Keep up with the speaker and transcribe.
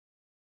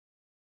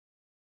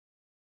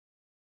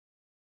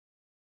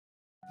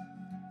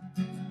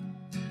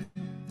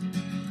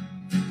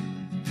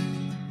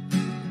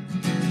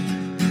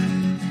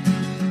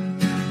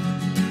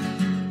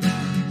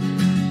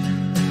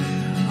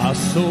I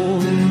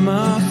sold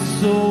my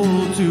soul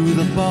to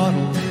the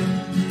bottle.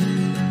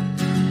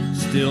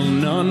 Still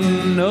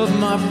none of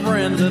my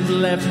friends have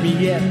left me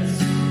yet.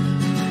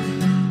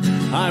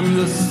 I'm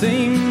the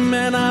same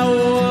man I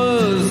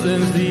was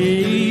since the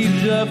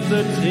age of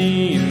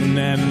 13,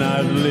 and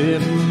I've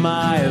lived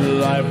my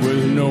life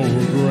with no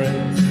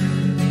regrets.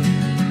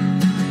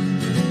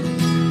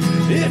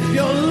 If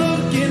you're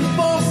looking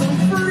for some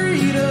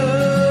freedom,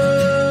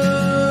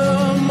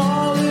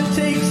 all it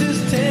takes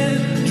is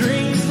 10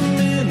 drinks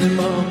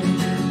minimum.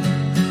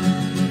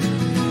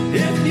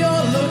 If you're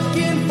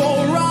looking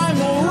for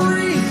rhyme or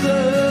reason,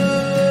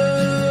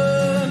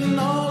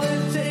 all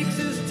it takes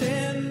is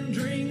 10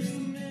 drinks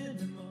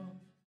minimum.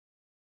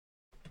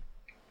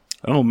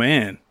 Oh,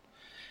 man.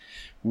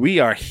 We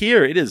are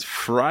here. It is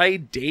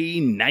Friday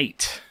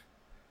night.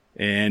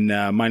 And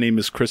my name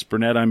is Chris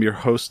Burnett. I'm your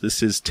host.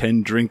 This is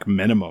 10 Drink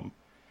Minimum.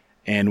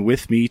 And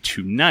with me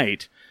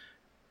tonight,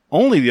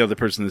 only the other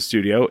person in the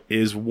studio,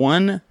 is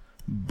one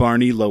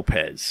Barney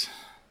Lopez.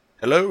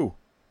 Hello.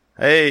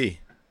 Hey.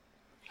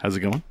 How's it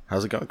going?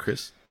 How's it going,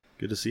 Chris?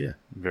 Good to see you.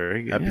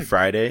 Very good. Happy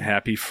Friday.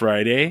 Happy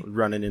Friday.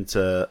 Running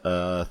into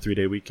a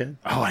 3-day weekend.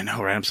 Oh, I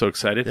know, right? I'm so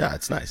excited. Yeah,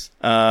 it's nice.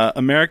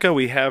 America,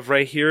 we have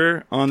right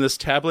here on this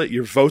tablet,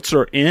 your votes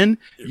are in.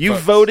 You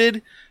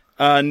voted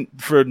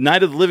for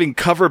Night of the Living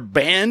cover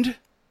band.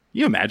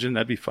 You imagine?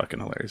 That'd be fucking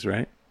hilarious,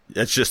 right?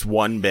 It's just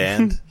one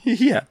band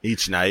Yeah.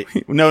 each night.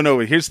 No,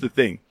 here's the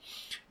thing.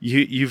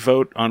 You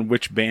vote on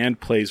which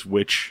band plays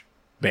which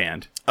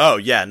band. Oh,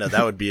 yeah. No,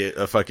 that would be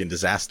a fucking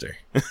disaster.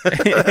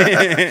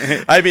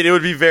 I mean, it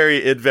would be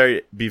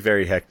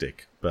very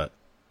hectic, but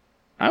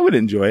I would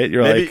enjoy it.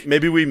 You're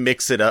maybe we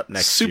mix it up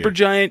next year.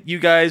 Supergiant, you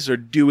guys are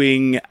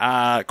doing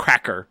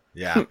Cracker.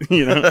 Yeah.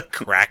 You know?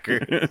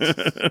 Cracker.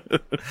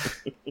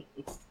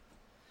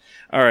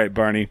 All right,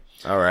 Barney.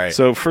 All right.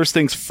 So first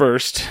things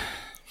first,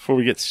 before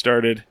we get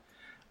started,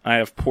 I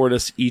have poured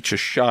us each a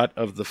shot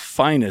of the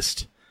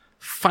finest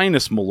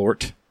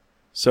Malort.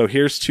 So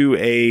here's to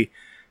a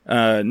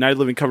Night of the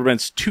Living cover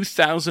band's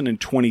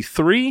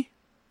 2023.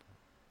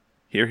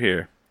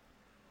 Here.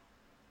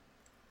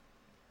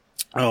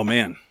 Oh,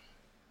 man.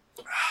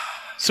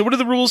 So what are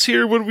the rules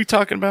here? What are we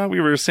talking about?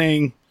 We were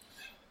saying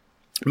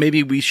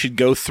maybe we should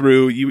go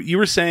through. You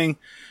were saying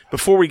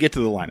before we get to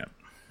the lineup,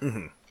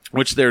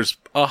 which there's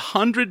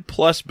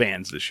 100+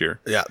 bands this year.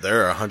 Yeah,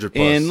 there are 100+.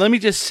 And let me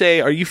just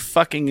say, are you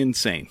fucking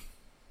insane?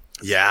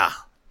 Yeah,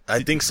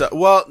 I think so.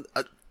 Well,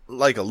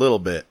 like a little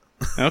bit.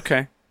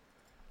 Okay.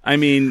 I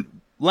mean,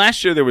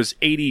 last year there was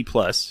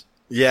 80+.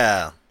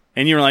 Yeah.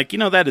 And you were like,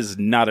 that is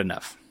not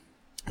enough.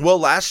 Well,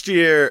 last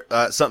year,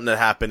 something that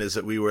happened is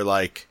that we were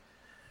like,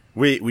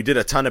 we did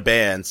a ton of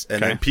bands,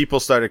 and then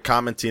people started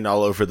commenting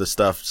all over the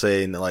stuff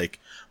saying like,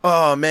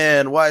 oh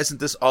man, why isn't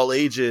this all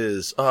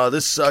ages? Oh,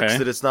 this sucks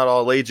that it's not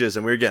all ages.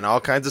 And we were getting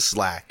all kinds of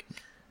slack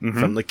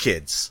from the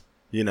kids,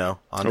 on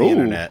the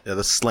internet,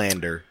 the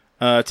slander.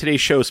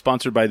 Today's show is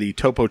sponsored by the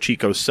Topo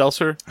Chico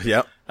Seltzer.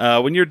 Yep.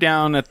 When you're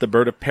down at the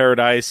Bird of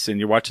Paradise and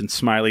you're watching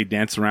Smiley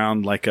dance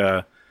around like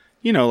a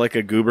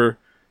goober,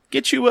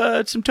 get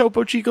you some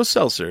Topo Chico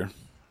Seltzer,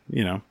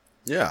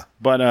 Yeah.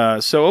 But,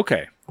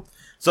 okay.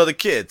 So the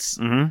kids,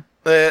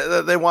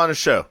 they want a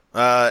show.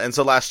 And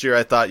so last year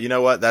I thought, you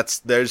know what,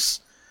 there's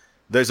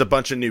a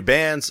bunch of new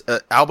bands.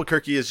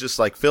 Albuquerque is just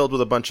like filled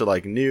with a bunch of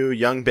like new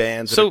young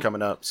bands that are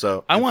coming up.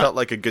 So it felt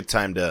like a good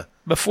time to.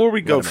 Before we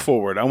go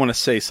forward, I want to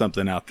say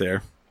something out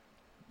there.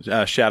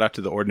 Shout out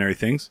to the Ordinary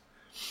Things.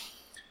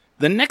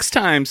 The next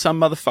time some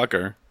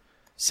motherfucker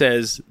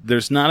says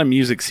there's not a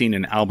music scene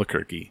in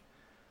Albuquerque,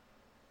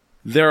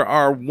 there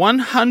are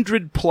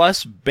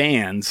 100+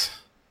 bands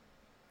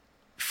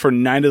for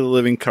Night of the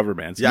Living cover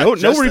bands. Yeah, no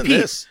just in repeat.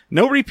 this.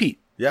 No repeat.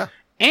 Yeah.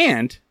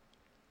 And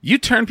you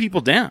turn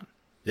people down.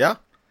 Yeah.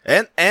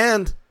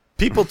 And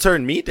people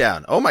turn me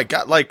down. Oh my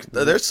God. Like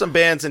there's some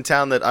bands in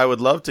town that I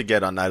would love to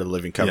get on Night of the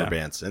Living cover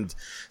bands. And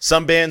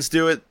some bands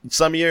do it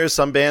some years,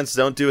 some bands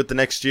don't do it the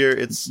next year.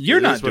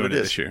 You're not doing it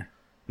this year.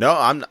 No,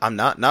 I'm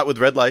not with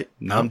Red Light.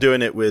 No. I'm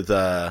doing it with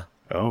I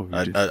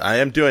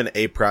am doing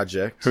a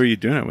project. Who are you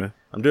doing it with?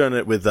 I'm doing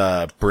it with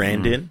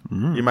Brandon.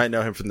 You might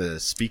know him from the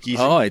Speakeasy.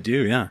 Oh, I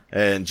do, yeah.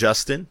 And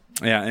Justin.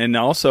 Yeah, and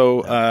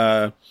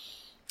also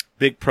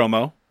big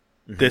promo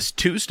this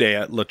Tuesday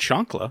at La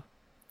Chancla.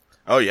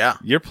 Oh, yeah.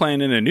 You're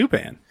playing in a new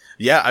band.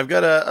 Yeah, I've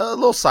got a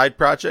little side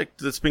project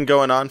that's been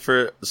going on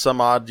for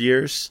some odd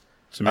years.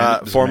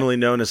 Formerly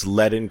known as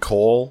Lead and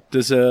Coal.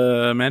 Does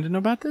Amanda know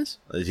about this?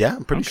 Yeah,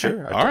 I'm pretty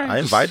sure. All right. I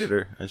invited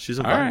her, and she's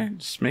invited. All right,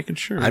 just making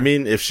sure. I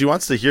mean, if she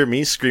wants to hear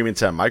me screaming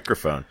to a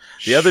microphone.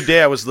 The other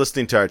day, I was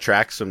listening to our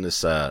tracks from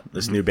this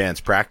new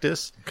band's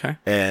practice. Okay.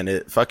 And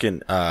it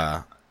fucking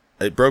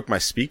it broke my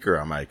speaker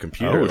on my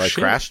computer. I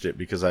crashed it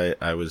because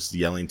I was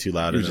yelling too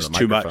loud into the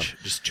microphone.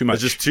 Just too much.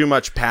 It was just too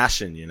much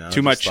passion,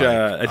 Too much.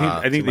 Like,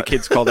 I think the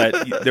kids call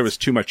that there was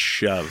too much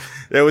shove.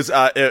 There was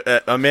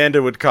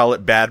Amanda would call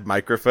it bad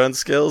microphone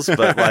skills,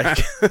 but like,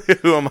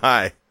 who am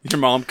I? Your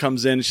mom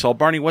comes in. She's all,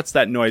 Barney, what's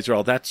that noise? You're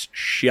all, that's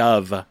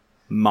shove,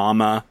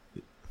 mama.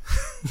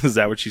 Is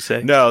that what you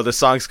say? No, the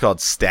song's called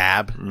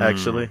Stab,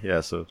 actually.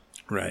 Yeah, so...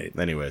 Right.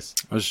 Anyways.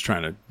 I was just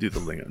trying to do the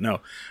lingo.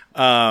 No.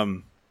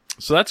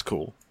 So that's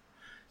cool.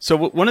 So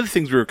one of the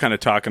things we were kind of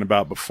talking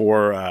about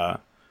before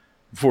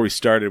we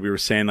started, we were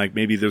saying like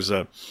maybe there's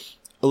a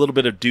little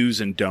bit of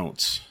do's and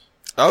don'ts.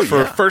 Oh, for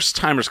yeah. first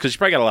timers, because you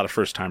probably got a lot of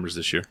first timers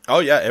this year. Oh,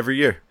 yeah, every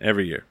year.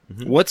 Every year.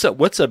 Mm-hmm.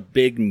 What's a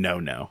big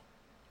no-no?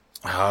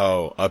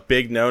 Oh, a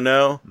big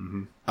no-no?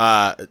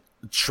 Mm-hmm.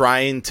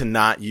 Trying to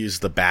not use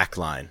the back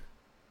line.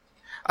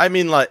 I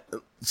mean, like,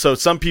 so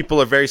some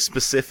people are very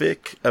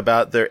specific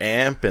about their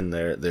amp and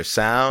their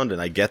sound,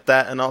 and I get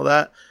that and all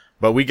that.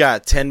 But we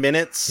got 10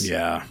 minutes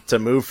to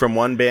move from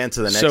one band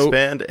to the next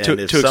band,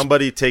 and if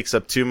somebody takes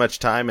up too much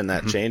time in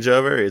that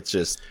changeover, it's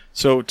just...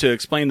 So to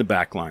explain the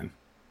back line,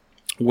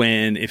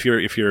 if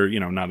you're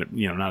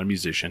not a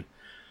musician,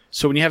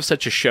 so when you have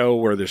such a show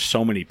where there's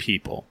so many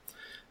people,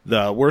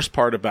 the worst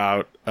part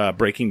about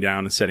breaking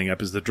down and setting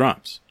up is the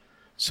drums.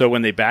 So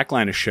when they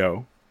backline a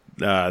show,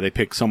 they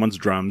pick someone's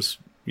drums,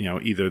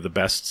 either the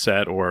best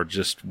set or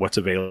just what's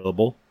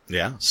available.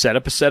 Yeah. Set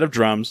up a set of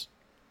drums,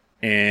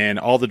 and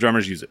all the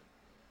drummers use it.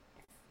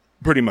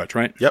 Pretty much,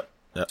 right? Yep.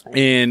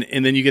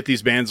 And then you get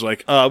these bands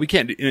like, we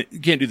can't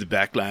do the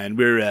back line.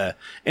 And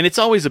it's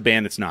always a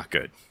band that's not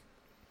good.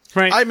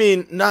 Right? I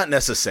mean, not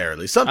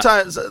necessarily.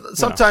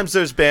 Sometimes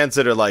there's bands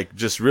that are like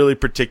just really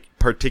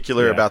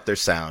particular about their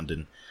sound,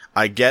 and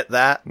I get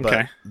that,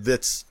 but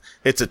it's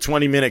a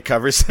 20-minute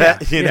cover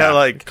set,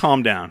 like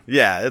calm down.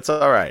 Yeah, it's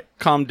all right.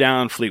 Calm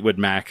down, Fleetwood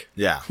Mac.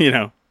 Yeah.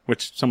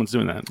 Which someone's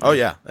doing that. Oh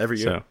yeah, every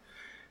year.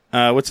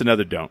 So, what's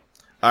another don't?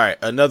 All right,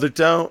 another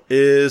don't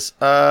is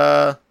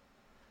I'd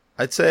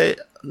say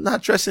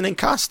not dressing in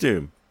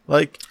costume.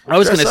 Like, I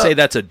was going to say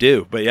that's a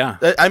do, but yeah.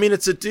 I mean,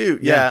 it's a do.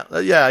 Yeah.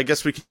 I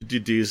guess we could do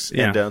do's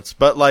and don'ts.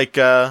 But like,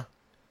 I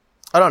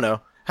don't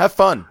know. Have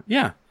fun.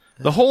 Yeah.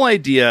 The whole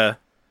idea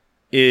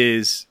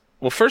is,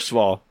 well, first of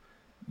all,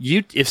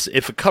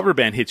 if a cover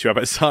band hits you up,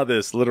 I saw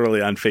this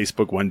literally on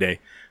Facebook one day.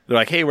 They're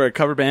like, hey, we're a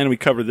cover band and we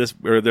covered this,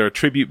 or they're a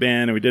tribute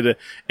band and we did it.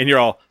 And you're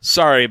all,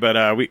 sorry,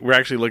 but we're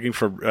actually looking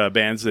for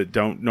bands that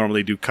don't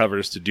normally do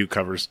covers to do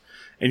covers.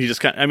 And you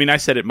just I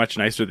said it much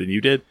nicer than you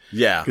did.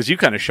 Yeah. Because you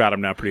kind of shot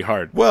them down pretty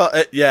hard. Well,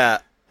 yeah.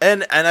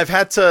 And I've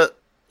had to,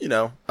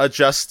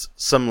 adjust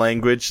some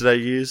language that I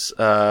use.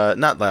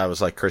 Not that I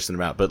was like cursing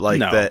them out, but like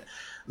that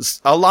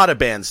a lot of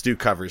bands do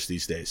covers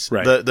these days.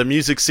 Right. The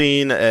music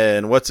scene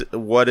and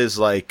what is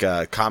like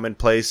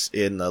commonplace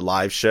in the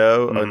live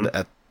show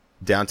at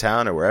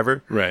downtown or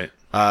wherever. Right.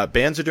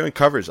 Bands are doing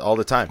covers all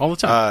the time.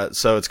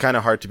 So it's kind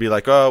of hard to be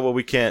like, oh, well,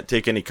 we can't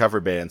take any cover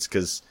bands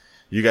because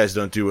you guys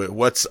don't do it.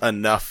 What's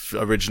enough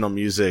original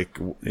music?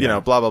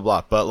 Blah, blah,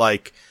 blah. But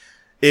like,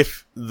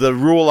 if the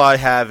rule I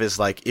have is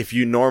like, if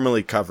you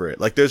normally cover it,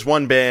 like there's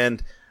one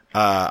band,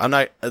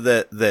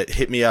 that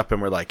hit me up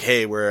and were like,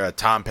 hey, we're a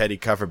Tom Petty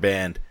cover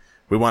band.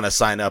 We want to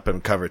sign up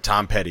and cover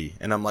Tom Petty.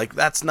 And I'm like,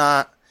 that's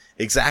not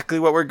exactly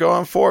what we're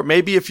going for.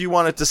 Maybe if you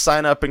wanted to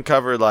sign up and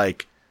cover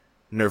like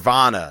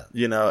Nirvana,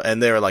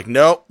 and they were like,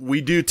 nope,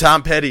 we do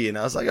Tom Petty. And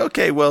I was like,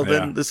 okay, well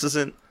then this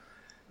isn't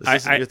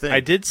your thing. I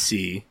did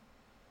see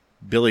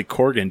Billy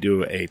Corgan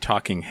do a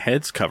Talking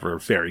Heads cover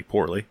very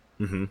poorly.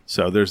 Mm-hmm.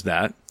 So there's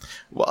that.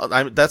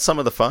 Well, that's some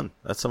of the fun.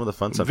 That's some of the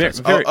fun sometimes.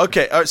 Very,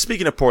 okay. All right,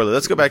 speaking of poorly,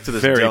 let's go back to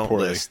this don't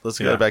list. Let's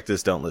go back to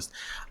this don't list.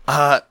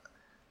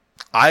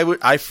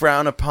 I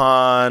frown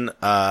upon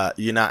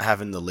you not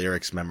having the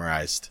lyrics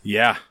memorized.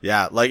 Yeah.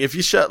 Yeah. Like if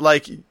you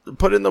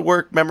put in the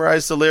work,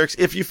 memorize the lyrics.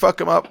 If you fuck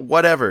them up,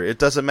 whatever. It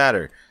doesn't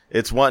matter.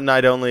 It's one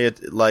night only.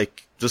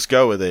 Just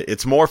go with it.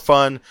 It's more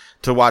fun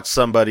to watch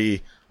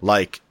somebody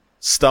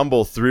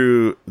stumble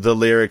through the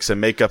lyrics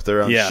and make up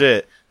their own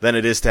shit than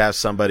it is to have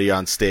somebody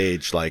on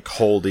stage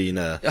holding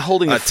a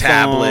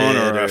tablet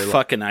or a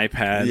fucking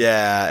iPad.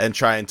 Yeah, and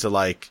trying to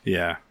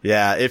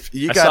if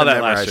you got to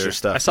memorize your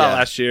stuff. I saw it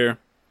last year.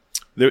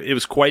 It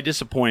was quite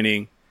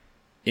disappointing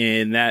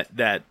in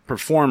that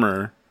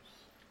performer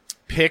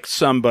picked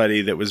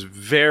somebody that was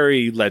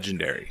very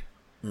legendary.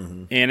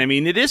 Mm-hmm. And I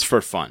mean, it is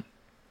for fun,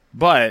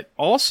 but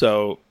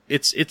also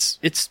it's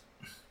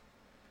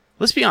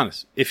let's be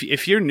honest.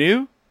 If you're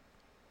new,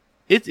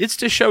 it's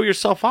to show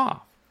yourself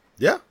off.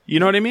 Yeah. You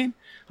know what I mean?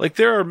 Like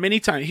there are many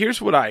times.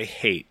 Here's what I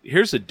hate.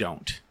 Here's a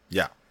don't.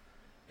 Yeah.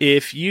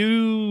 If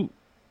you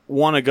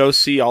want to go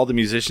see all the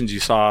musicians you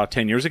saw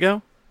 10 years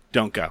ago,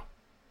 don't go.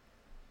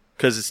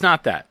 Because it's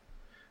not that.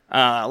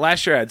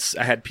 Last year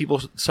I had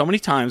people so many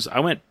times.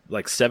 I went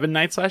 7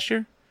 nights last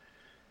year.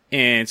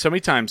 And so many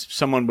times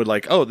someone would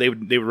they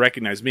would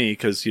recognize me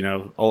because,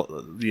 I'm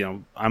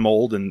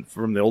old and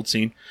from the old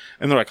scene.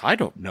 And they're like, I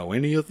don't know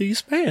any of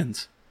these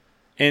bands.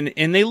 And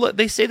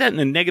they say that in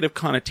a negative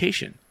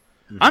connotation.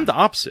 Mm-hmm. I'm the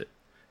opposite.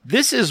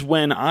 This is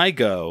when I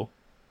go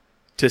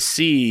to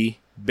see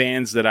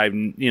bands that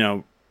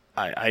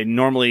I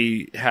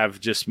normally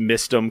have just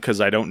missed them because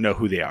I don't know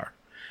who they are.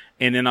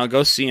 And then I'll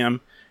go see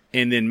them,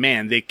 and then,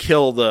 man, they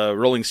kill the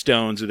Rolling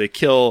Stones or they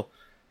kill,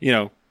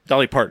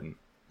 Dolly Parton.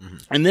 Mm-hmm.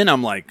 And then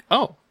I'm like,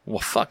 oh, well,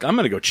 fuck, I'm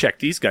going to go check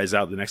these guys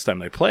out the next time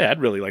they play. I'd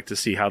really like to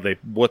see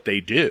what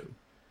they do.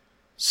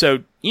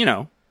 So,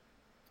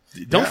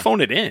 don't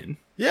phone it in.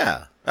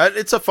 Yeah.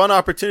 It's a fun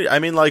opportunity. I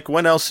mean, like,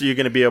 when else are you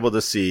going to be able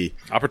to see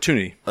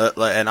Opportunity.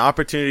 an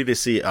opportunity to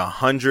see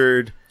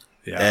 100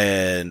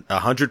 and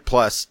 100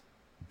 plus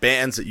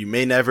bands that you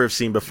may never have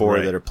seen before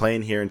that are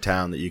playing here in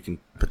town that you can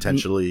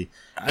potentially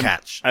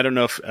catch. I don't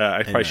know if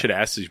I probably should have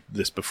asked you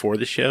this before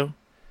the show.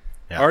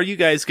 Yeah. Are you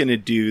guys going to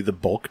do the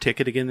bulk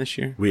ticket again this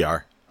year? We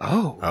are.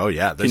 Oh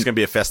Yeah. There's going to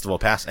be a festival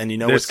pass, and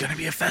there's going to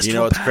be a festival. You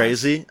know what's pass.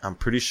 crazy? I'm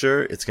pretty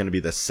sure it's going to be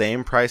the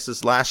same price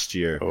as last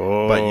year,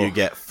 but you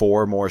get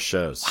 4 more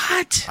shows.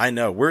 What? I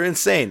know, we're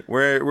insane.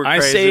 We're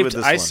crazy with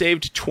this I one.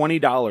 saved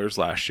 $20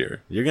 last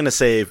year. You're going to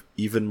save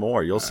even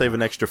more. You'll save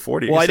an extra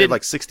 40. Well, I I save did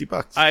like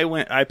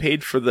 $60. I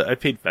paid I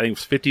think it was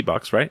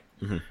 $50, right?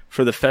 Mm-hmm.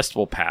 For the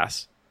festival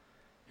pass,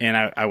 and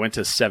I went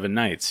to 7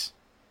 nights,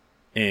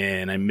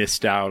 and I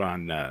missed out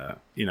on a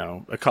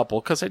couple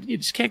because you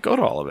just can't go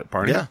to all of it,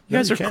 Barney. Yeah, you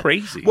guys are can't.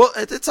 crazy. Well,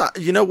 it's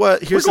you know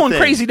what? Here's We're going the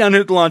thing. crazy down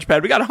here at the launch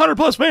pad. We got 100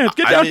 plus bands.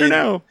 Get down here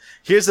now.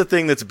 Here's the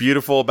thing that's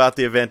beautiful about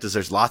the event is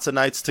there's lots of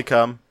nights to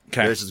come.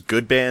 Okay. There's just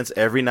good bands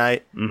every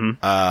night.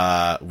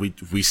 Mm-hmm.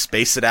 We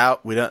space it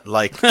out. We don't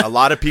like a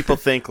lot of people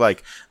think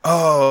like,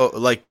 oh,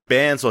 like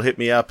bands will hit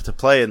me up to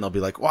play and they'll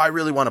be like, well, I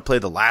really want to play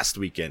the last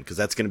weekend because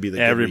that's going to be the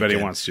good Everybody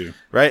weekend. wants to,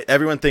 right?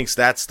 Everyone thinks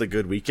that's the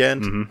good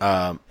weekend.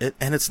 Mm-hmm.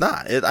 And it's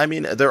not. I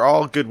mean, they're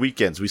all good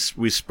weekends.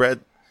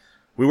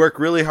 We work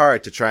really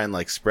hard to try and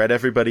like spread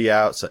everybody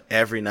out. So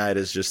every night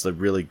is just a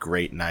really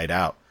great night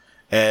out.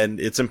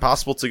 And it's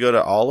impossible to go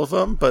to all of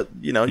them, but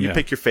you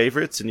pick your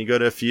favorites and you go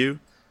to a few.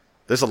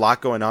 There's a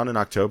lot going on in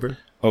October.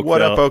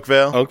 What up,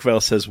 Oakville? Oakville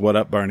says, what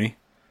up, Barney?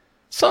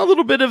 Saw a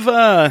little bit of,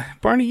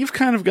 Barney, you've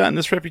kind of gotten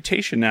this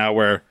reputation now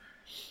where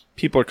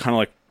people are kind of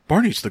like,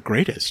 Barney's the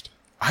greatest.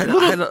 A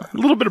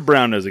little bit of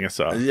brown nosing I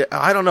saw. Yeah,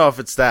 I don't know if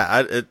it's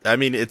that. I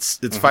mean, it's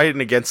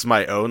fighting against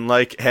my own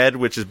like head,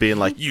 which is being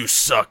like, you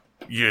suck.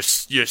 You're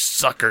a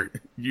sucker.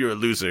 You're a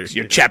loser.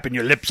 You're chapping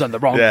your lips on the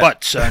wrong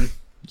butt, son.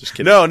 Just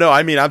kidding. No.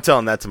 I mean, I'm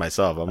telling that to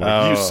myself. I'm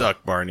like, you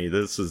suck, Barney.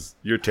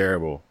 You're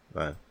terrible.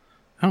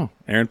 Oh,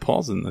 Aaron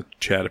Paul's in the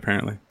chat,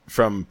 apparently.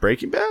 From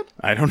Breaking Bad?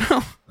 I don't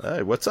know.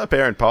 Hey, what's up,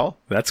 Aaron Paul?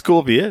 That's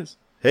cool if he is.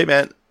 Hey,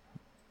 man.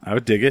 I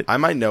would dig it. I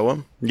might know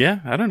him. Yeah,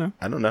 I don't know.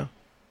 I don't know.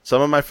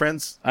 Some of my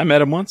friends I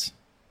met him once.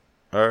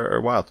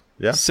 are wild.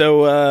 Yeah.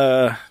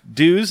 So,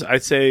 dues,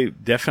 I'd say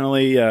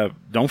definitely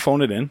don't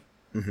phone it in.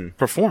 Mm-hmm.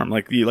 Perform,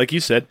 like you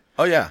said.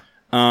 Oh, yeah.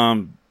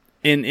 When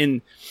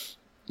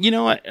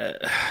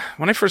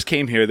I first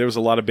came here, there was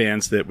a lot of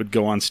bands that would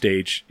go on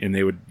stage and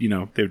they would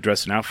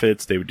dress in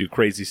outfits. They would do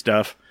crazy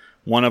stuff.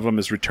 One of them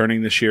is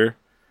returning this year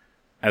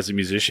as a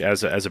musician,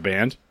 as a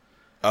band.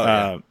 Oh,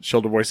 yeah.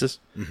 Shoulder Voices.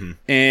 Mm-hmm.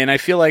 And I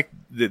feel like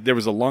there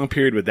was a long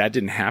period where that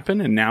didn't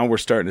happen, and now we're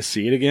starting to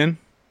see it again.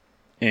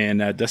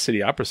 And Dust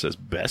City Opera says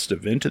best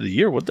event of the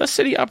year. Well, Dust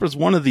City Opera is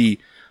one of the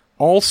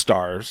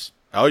all-stars.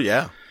 Oh,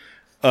 yeah.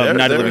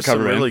 There's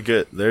some really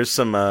good. There's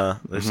some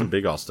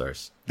big all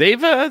stars. They've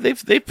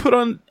put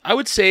on. I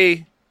would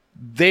say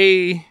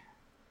they.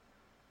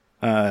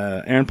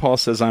 Aaron Paul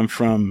says I'm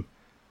from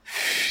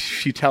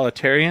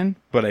Futilitarian,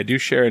 but I do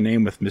share a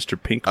name with Mr.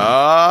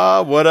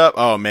 Pinkman. What up?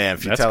 Oh man,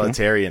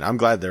 Futilitarian. Cool. I'm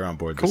glad they're on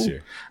board this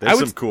year. There's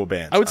some cool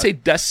bands. I would say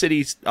Dust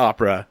City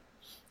Opera.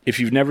 If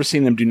you've never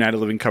seen them do Night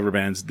of Living cover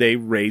bands,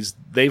 they've raised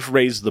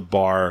the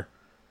bar,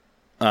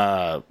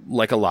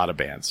 like a lot of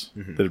bands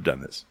that have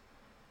done this.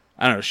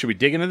 I don't know. Should we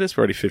dig into this?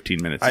 We're already 15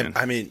 minutes in.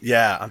 I mean,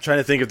 yeah. I'm trying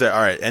to think of that.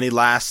 All right. Any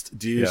last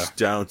do's,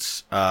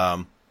 don'ts?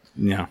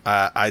 Yeah.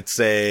 I'd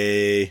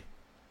say,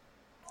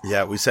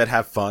 yeah, we said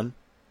have fun.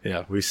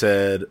 Yeah. We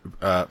said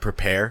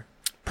prepare.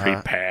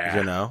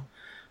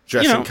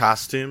 Dress in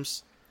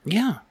costumes.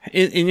 Yeah.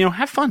 And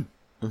have fun.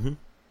 Mm-hmm.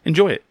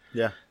 Enjoy it.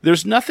 Yeah.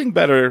 There's nothing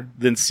better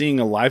than seeing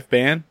a live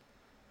band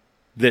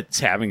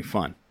that's having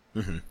fun.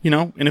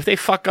 Mm-hmm. And if they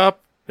fuck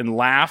up and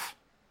laugh,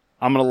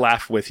 I'm going to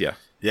laugh with you.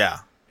 Yeah.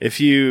 If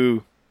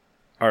you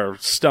are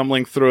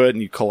stumbling through it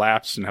and you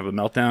collapse and have a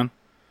meltdown,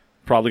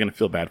 probably going to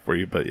feel bad for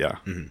you, but yeah.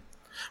 Mm-hmm.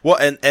 Well,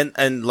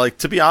 and like,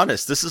 to be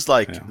honest, this is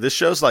like, this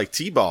show's like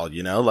T-ball,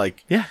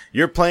 like,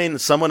 you're playing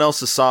someone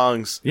else's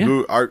songs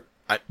who are,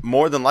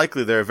 more than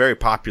likely, they're a very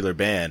popular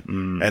band,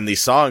 and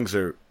these songs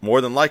are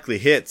more than likely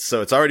hits,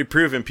 so it's already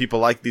proven people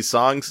like these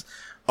songs.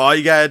 All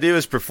you gotta do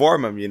is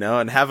perform them,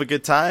 and have a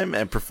good time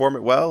and perform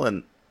it well,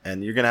 and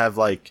you're gonna have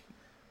like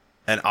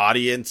an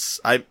audience.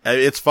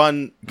 It's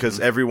fun because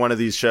every one of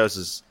these shows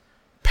is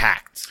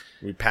packed.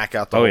 We pack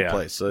out the whole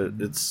place. So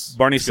it's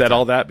Barney said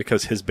all that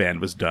because his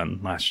band was done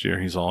last year.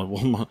 He's all,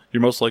 well,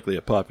 you're most likely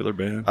a popular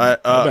band. Yeah,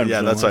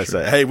 that's what I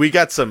said. Hey, we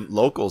got some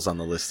locals on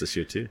the list this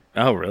year too.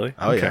 Oh, really?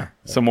 Oh, okay. Yeah.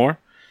 Some more?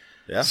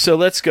 Yeah. So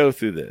let's go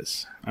through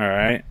this. All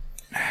right.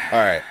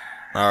 All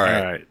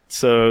right.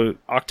 So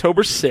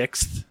October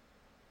 6th,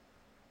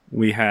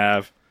 we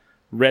have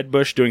Red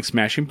Bush doing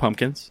Smashing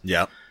Pumpkins.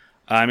 Yep.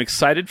 I'm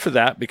excited for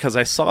that because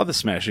I saw the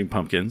Smashing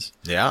Pumpkins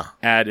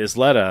at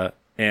Isleta,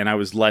 and I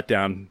was let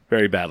down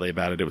very badly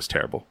about it. It was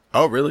terrible.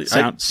 Oh, really?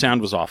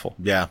 Sound was awful.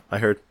 Yeah, I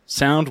heard.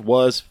 Sound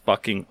was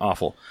fucking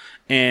awful.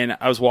 And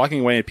I was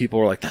walking away and people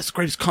were like, that's the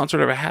greatest concert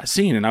I've ever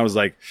seen. And I was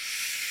like,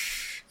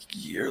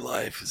 your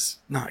life is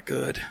not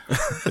good.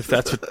 If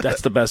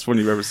that's the best one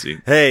you've ever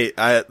seen. Hey,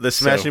 the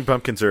Smashing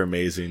Pumpkins are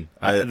amazing.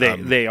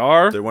 They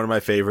are. They're one of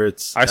my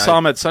favorites. I saw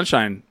them at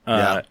Sunshine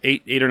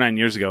 8 or 9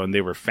 years ago, and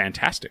they were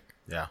fantastic.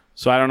 Yeah.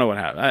 So I don't know what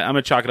happened. I'm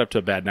going to chalk it up to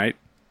a bad night.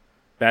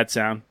 Bad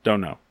sound.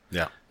 Don't know.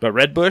 Yeah. But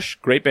Red Bush,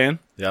 great band.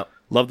 Yeah.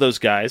 Love those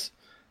guys.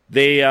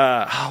 They,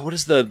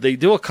 they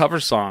do a cover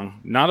song,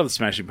 not of the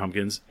Smashing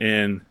Pumpkins,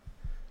 and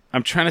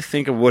I'm trying to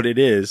think of what it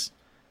is.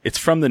 It's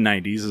from the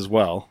 90s as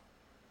well.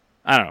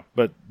 I don't know,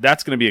 but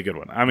that's going to be a good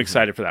one. I'm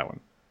excited for that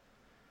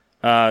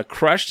one.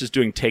 Crushed is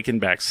doing Taken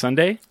Back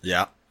Sunday.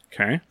 Yeah.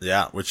 Okay.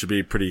 Yeah, which should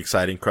be pretty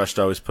exciting. Crushed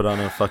always put on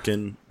a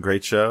fucking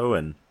great show,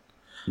 and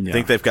I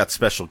think they've got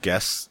special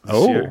guests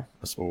this year.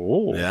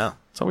 Oh. Yeah.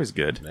 It's always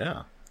good.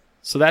 Yeah.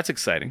 So that's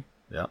exciting.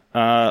 Yeah.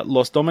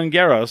 Los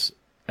Domingueros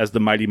as the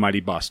Mighty Mighty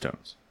Boss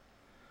Tones.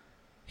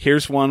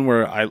 Here's one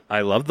where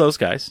I love those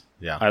guys.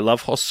 Yeah. I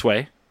love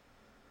Josue,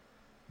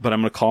 but I'm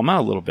going to call them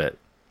out a little bit.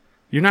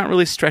 You're not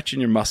really stretching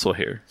your muscle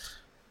here.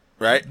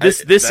 Right?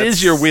 This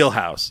is your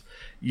wheelhouse.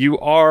 You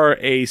are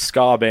a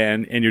ska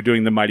band, and you're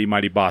doing the Mighty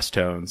Mighty Boss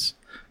Tones.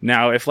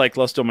 Now, if like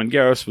Los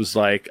Domingueros was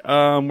like,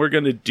 we're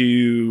going to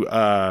do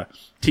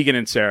Tegan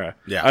and Sarah,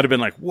 yeah. I'd have been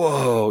like,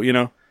 whoa,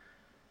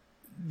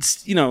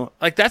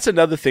 like that's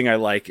another thing I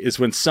like is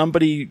when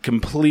somebody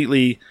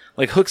completely,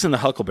 like Hooks and the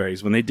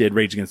Huckleberries, when they did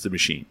Rage Against the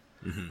Machine.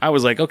 Mm-hmm. I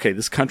was like, okay,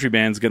 this country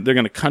band's they're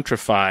going to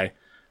countrify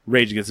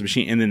Rage Against the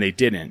Machine, and then they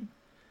didn't.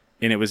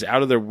 And it was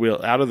out of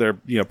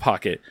their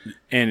pocket,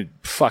 and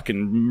fucking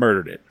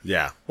murdered it.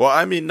 Yeah. Well,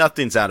 I mean,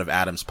 nothing's out of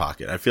Adam's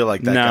pocket. I feel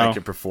like that guy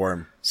can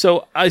perform.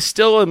 So I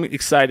still am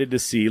excited to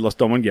see Los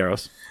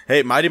Domingueros.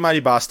 Hey, Mighty Mighty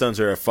Boss Tones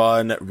are a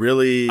fun,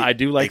 really I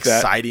do like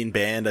exciting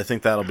band. I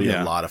think that'll be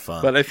a lot of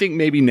fun. But I think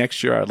maybe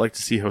next year I'd like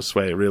to see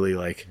Josue really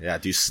like... Yeah,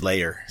 do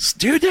Slayer.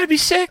 Dude, that'd be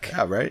sick.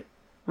 Yeah, right?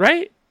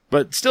 Right?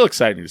 But still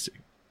exciting to see.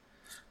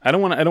 I don't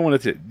want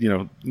it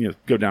to,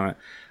 go down it.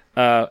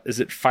 Is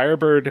it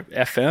Firebird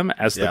FM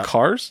as the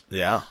Cars?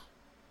 Yeah.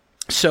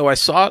 So I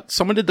saw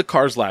someone did the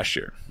Cars last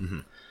year.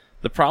 Mm-hmm.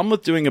 The problem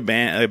with doing a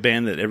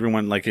band that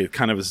everyone like it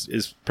kind of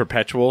is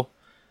perpetual,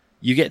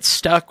 you get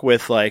stuck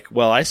with like,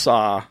 well, I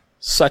saw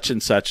such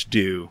and such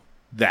do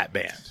that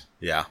band.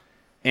 Yeah.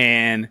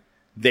 And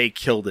they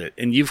killed it.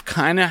 And you've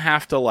kind of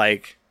have to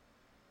like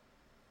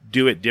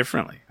do it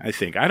differently, I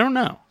think. I don't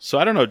know. So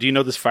I don't know. Do you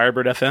know this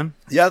Firebird FM?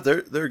 Yeah,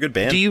 they're a good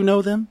band. Do you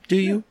know them? Do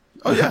you?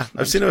 Oh yeah.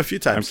 I've seen them a few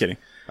times. I'm kidding.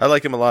 I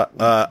like him a lot.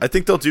 I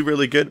think they'll do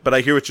really good, but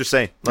I hear what you're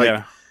saying.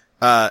 Like,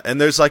 and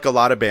there's like a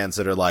lot of bands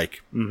that are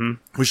like,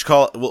 we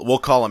should we'll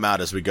call them out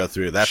as we go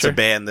through. That's a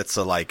band that's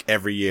like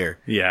every year.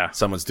 Yeah.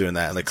 Someone's doing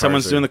that. And the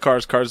Someone's doing the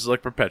Cars. Cars is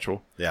like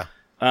perpetual. Yeah.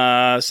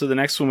 So the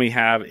next one we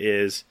have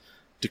is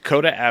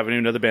Dakota Avenue,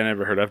 another band I've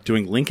never heard of,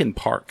 doing Linkin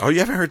Park. Oh, you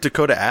haven't heard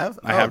Dakota Ave?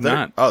 I have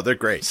not. Oh, they're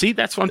great. See,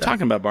 that's what I'm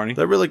talking about, Barney.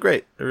 They're really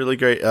great. They're really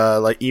great.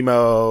 Like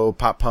emo,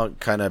 pop punk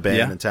kind of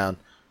band in town.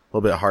 A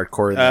little bit of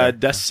hardcore in there.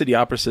 Dust City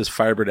Opera says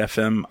Firebird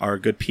FM are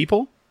good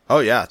people. Oh,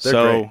 yeah. They're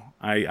great.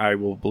 I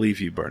will believe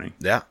you, Bernie.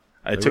 Yeah.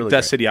 It took really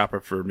Dust City Opera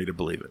for me to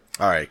believe it.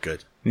 All right,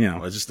 good.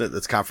 Well,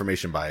 it's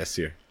confirmation bias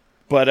here.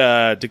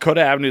 But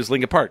Dakota Avenue is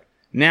Linkin Park.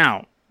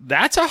 Now,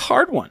 that's a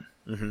hard one.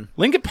 Mm-hmm.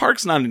 Linkin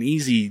Park's not an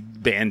easy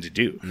band to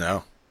do.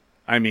 No.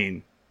 I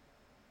mean,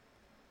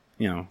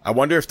 I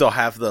wonder if they'll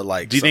have the,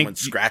 like, someone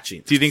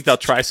scratching. Do you think they'll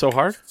try so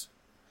hard?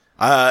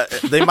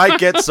 They might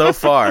get so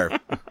far,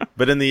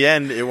 but in the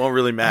end, it won't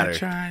really matter. I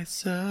try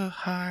so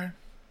hard.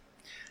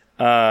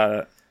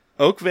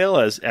 Oakville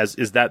is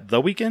that The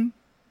Weeknd?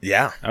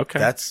 Yeah. Okay.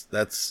 That's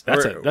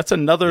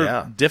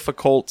another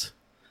difficult.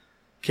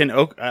 I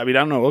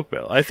don't know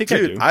Oakville. I think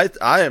dude, I do.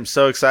 I am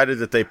so excited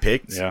that they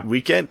picked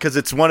Weeknd because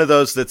it's one of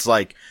those that's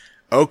like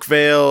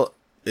Oakville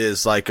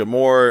is like a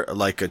more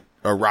like a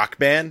rock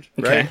band,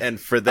 right? And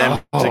for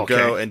them to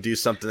go and do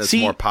something that's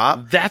more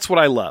pop, that's what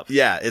I love.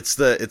 Yeah, it's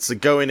the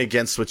going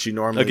against what you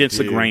normally against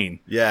do. the grain.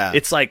 Yeah,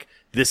 it's like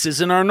this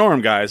isn't our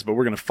norm, guys, but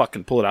we're gonna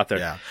fucking pull it out there.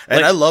 Yeah,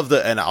 and I love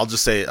I'll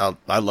just say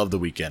I love The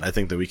Weeknd. I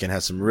think The Weeknd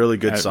has some really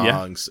good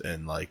songs,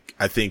 and like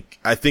I think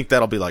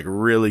that'll be like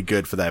really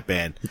good for that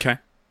band. Okay,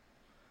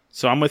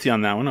 so I'm with you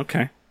on that one.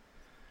 Okay,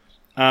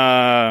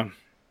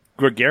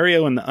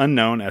 Gregario and the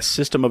Unknown as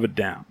System of a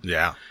Down.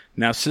 Yeah.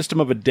 Now, System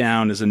of a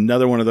Down is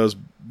another one of those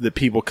that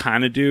people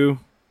kind of do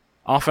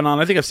off and on.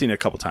 I think I've seen it a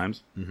couple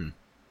times. Mm-hmm.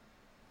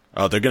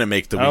 Oh, they're going to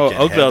make The Weeknd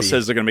Oakville heavy.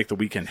 says they're going to make The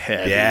Weeknd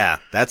heavy. Yeah.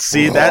 That's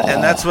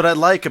what I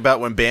like about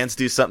when bands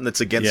do something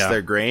that's against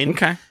their grain.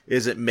 Okay.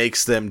 Is it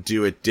makes them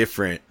do it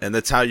different. And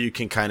that's how you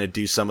can kind of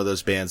do some of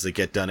those bands that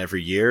get done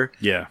every year.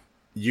 Yeah.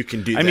 You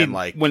can do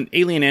like... when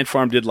Alien Ant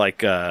Farm did like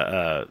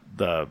the...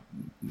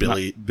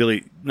 Beat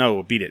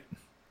It.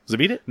 Was it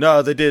Beat It?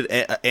 No, they did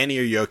Annie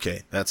Are You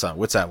Okay? That song.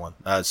 What's that one?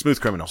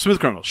 Smooth Criminal. Smooth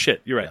Criminal.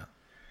 Shit, you're right.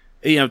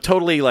 Yeah.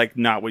 Totally like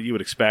not what you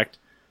would expect,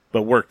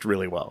 but worked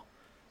really well.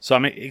 So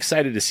I'm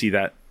excited to see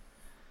that.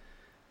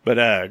 But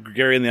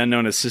Gregarious and the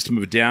Unknown is System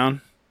of a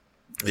Down.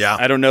 Yeah.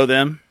 I don't know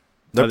them.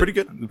 They're pretty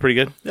good. They're pretty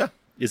good? Yeah.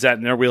 Is that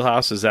in their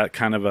wheelhouse? Is that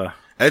kind of a...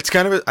 It's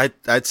kind of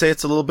I'd say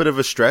it's a little bit of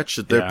a stretch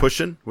that they're Yeah.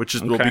 pushing, which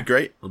will be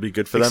great. It'll be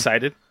good for them.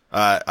 Excited?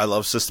 I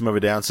love System of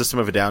a Down. System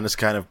of a Down is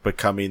kind of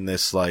becoming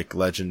this like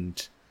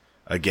legend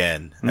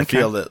again. I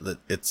feel that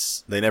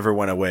they never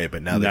went away,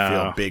 but now they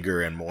feel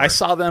bigger and more. I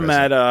saw them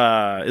present.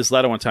 at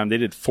Isleta one time. They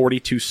did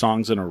 42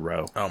 songs in a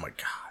row. Oh my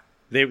god.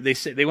 They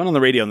went on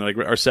the radio and they're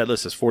like, our set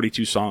list is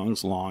 42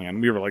 songs long,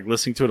 and we were like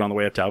listening to it on the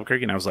way up to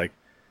Albuquerque, and I was like,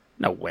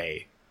 no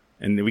way.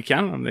 And we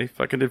counted them. They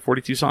fucking did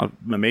 42 songs.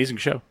 Amazing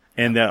show.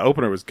 And the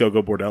opener was Go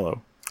Go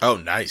Bordello. Oh,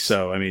 nice.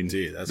 So I mean,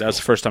 dude, that's the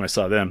first time I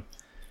saw them.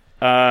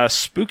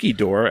 Spooky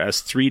Door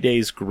as 3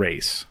 Days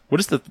Grace. What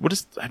is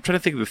I'm trying to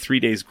think of the 3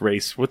 Days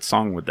Grace. What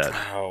song would that?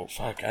 Oh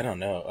fuck, I don't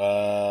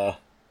know.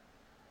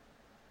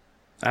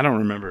 I don't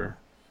remember.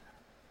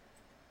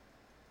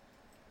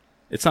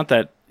 It's not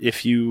that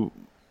if you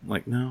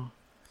like no.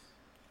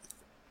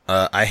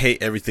 I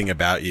Hate Everything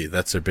About You.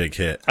 That's their big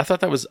hit. I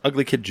thought that was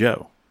Ugly Kid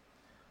Joe.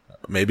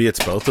 Maybe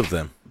it's both of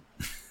them.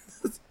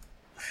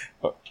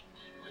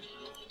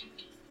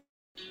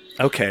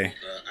 Okay.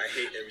 I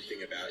Hate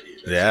Everything About You.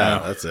 Yeah,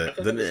 that's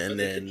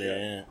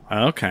it.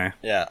 Okay.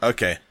 Yeah.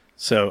 Okay.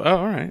 So,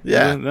 all right.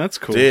 Yeah, that's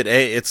cool. Dude,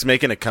 hey, it's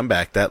making a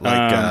comeback. That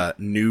like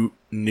new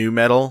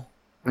metal.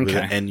 Okay. With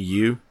an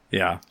NU.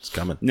 Yeah. It's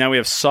coming. Now we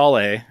have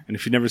Saleh, and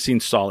if you've never seen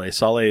Saleh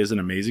is an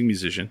amazing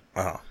musician.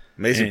 Oh,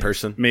 amazing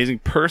person. Amazing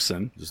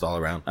person. Just all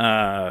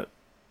around.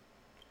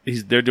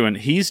 He's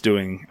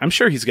doing. I'm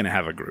sure he's going to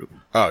have a group.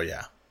 Oh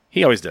yeah.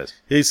 He always does.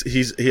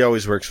 He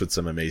always works with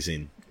some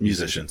amazing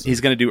musicians.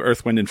 He's going to do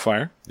Earth, Wind, and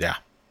Fire. Yeah.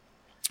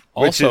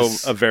 Also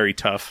a very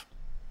tough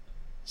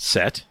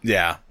set.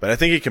 Yeah, but I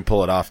think he can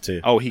pull it off too.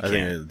 Oh, he I can.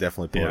 think he'll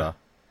definitely pull it off.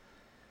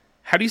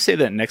 How do you say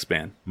that next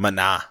band?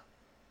 Mana.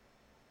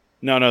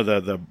 No,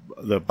 the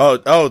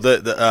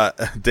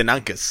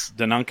Denankus.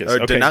 Denankus.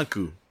 Or Okay.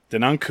 Denanku.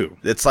 Denanku.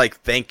 It's like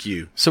thank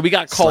you. So we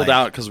got called Slang.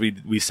 out because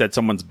we said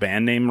someone's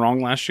band name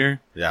wrong last year.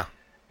 Yeah.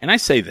 And I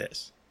say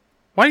this.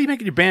 Why are you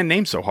making your band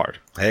name so hard?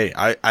 Hey,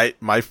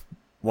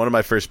 one of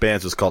my first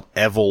bands was called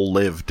Evil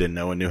Lived, and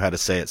no one knew how to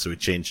say it, so we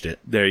changed it.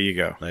 There you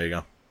go. There you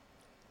go.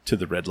 To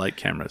the red light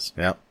cameras.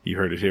 Yep. You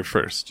heard it here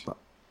first.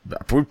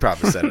 We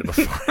probably said it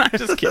before. I'm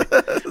just kidding.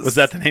 Was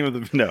that the name of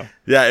the... No.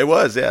 Yeah, it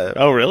was. Yeah.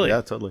 Oh, really?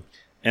 Yeah, totally.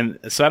 And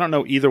so I don't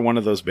know either one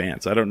of those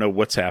bands. I don't know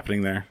what's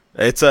happening there.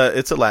 It's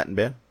a Latin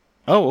band.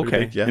 Oh, okay.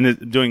 Pretty big, yeah. And it's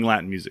doing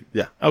Latin music.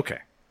 Yeah. Okay.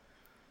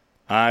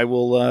 I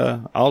will.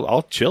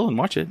 I'll chill and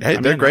watch it. Hey,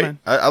 I'm they're in, great. I'm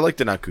I like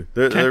Denanku.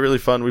 They're really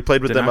fun. We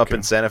played with them up Denanku.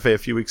 in Santa Fe a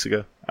few weeks ago.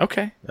 in.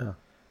 Okay. Yeah.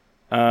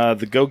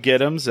 The Go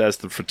Get 'Ems as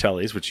the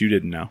Fratellis, which you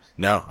didn't know.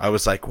 No, I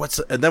was like, what's...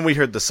 And then we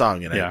heard the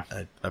song, and Yeah.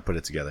 I put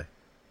it together.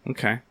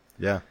 Okay.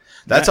 Yeah.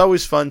 That's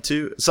always fun,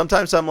 too.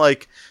 Sometimes I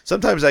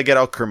get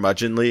all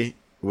curmudgeonly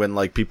when,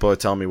 like, people are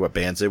telling me what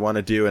bands they want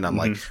to do, and I'm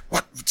like,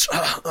 what?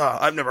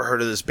 I've never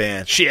heard of this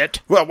band.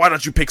 Shit. Well, why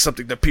don't you pick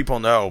something that people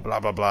know? Blah,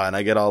 blah, blah. And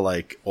I get all,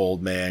 like,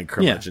 old man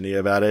curmudgeon-y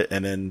about it,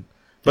 and then...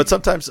 But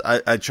sometimes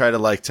I try to,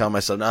 like, tell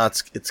myself, no,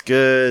 it's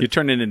good. You're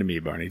turning into me,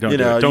 Barney. Don't You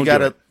do know, it.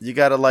 Don't you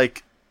gotta,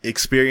 like...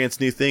 experience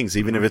new things,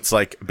 even if it's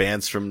like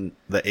bands from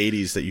the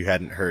 80s that you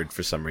hadn't heard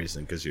for some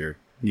reason because you're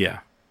Yeah.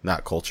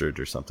 not cultured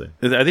or something.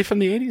 Are they from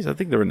the 80s? I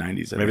think they were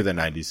 90s. Maybe they're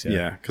 90s.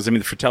 Yeah, because I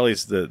mean, the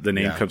Fratellis, the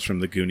name Yeah. comes from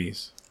the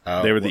Goonies.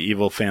 Oh, They were the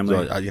evil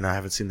family. So, I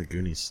haven't seen the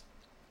Goonies.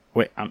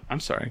 Wait, I'm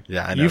sorry.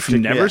 Yeah, I know. You've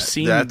never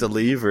seen Did I have to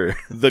leave or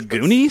the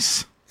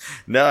Goonies?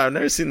 no? I've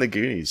never seen the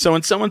Goonies. So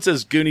when someone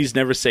says Goonies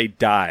never say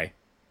die,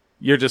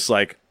 you're just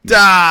like,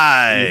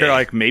 Die. you're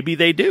like, maybe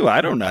they do.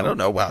 I don't know. I don't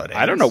know why.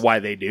 I don't know why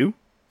they do.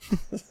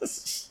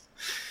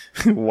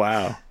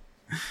 Wow.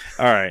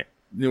 All right.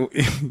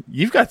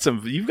 You've got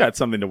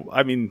something to.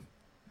 I mean,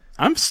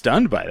 I'm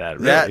stunned by that.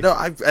 Really. Yeah, no.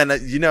 I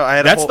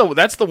had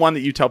That's the one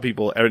that you tell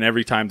people, and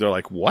every time they're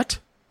like, "What?"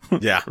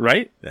 Yeah.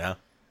 Right? Yeah.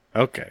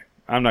 Okay.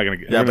 I'm not gonna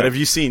get. Yeah, but have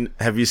you seen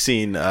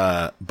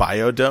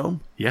Biodome?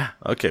 Yeah.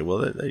 Okay, well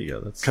there you go.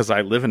 That's Because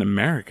I live in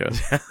America.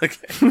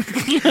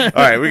 okay.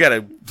 All right, we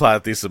gotta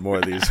plot through some more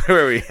of these.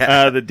 Where are we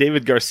at? The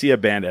David Garcia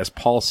band as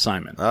Paul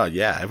Simon. Oh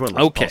yeah, everyone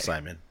loves Okay. Paul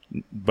Simon.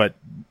 But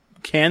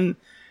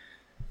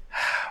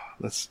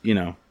let's,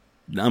 I'm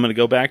going to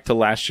go back to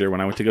last year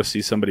when I went to go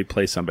see somebody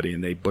play somebody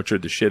and they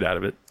butchered the shit out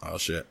of it. Oh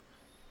shit.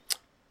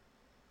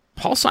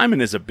 Paul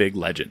Simon is a big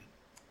legend.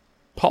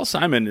 Paul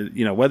Simon,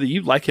 whether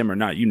you like him or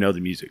not, you know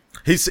the music.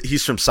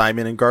 He's from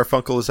Simon and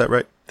Garfunkel, is that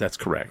right? That's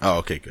correct. Oh,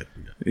 okay, good.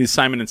 He's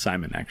Simon and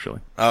Simon,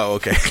 actually. Oh,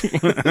 okay.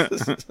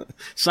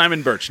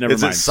 Simon Birch, never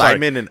Is it mind.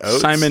 Simon Sorry. and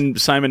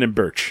Oates? Simon and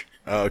Birch.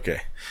 Oh,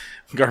 okay.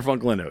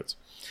 Garfunkel and Oates.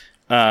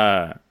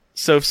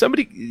 So if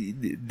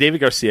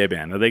David Garcia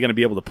band, are they going to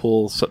be able to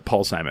pull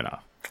Paul Simon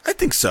off? I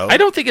think so. I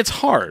don't think it's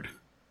hard.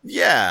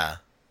 Yeah.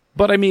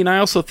 But I mean, I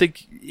also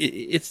think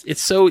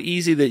it's so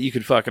easy that you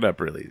could fuck it up,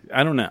 really.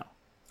 I don't know.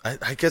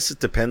 I guess it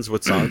depends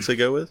what songs they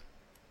go with.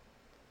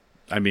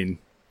 I mean,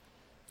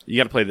 you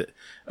got to play the...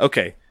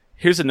 Okay,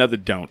 here's another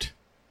don't.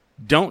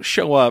 don't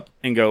show up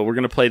and go, we're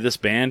going to play this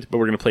band, but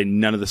we're going to play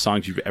none of the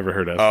songs you've ever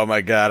heard of. Oh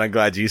my God, I'm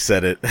glad you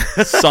said it.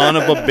 Son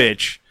of a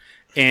bitch.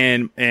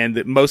 And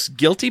the most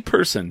guilty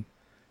person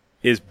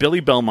is Billy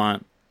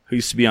Belmont, who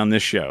used to be on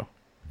this show.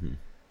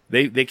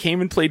 Mm-hmm. They came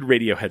and played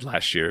Radiohead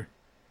last year,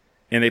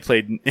 and they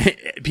played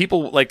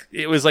people like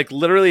it was like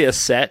literally a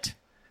set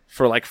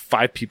for like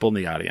 5 people in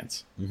the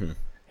audience, mm-hmm.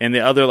 and the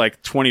other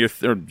like 20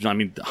 or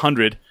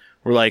 100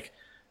 were like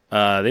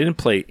they didn't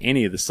play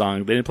any of the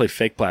songs. They didn't play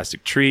Fake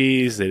Plastic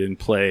Trees. They didn't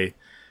play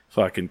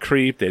fucking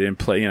Creep. They didn't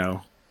play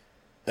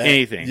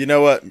anything. You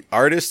know what?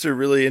 Artists are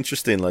really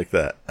interesting like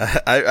that.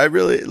 I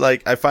really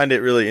like. I find it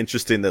really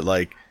interesting that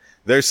like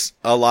there's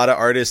a lot of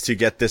artists who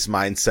get this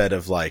mindset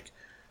of like,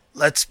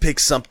 let's pick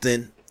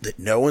something that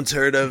no one's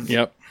heard of.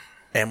 Yep.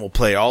 And we'll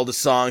play all the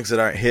songs that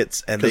aren't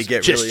hits, and they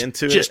get really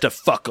into it. Just to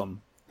fuck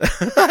them.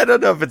 I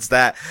don't know if it's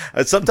that.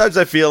 Sometimes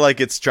I feel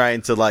like it's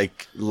trying to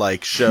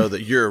like show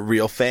that you're a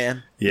real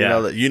fan. Yeah. You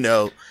know,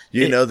 that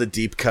you know the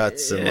deep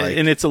cuts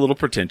and it's a little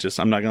pretentious.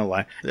 I'm not going to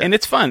lie. Yeah. And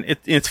it's fun.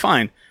 It's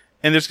fine.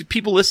 And there's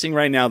people listening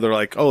right now. They're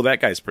like, oh, that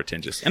guy's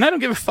pretentious. And I don't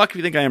give a fuck if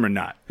you think I am or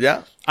not.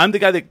 Yeah. I'm the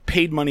guy that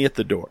paid money at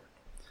the door.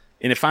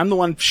 And if I'm the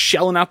one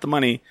shelling out the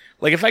money,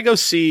 like if I go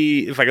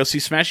see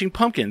Smashing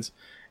Pumpkins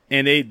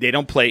and they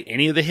don't play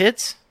any of the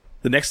hits,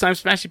 the next time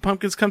Smashing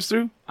Pumpkins comes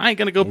through, I ain't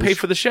going to go pay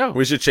for the show.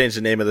 We should change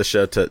the name of the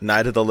show to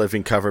Night of the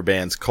Living Cover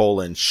Bands,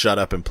 Shut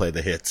Up and Play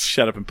the Hits.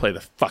 Shut up and play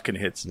the fucking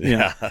hits.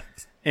 Yeah.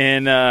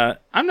 And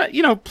I'm not,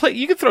 you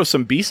can throw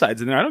some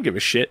B-sides in there. I don't give a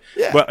shit.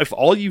 Yeah. But if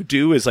all you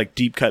do is like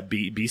deep cut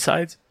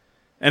B-sides,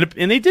 and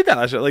they did that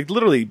last year, like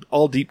literally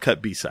all deep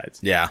cut B-sides.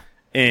 Yeah.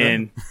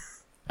 And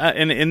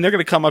and they're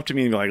going to come up to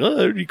me and be like,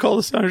 oh, you call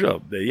this on a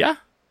show? Yeah.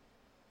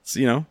 It's,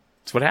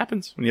 it's what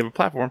happens when you have a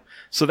platform.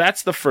 So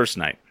that's the first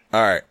night.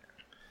 All right.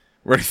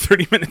 We're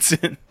 30 minutes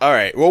in. All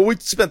right. Well, we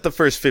spent the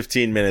first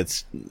 15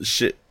 minutes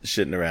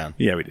shitting around.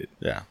 Yeah, we did.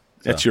 Yeah. So.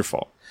 That's your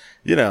fault.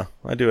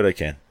 I do what I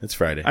can. It's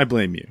Friday. I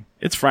blame you.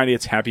 It's Friday.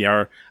 It's happy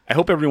hour. I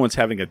hope everyone's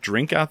having a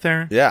drink out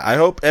there. Yeah. I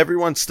hope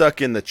everyone's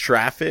stuck in the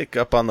traffic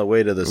up on the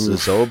way to the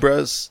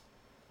Zobras.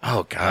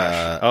 Oh,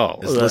 gosh.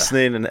 Is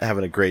listening and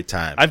having a great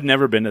time. I've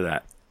never been to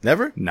that.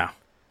 Never? No.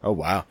 Oh,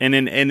 wow. And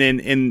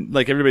then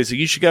like everybody's like,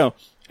 you should go.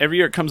 Every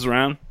year it comes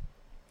around.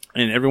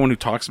 And everyone who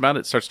talks about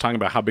it starts talking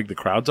about how big the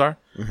crowds are.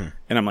 Mm-hmm.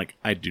 And I'm like,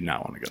 I do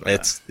not want to go to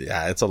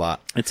that. It's a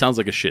lot. It sounds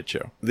like a shit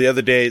show. The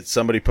other day,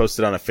 somebody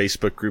posted on a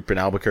Facebook group in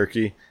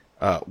Albuquerque,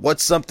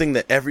 what's something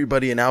that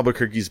everybody in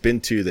Albuquerque's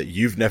been to that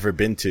you've never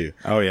been to?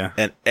 Oh, yeah.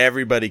 And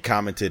everybody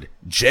commented,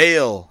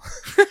 jail.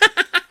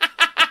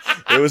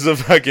 It was the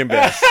fucking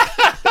best.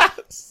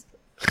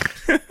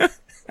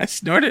 I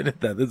snorted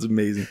at that. That's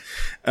amazing.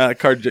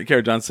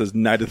 Kara John says,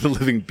 Night of the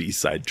Living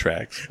B-side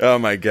tracks. Oh,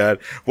 my God.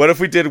 What if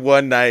we did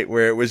one night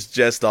where it was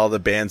just all the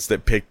bands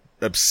that picked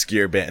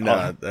obscure bands?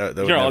 No,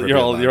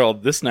 you're all,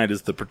 this night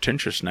is the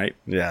pretentious night.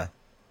 Yeah.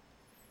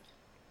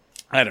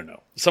 I don't know.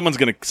 Someone's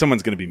gonna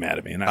be mad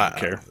at me, and I don't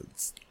care.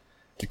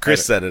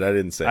 Chris said it. I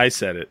didn't say it. I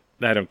said it.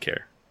 I don't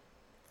care.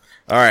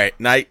 All right.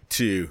 Night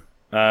 2.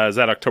 Is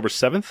that October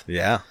 7th?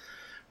 Yeah.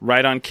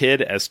 Right On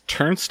Kid as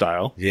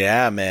Turnstile.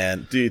 Yeah,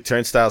 man. Dude,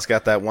 Turnstile's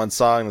got that one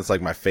song that's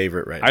like my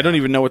favorite right now. I don't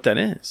even know what that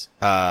is.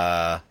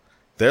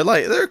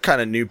 They're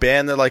kind of new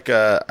band. They're like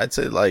I'd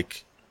say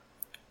like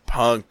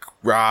punk,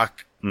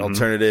 rock,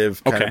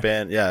 alternative kind of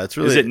band. Yeah, it's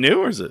really. Is it new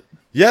or is it?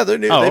 Yeah, they're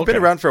new. They've been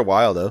around for a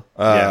while though.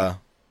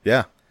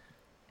 Yeah.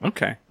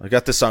 Okay. I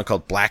got this song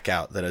called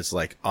Blackout that is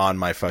like on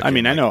my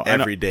fucking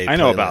everyday playlist. I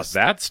know about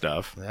that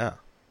stuff. Yeah.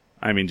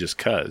 I mean, just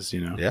cuz,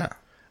 Yeah.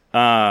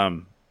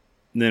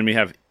 Then we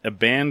have a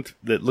band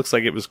that looks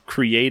like it was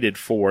created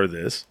for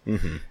this.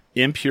 Mm-hmm.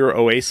 Impure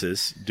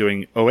Oasis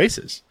doing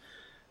Oasis.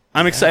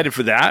 I'm excited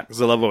for that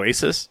because I love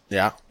Oasis.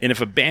 Yeah. And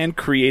if a band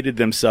created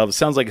themselves, it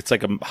sounds like it's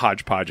like a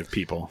hodgepodge of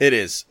people. It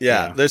is.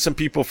 Yeah. There's some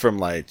people from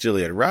like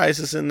Juliet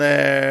Rises in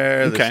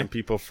there. There's some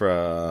people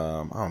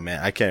from, oh man,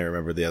 I can't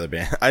remember the other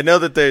band. I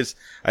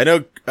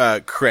know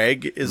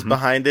Craig is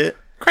behind it.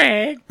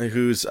 Craig,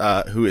 who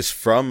is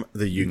from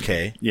the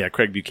UK. Yeah,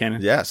 Craig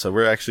Buchanan. Yeah, so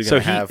we're actually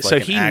going to have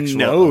like an actual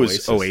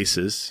knows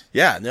Oasis.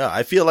 Yeah, no,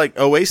 I feel like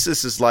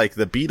Oasis is like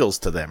the Beatles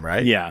to them,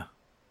 right? Yeah,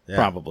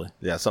 probably.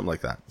 Yeah, something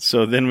like that.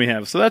 So then we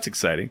have, so that's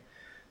exciting.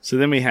 So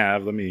then we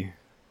have, and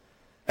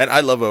I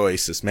love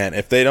Oasis, man.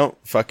 If they don't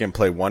fucking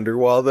play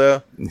Wonderwall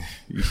though,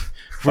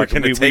 we're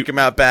going to take them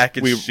out back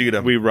and shoot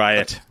them. We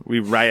riot.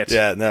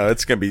 Yeah, no,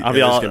 it's going to be. I'll be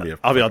all.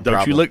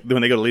 Don't you look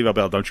when they go to leave? I'll be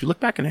all. Don't you look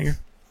back in anger.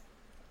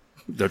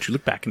 Don't you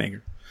look back in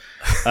anger.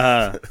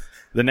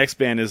 The next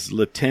band is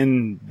Le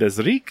Ten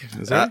Bezrique.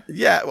 Is that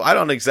yeah, I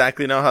don't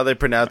exactly know how they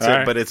pronounce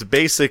it, but it's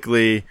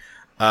basically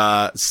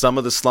some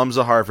of the Slums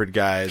of Harvard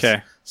guys,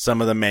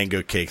 some of the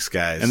Mango Cakes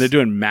guys. And they're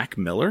doing Mac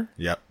Miller?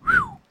 Yep.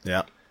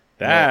 Yep.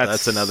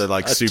 That's another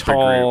like a super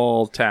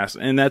tall group. task.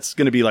 And that's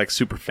going to be like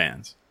super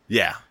fans.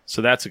 Yeah.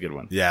 So that's a good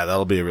one. Yeah,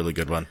 that'll be a really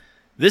good one.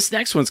 This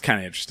next one's kind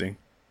of interesting.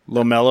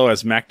 Lomello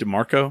as Mac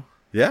DeMarco.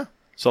 Yeah.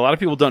 So a lot of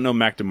people don't know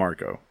Mac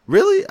DeMarco.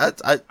 Really? I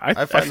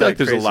feel like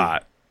there's crazy. a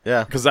lot.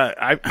 Yeah. Because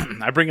I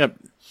bring up,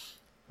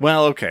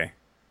 well, okay.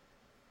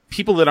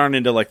 people that aren't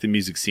into like the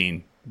music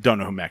scene don't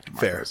know who Mac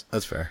DeMarco is.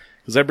 That's fair.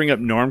 Because I bring up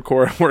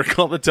normcore at work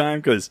all the time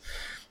because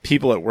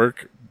people at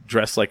work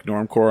dress like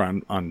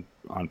normcore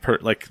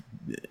like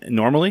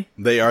normally.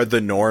 They are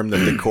the norm that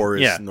the core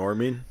is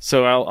norming.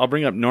 So I'll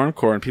bring up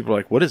normcore and people are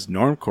like, what is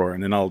normcore?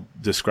 And then I'll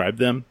describe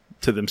them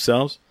to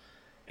themselves.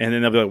 And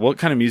then they'll be like, what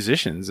kind of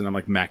musicians? And I'm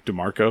like, Mac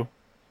DeMarco.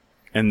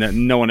 And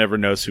then no one ever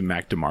knows who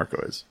Mac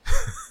DeMarco is.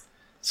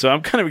 So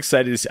I'm kind of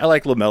excited to see. I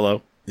like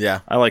LaMelo.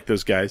 Yeah. I like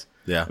those guys.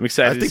 Yeah. I'm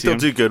excited I think to see they'll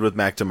them. do good with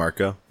Mac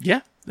DeMarco.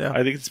 Yeah.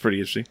 I think it's pretty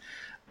interesting.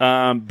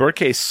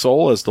 Burke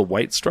Soul as the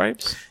White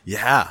Stripes.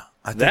 Yeah.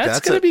 I think That's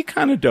going to be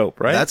kind of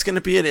dope, right? That's going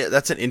to be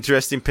that's an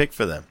interesting pick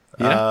for them.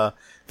 Yeah.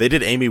 They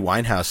did Amy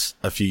Winehouse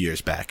a few years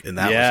back, and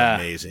that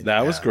was amazing.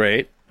 That was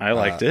great. I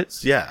liked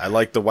it. Yeah, I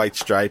like the White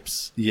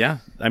Stripes. Yeah.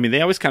 I mean,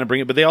 they always kind of bring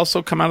it, but they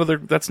also come out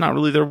of that's not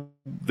really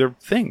their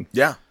thing.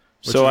 Yeah.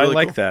 So I really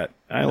like cool. that.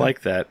 I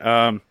like that.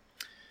 And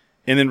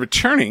then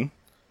returning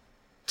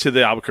to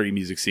the Albuquerque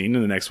music scene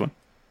in the next one,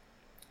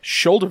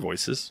 Shoulder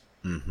Voices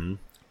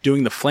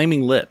doing the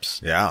Flaming Lips.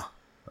 Yeah.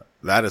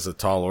 That is a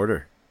tall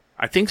order.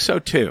 I think so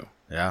too.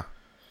 Yeah.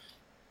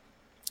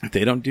 If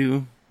they don't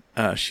do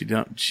she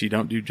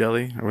don't do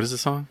Jelly, or what is the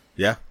song?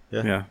 Yeah.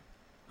 Yeah.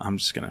 I'm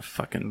just gonna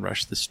fucking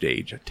rush the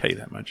stage. I tell you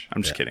that much.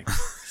 I'm just kidding.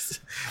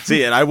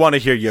 See, and I want to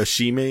hear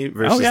Yoshime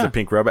versus the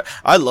Pink Robot.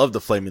 I love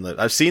the Flaming Lips.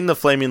 I've seen the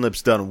Flaming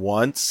Lips done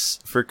once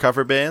for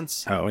cover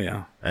bands. Oh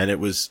yeah. And it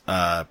was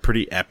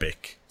pretty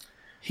epic.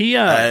 He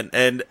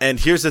and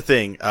here's the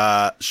thing,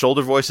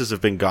 Shoulder Voices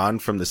have been gone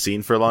from the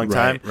scene for a long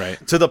time.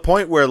 Right. To the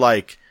point where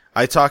like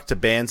I talk to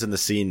bands in the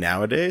scene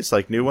nowadays,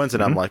 like new ones,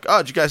 and I'm like,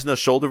 "Oh, do you guys know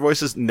Shoulder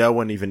Voices?" No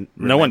one even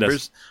remembers. No one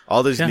does.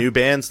 All these new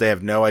bands, they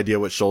have no idea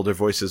what Shoulder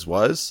Voices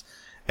was.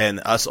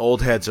 And us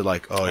old heads are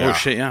like, "Oh yeah, oh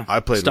shit, yeah." I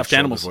played stuffed with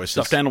animals. Shoulder Voices.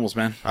 Stuffed animals,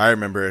 man. I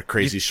remember a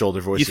crazy Shoulder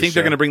Voices. You think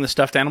they're going to bring the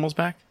stuffed animals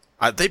back?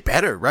 They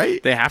better,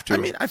 right? They have to. I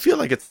mean, I feel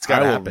like it's got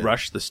to I will happen.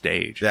 rush the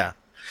stage. Yeah.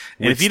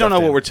 And if you don't know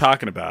what we're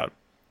talking about,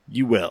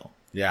 you will.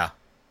 Yeah.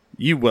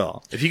 You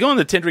will. If you go on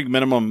the 10 Drink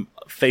Minimum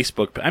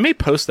Facebook, I may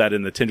post that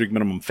in the 10 Drink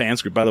Minimum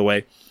fans group. By the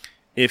way,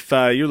 if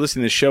you're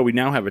listening to the show, we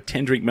now have a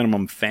 10 Drink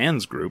Minimum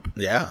fans group.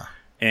 Yeah.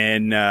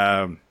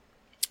 And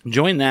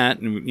join that.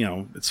 And, you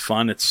know, it's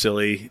fun. It's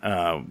silly.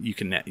 You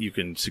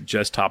can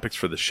suggest topics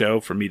for the show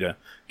for me to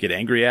get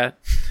angry at.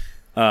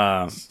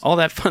 All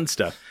that fun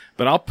stuff.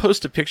 But I'll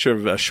post a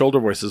picture of Shoulder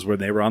Voices where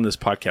they were on this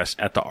podcast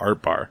at the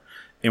art bar.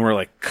 And we're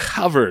like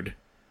covered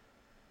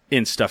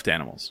in stuffed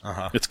animals.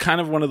 Uh-huh. It's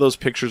kind of one of those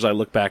pictures I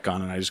look back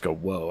on and I just go,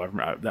 whoa,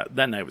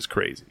 that night was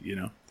crazy, you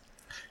know?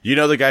 You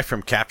know the guy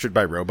from Captured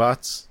by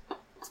Robots?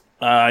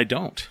 I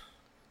don't.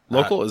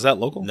 Local? Is that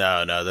local?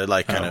 No, they're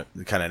like kind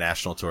of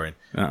national touring.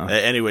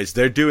 Anyways,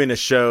 they're doing a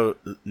show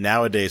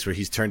nowadays where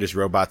he's turned his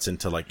robots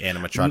into like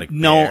animatronic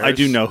bears. I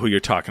do know who you're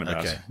talking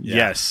about. Okay. Yeah.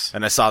 Yes.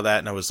 And I saw that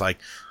and I was like,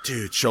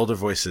 dude, Shoulder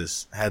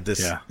Voices had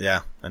this.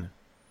 Yeah.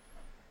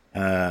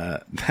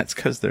 That's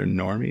because they're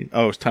normies.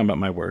 Oh, it's talking about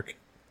my work.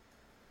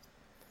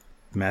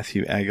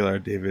 Matthew Aguilar,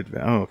 David.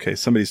 Oh, okay.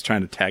 Somebody's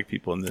trying to tag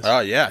people in this. Oh,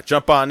 yeah.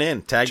 Jump on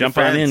in. Tag Jump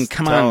your friends. on in.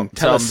 Come on.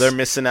 Tell us. them they're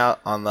missing out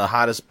on the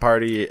hottest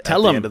party at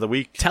the end of the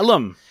week. Tell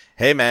them.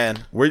 Hey,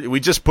 man. We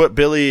just put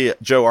Billy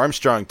Joe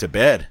Armstrong to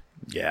bed.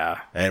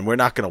 Yeah. And we're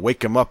not going to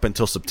wake him up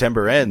until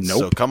September ends. Nope.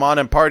 So come on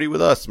and party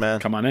with us,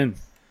 man. Come on in.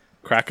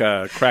 Crack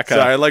a. So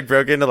I like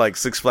broke into like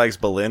Six Flags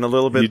Berlin a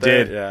little bit. You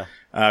there. did.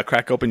 Yeah.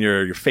 Crack open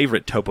your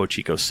favorite Topo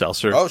Chico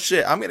seltzer. Oh,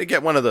 shit. I'm going to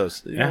get one of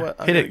those. You know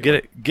what? Hit it. Get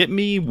it. Get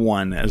me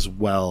one as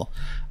well.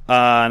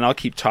 And I'll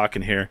keep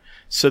talking here.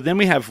 So then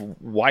we have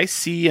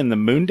YC and the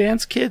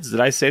Moondance Kids.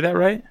 Did I say that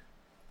right?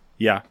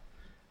 Yeah.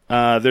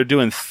 They're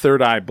doing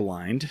Third Eye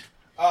Blind.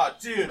 Oh,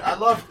 dude, I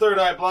love Third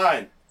Eye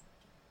Blind.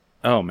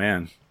 Oh,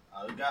 man.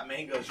 We got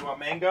mangoes. You want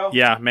mango?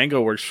 Yeah,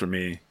 mango works for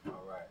me. All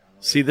right.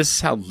 See, this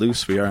is how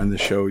loose we are in the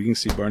show. You can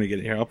see Barney get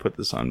it here. I'll put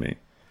this on me.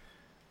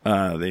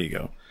 There you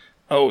go.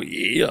 Oh,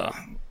 yeah.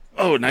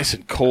 Oh, nice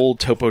and cold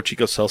Topo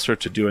Chico seltzer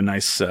to do a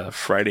nice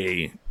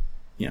Friday,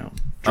 drinking.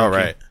 All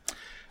right.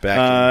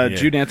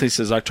 Jude Anthony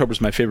says, October's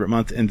my favorite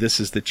month, and this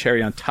is the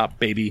cherry on top,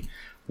 baby.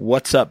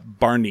 What's up,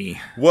 Barney?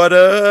 What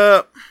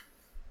up?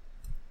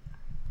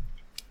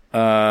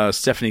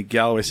 Stephanie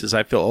Galloway says,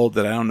 I feel old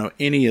that I don't know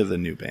any of the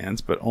new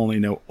bands, but only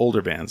know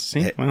older bands.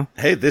 See?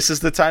 Hey, this is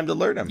the time to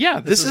learn them.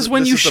 Yeah, this is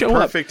when you show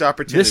up. Perfect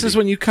opportunity. This is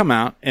when you come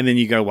out, and then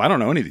you go, well, I don't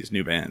know any of these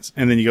new bands.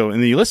 And then you go,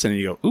 and then you listen, and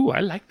you go, ooh,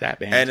 I like that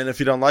band. And then if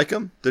you don't like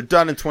them, they're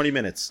done in 20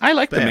 minutes. I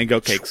like the mango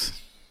cakes.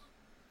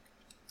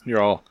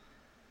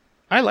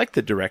 I like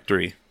the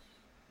directory.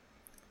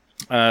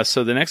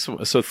 So the next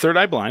one, so Third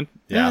Eye Blind.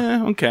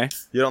 Yeah. Okay.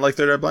 You don't like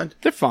Third Eye Blind?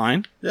 They're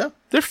fine. Yeah.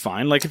 They're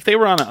fine. Like if they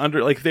were on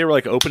if they were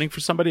like opening for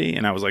somebody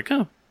and I was like,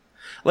 oh,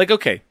 like,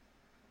 okay.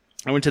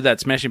 I went to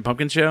that Smashing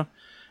Pumpkins show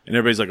and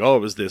everybody's like, oh,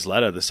 it was the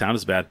Isleta. The sound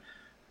is bad.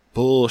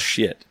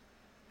 Bullshit.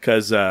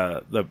 Cause,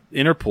 the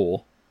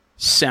Interpol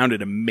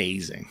sounded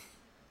amazing.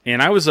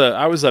 And I was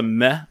a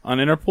meh on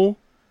Interpol.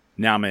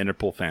 Now I'm an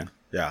Interpol fan.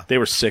 Yeah. They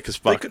were sick as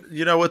fuck.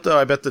 You know what though?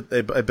 I bet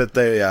they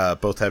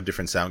both have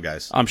different sound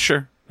guys. I'm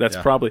sure. That's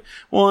probably...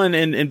 Well,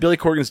 and Billy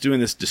Corgan's doing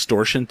this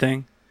distortion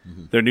thing.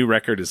 Their new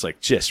record is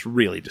like just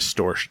really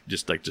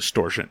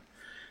distortion.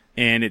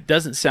 And it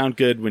doesn't sound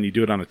good when you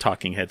do it on a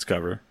Talking Heads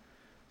cover.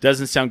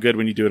 Doesn't sound good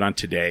when you do it on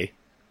Today.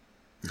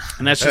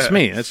 And that's just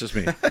me.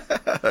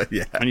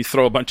 Yeah. And you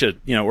throw a bunch of,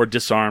 or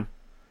Disarm.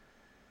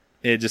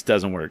 It just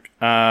doesn't work.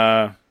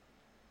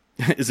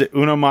 Is it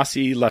Uno Mas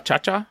La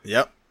Cha-Cha?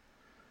 Yep.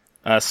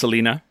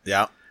 Selena.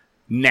 Yeah.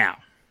 Now.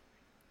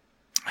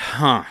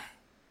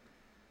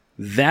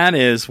 That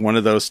is one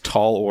of those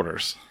tall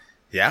orders.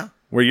 Yeah.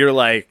 Where you're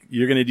like,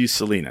 you're going to do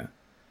Selena.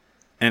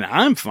 And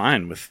I'm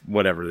fine with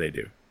whatever they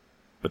do.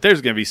 But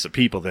there's going to be some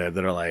people there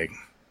that are like,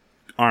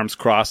 arms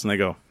crossed, and they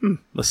go,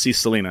 let's see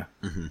Selena.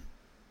 Mm-hmm.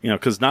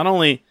 Because not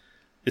only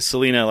is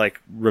Selena like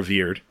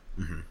revered,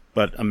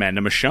 but Amanda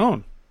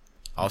Michonne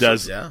also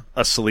does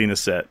a Selena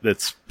set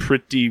that's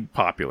pretty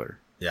popular.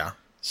 Yeah.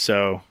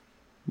 So,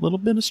 a little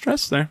bit of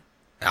stress there.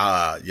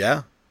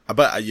 Yeah.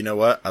 But you know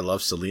what? I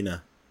love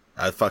Selena.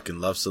 I fucking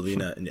love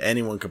Selena. And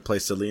anyone can play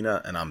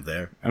Selena, and I'm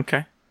there.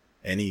 Okay.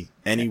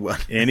 Anyone.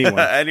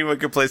 Anyone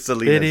can play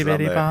Selena. Bitty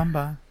bitty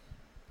bomba.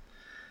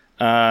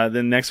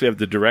 Then next we have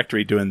the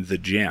Directory doing The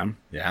Jam.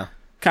 Yeah.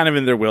 Kind of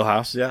in their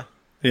wheelhouse. Yeah.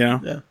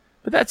 Yeah.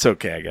 But that's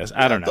okay, I guess.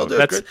 I don't know.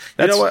 That's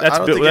you know what? I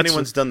don't think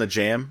anyone's done The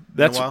Jam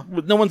in a while.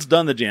 No one's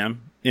done The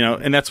Jam.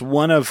 And that's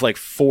one of like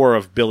 4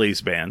 of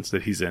Billy's bands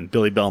that he's in.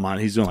 Billy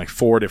Belmont. He's doing like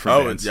 4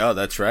 different bands. Oh,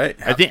 that's right.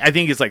 I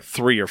think it's like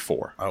 3 or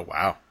 4. Oh,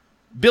 wow.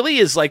 Billy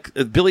is like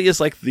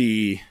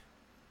the,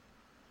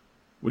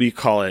 what do you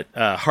call it?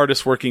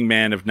 Hardest working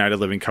man of Night of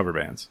Living cover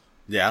bands.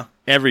 Yeah.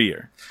 Every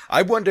year.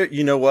 I wonder,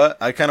 you know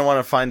what? I kind of want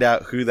to find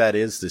out who that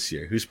is this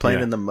year. Who's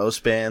playing in the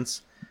most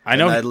bands? I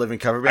know. Night of Living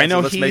cover bands. I know.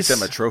 Let's make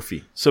them a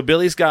trophy. So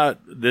Billy's got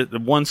the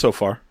one so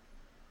far.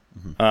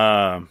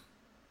 Mm-hmm.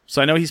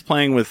 So I know he's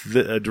playing with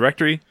the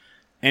Directory,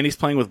 and he's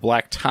playing with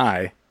Black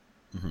Tie,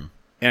 and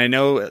I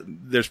know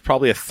there's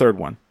probably a third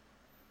one.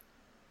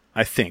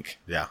 I think.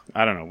 Yeah.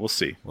 I don't know. We'll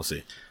see.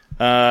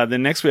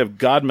 Then next we have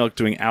Godmilk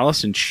doing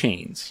Alice in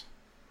Chains.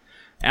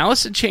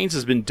 Alice in Chains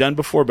has been done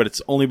before, but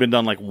it's only been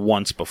done like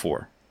once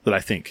before that I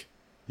think.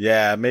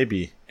 Yeah,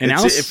 maybe. And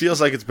it feels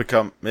like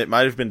it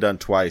might have been done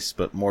twice,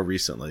 but more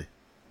recently.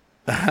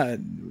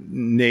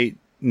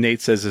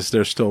 Nate says, is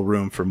there still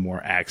room for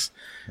more acts?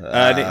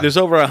 There's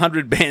over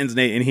 100 bands,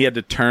 Nate, and he had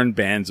to turn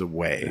bands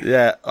away.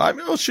 Yeah. I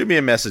mean, well, shoot me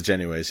a message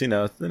anyways. It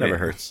never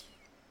hurts.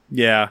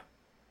 Yeah.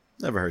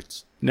 Never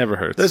hurts. Never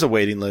hurts. There's a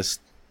waiting list.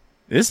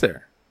 Is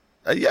there?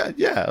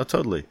 Yeah,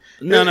 totally.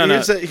 No.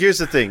 Here's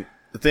the thing.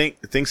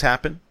 Things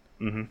happen.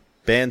 Mm-hmm.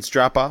 Bands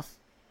drop off.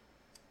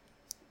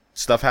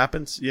 Stuff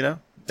happens,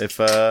 If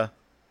that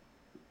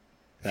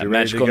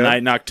magical night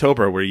in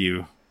October where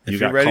you're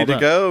ready to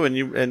go and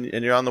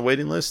you're on the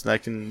waiting list, and I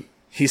can.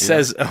 He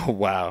says, "Oh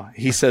wow."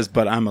 He says,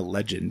 "But I'm a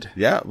legend."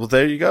 Yeah, well,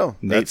 there you go.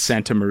 Nate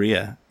Santa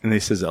Maria, and he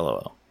says,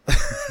 "LOL."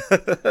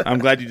 I'm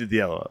glad you did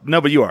the LOL. No,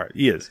 but you are.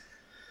 He is.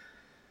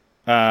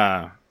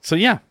 So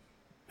yeah,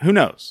 who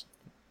knows?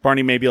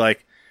 Barney may be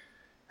like,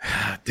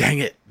 "Dang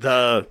it,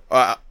 the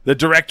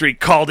Directory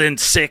called in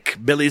sick.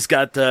 He's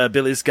got the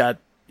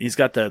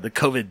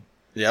COVID."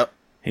 Yep.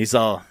 He's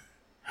all,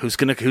 who's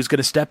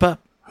gonna step up?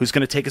 Who's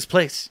gonna take his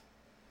place?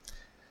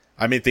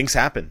 I mean, things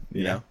happen.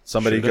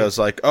 Somebody goes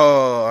like,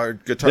 "Oh, our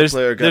guitar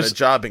player got a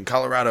job in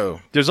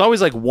Colorado." There's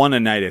always like one a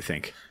night, I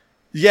think.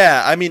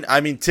 Yeah, I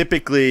mean,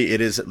 typically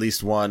it is at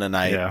least one a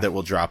night that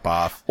will drop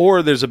off.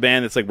 Or there's a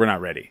band that's like, we're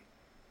not ready.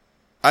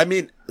 I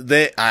mean,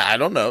 I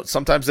don't know.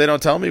 Sometimes they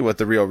don't tell me what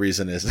the real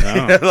reason is.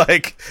 Oh.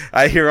 Like,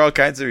 I hear all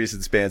kinds of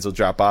reasons bands will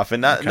drop off,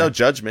 and no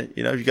judgment.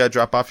 If you got to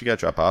drop off, you got to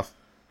drop off.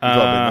 We've all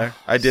been there.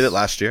 I did it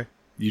last year.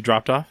 You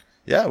dropped off?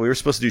 Yeah, we were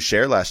supposed to do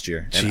Share last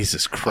year.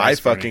 Jesus Christ.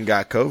 I fucking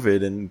got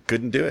COVID and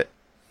couldn't do it.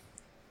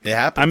 It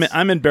happens.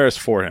 I'm embarrassed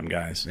for him,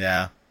 guys.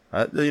 Yeah.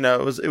 It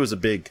was a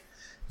big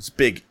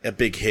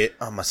hit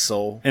on my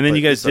soul. And then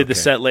you guys did the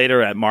set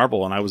later at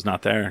Marble, and I was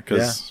not there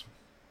because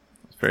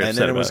and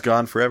then it was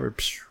gone forever.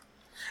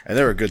 And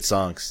there were good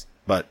songs,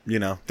 but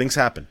things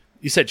happen.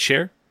 You said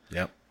Share?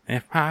 Yep.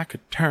 If I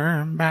could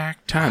turn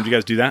back time. Did you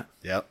guys do that?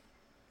 Yep.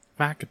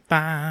 If I could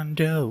find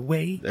a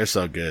way. They're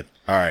so good.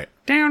 All right.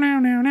 Down.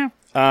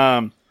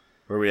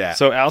 Where we at?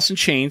 So Alice in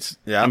Chains.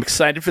 Yeah. I'm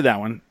excited for that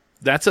one.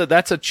 That's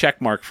a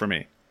check mark for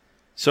me.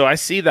 So I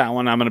see that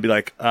one. I'm going to be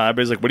like,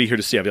 everybody's like, what are you here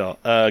to see? I'll be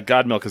like,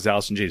 Godmilk is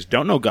Alice in Chains.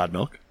 Don't know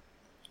Godmilk.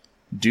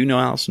 Do know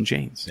Alice in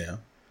Chains. Yeah.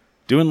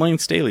 Doing Lane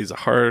Staley is a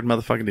hard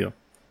motherfucking deal.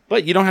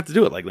 But you don't have to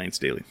do it like Lane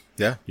Staley.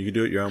 Yeah, you can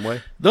do it your own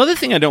way. The other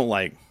thing I don't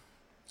like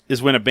is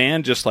when a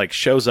band just like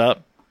shows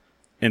up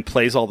and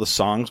plays all the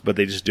songs, but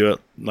they just do it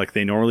like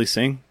they normally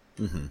sing.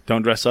 Mm-hmm.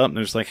 Don't dress up, and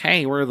they're just like,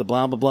 "Hey, we're the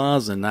blah blah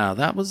blahs," and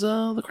that was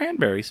the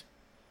Cranberries.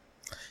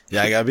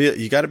 Yeah,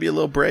 you gotta be a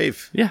little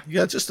brave. Yeah, you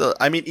got just.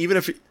 I mean, even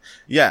if,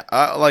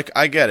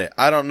 I get it.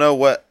 I don't know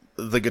what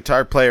the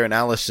guitar player in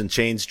Alice in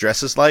Chains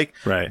dresses like,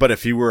 right? But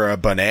if you were a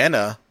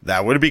banana,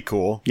 that would be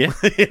cool. Yeah,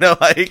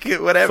 like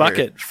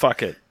whatever.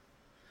 Fuck it.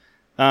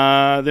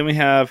 Then we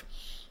have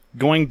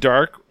Going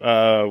Dark.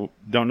 Don't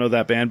know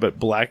that band, but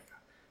Black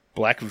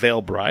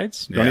Veil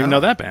Brides. Don't even know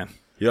that band.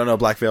 You don't know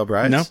Black Veil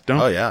Brides? No,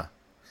 don't. Oh yeah,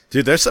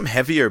 Dude, there's some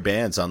heavier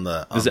bands on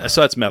the.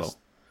 So that's metal.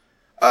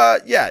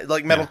 Yeah,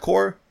 like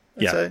metalcore.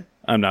 I'd say.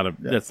 I'm not a.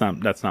 Yeah.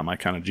 That's not my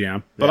kind of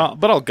jam. But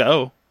I'll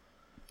go.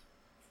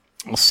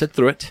 I'll sit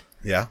through it.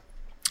 Yeah.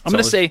 I'm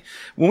going to say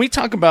when we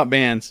talk about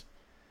bands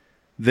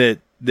that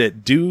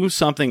do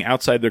something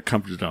outside their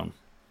comfort zone,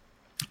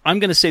 I'm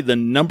going to say the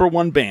number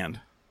one band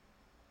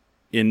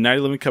in Night of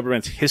the Living Cover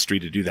Band's history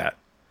to do that.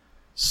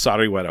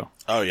 Sorry, Wedo.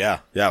 Oh yeah.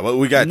 Well,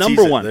 we got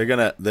number one. They're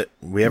gonna.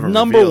 We haven't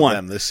number revealed one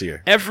them this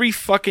year. Every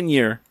fucking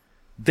year,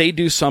 they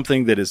do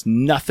something that is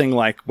nothing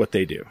like what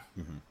they do.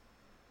 Mm-hmm.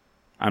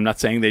 I'm not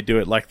saying they do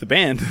it like the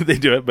band. They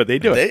do it, but they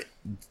do it.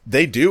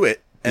 They do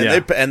it,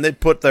 and they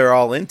put their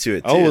all into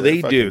it. Too. Oh,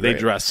 they do. They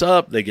dress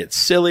up. They get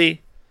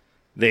silly.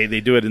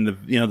 They do it in the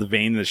the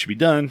vein that should be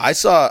done. I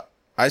saw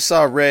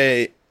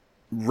Ray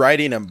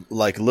riding a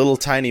little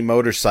tiny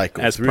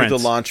motorcycle as through Prince. The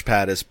launch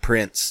pad as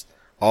Prince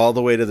all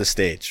the way to the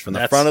stage from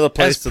the front of the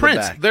place to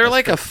Prince. the back. They're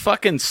like a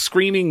fucking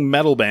screaming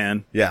metal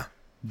band. Yeah.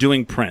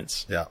 Doing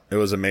Prince. Yeah, it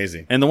was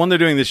amazing. And the one they're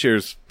doing this year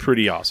is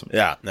pretty awesome.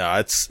 Yeah, no,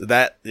 it's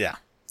that. Yeah.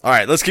 All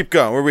right, let's keep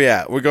going. Where are we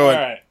at? We're going.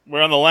 All right,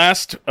 we're on the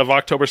last of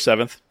October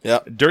 7th.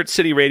 Yep. Dirt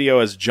City Radio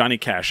as Johnny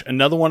Cash.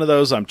 Another one of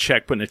those. I'm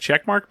putting a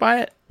check mark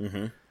by it.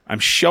 Mm-hmm. I'm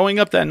showing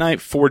up that night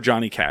for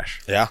Johnny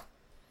Cash. Yeah.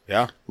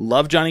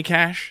 Love Johnny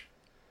Cash.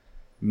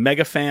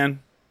 Mega fan.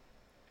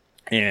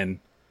 And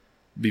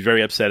be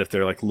very upset if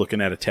they're like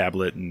looking at a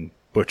tablet and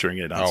butchering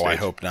it on stage. I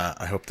hope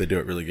not. I hope they do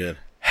it really good.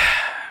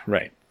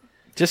 Right.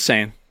 Just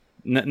saying.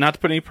 Not to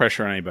put any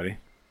pressure on anybody,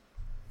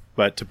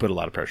 but to put a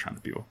lot of pressure on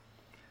the people.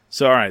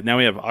 So, all right, now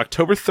we have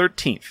October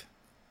 13th,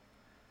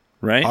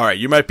 right? All right,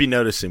 you might be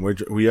noticing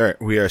we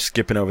are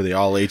skipping over the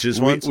all ages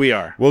ones. We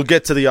are. We'll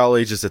get to the all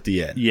ages at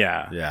the end.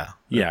 Yeah.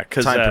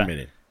 Because time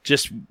permitting.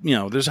 Just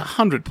there's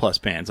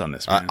 100+ bands on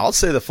this. Man. I'll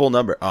say the full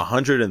number.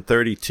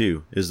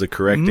 132 is the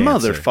correct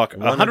answer. Motherfucker,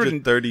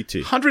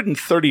 132.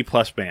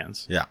 130+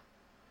 bands. Yeah.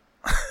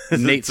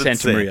 Nate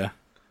Santamaria.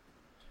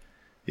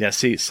 Yeah.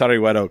 See, Sorry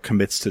Wedo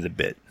commits to the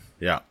bit.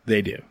 Yeah,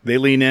 they do. They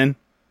lean in,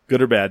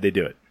 good or bad. They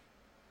do it.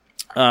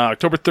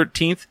 October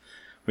 13th,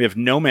 we have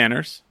No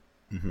Manners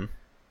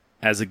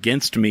as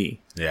Against Me.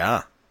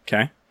 Yeah.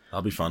 Okay.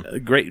 That'll be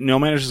fun. Great. No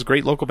Manners is a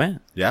great local band.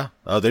 Yeah.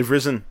 Oh, they've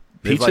risen.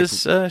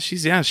 Peaches,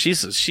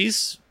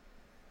 she's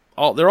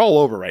all. They're all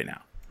over right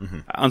now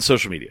on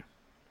social media.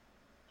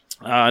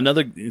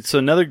 Another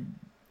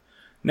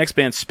next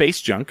band, Space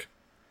Junk.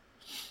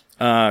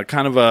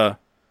 Kind of a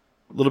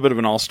little bit of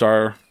an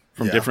all-star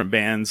from different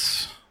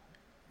bands.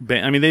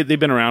 I mean, they've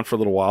been around for a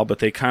little while, but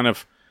they kind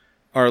of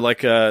are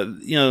like they're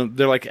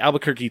like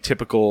Albuquerque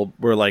typical,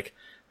 where like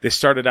they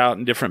started out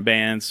in different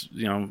bands,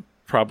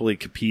 probably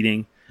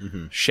competing,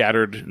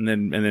 shattered, and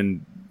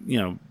then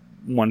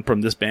one from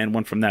this band,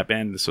 one from that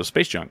band. So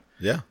Space Junk,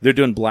 they're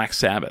doing Black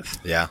Sabbath.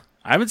 Yeah,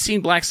 I haven't seen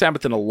Black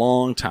Sabbath in a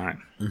long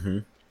time. Mm-hmm.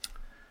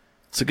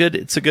 It's a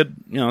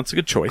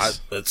good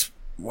choice. It's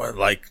one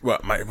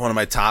of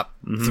my top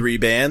 3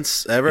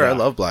 bands ever. Yeah. I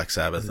love Black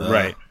Sabbath.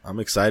 Right. I'm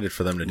excited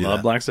for them to do Love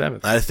that. Black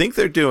Sabbath. I think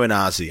they're doing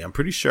Ozzy. I'm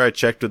pretty sure I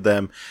checked with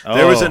them.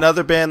 There was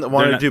another band that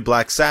wanted to do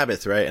Black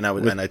Sabbath, right? And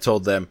I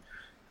told them,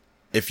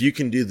 if you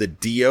can do the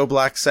Dio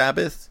Black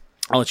Sabbath,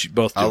 I'll let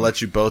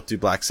you both do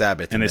Black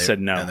Sabbath. And they said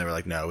no. And they were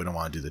like, no, we don't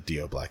want to do the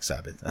Dio Black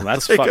Sabbath. Well,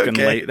 that's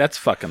fucking that's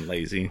fucking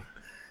lazy.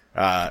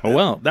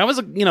 Well, that was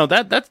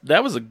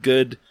that was a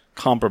good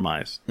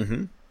compromise.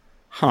 Mm-hmm.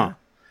 Huh.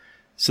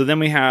 So then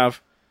we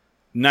have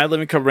Night of the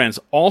Living Cover Band's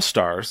All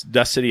Stars,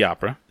 Dust City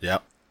Opera.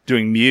 Yep.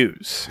 Doing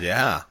Muse.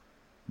 Yeah.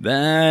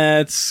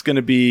 That's going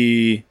to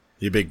be...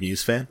 You a big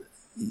Muse fan?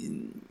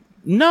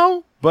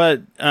 No,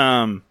 but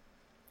they're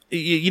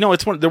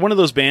one of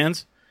those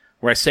bands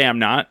where I say I'm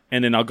not,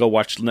 and then I'll go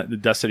watch the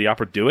Dust City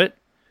Opera do it,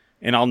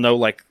 and I'll know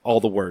like all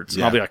the words.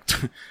 And I'll be like,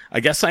 I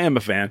guess I am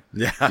a fan.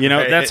 Yeah.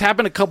 Right. That's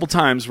happened a couple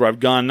times where I've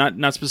gone,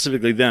 not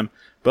specifically them,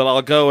 but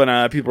I'll go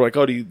and people are like,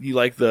 oh, do you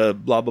like the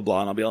blah, blah,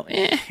 blah? And I'll be like,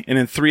 eh. And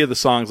in 3 of the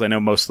songs, I know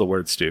most of the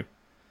words too.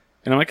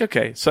 And I'm like,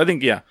 okay. So I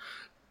think,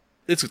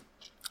 it's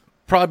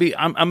probably,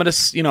 I'm going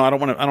to, I don't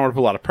want to put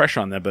a lot of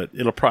pressure on them, but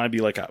it'll probably be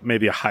like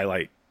maybe a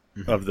highlight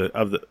of the,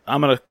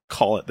 I'm going to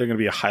call it, they're going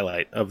to be a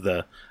highlight of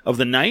the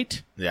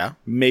night. Yeah.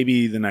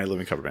 Maybe the Night of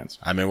Living Cover Bands.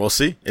 I mean, we'll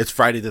see. It's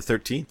Friday the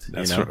 13th.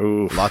 That's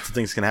lots of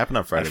things can happen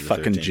on Friday the 13th.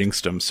 Fucking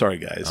jinxed them. Sorry,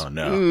 guys. Oh,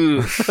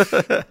 no.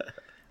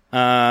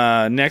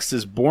 Next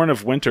is Born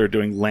of Winter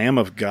doing Lamb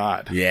of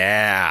God.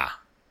 Yeah.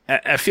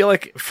 I feel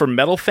like for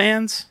metal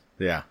fans,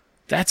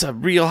 that's a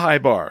real high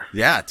bar.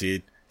 Yeah,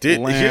 dude.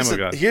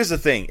 Here's the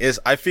thing is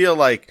I feel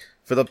like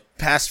for the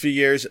past few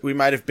years, we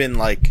might have been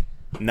like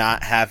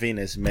not having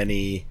as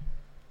many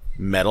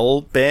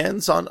metal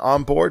bands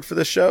on board for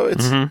the show.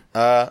 It's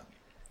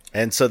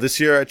and so this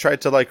year I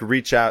tried to like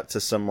reach out to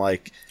some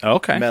like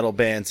metal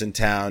bands in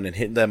town and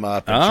hit them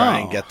up and try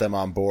and get them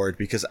on board,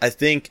 because I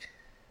think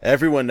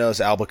everyone knows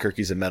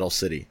Albuquerque's a metal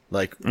city.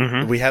 Like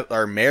we have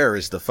our mayor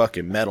is the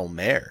fucking metal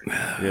mayor,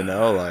 not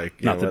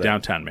the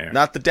downtown mayor,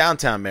 not the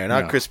downtown mayor,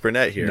 not Chris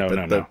Burnett here,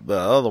 but the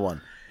other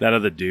one. That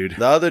other dude.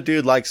 The other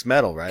dude likes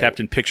metal, right?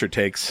 Captain Picture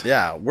Takes.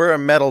 Yeah, we're a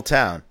metal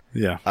town.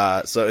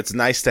 Yeah. So it's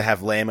nice to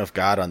have Lamb of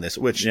God on this,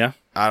 which Yeah.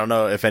 I don't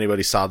know if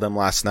anybody saw them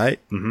last night.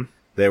 Mm-hmm.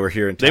 They were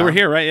here in town. They were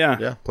here, right? Yeah.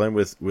 Yeah, playing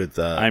with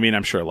I mean,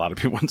 I'm sure a lot of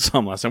people saw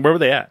them last time. Where were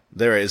they at?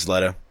 they were at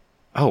Isleta,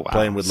 Oh, wow.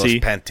 playing with See,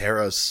 Los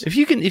Panteros. if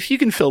you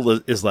can fill the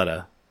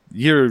Isleta,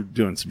 you're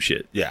doing some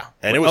shit. Yeah.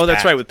 And it was that's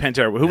packed. right, with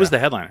Pantera. Who was the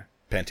headliner?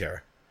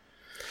 Pantera.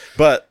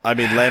 But, I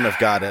mean, Lamb of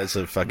God is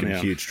a fucking Yeah.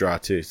 huge draw,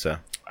 too, so.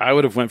 I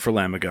would have went for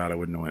Lamb of God. I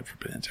wouldn't have went for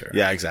Pantera.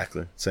 Yeah,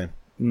 exactly. Same.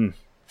 And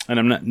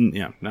I'm not,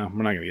 no, we're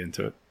not going to get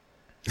into it.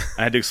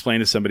 I had to explain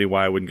to somebody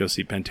why I wouldn't go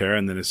see Pantera,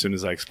 and then as soon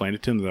as I explained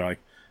it to them, they're like,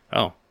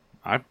 oh,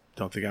 I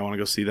don't think I want to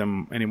go see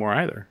them anymore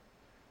either.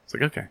 It's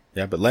like, okay.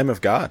 Yeah, but Lamb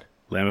of God,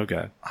 Lamb of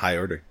God. high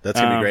order. That's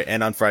going to be great.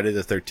 And on Friday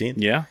the 13th.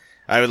 Yeah.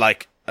 I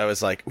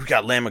was like, we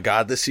got Lamb of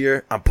God this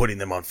year. I'm putting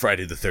them on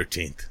Friday the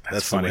 13th. That's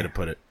the funny. way to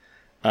put it.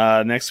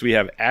 Next, we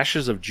have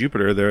Ashes of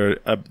Jupiter. They're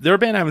a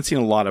band I haven't seen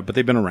a lot of, but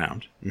they've been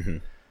around. Mm-hmm.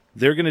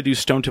 They're going to do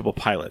Stone Temple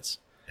Pilots.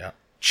 Yeah.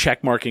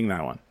 Check marking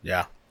that one.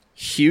 Yeah.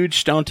 Huge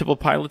Stone Temple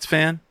Pilots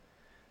fan.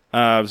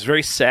 I was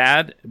very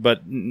sad,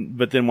 but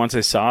then once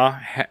I saw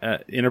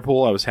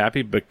Interpol, I was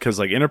happy because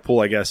like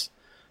Interpol, I guess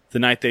the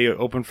night they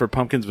opened for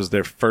Pumpkins was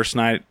their first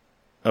night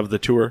of the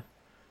tour,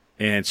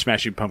 and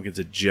Smashing Pumpkins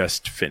had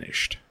just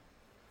finished.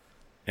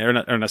 Or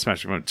not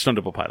Smashing Pumpkins, Stone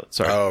Temple Pilots.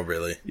 Sorry. Oh,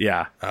 really?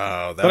 Yeah.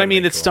 Oh, that. But I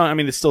mean, it's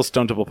still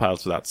Stone Temple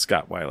Pilots without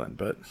Scott Weiland,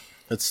 but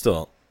It's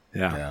still.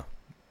 yeah. Yeah.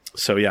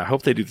 So yeah, I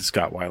hope they do the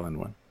Scott Weiland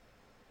one.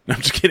 No,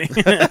 I'm just kidding.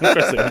 Of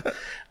course they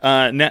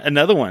don't.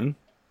 Another one,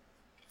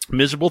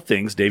 Miserable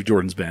Things, Dave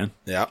Jordan's band,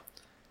 Yeah.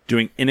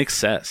 doing In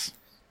Excess.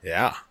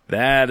 Yeah.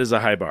 That is a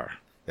high bar.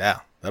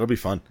 Yeah. That'll be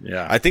fun.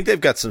 Yeah. I think they've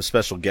got some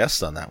special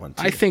guests on that one,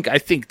 too. I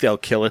think they'll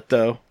kill it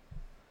though.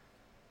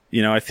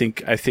 You know, I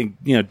think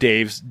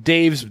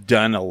Dave's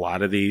done a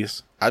lot of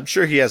these. I'm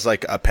sure he has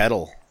like a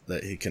pedal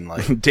that he can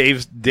like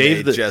Dave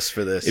made just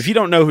for this. If you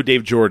don't know who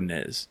Dave Jordan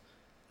is,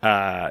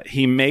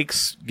 he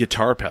makes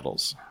guitar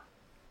pedals,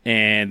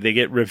 and they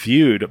get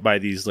reviewed by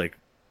these like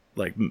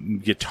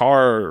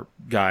guitar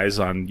guys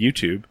on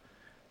YouTube,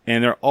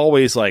 and they're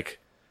always like,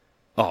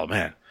 "Oh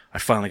man, I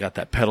finally got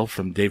that pedal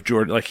from Dave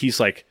Jordan." Like he's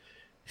like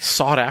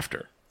sought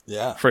after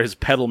Yeah. for his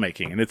pedal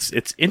making, and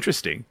it's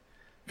interesting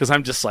because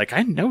I'm just like,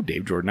 I know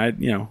Dave Jordan.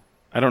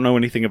 I don't know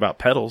anything about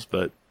pedals,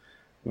 but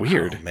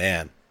weird. Oh,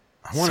 man.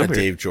 I want So a weird.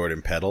 Dave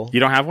Jordan pedal. You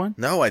don't have one?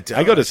 No, I don't.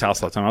 I go to his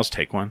house all the time. I'll just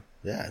take one.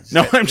 Yeah.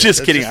 No, I'm just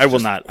that's kidding. I will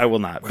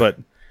not. But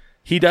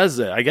he does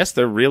it. I guess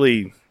they're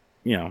really,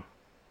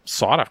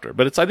 sought after.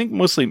 But I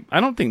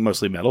don't think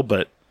mostly metal,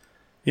 but,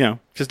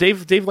 because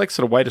Dave likes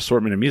sort of wide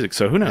assortment of music.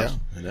 So who knows?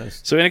 Yeah, it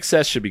is. So In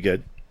Excess should be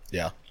good.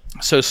 Yeah.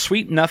 So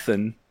Sweet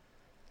Nothing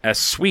as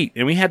Sweet.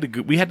 And we had to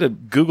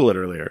Google it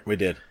earlier. We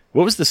did.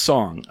 What was the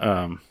song?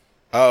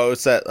 Oh,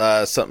 it's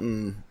that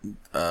something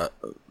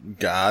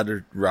God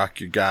or Rock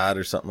Your God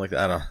or something like that.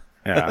 I don't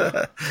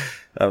Yeah.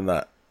 I'm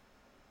not.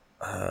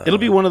 It'll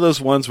be one of those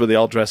ones where they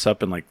all dress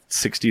up in like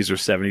 60s or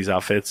 70s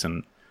outfits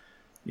and,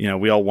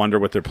 we all wonder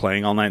what they're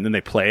playing all night, and then they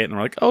play it and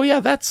we're like, oh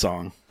yeah, that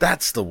song.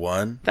 That's the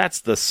one.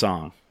 That's the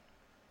song.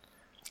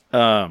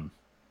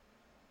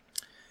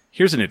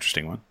 Here's an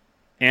interesting one.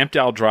 Amped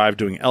Owl Drive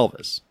doing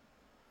Elvis.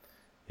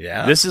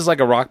 Yeah. This is like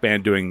a rock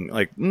band doing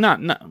like well,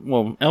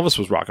 Elvis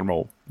was rock and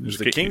roll. He was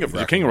the king of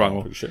rock and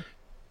roll. Pretty sure.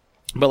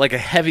 But like a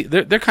heavy,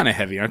 they're kind of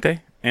heavy, aren't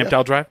they? Amped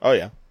Owl Drive. Oh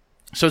yeah.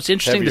 So it's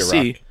interesting to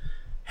Heavier see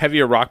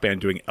heavier rock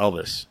band doing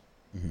Elvis.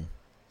 Mm-hmm.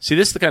 See,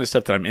 this is the kind of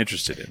stuff that I'm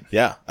interested in.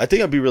 Yeah, I think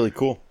it'd be really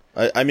cool.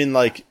 I mean,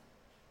 like,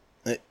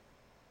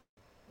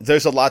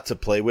 there's a lot to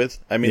play with.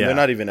 I mean, Yeah. they're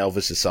not even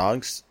Elvis's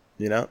songs,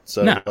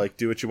 So, No. like,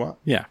 do what you want.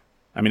 Yeah,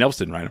 I mean Elvis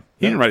didn't write them.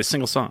 He didn't write a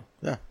single song.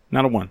 Yeah.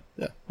 Not a one.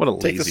 Yeah. What a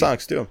lazy. Take the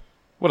songs, do them.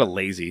 What a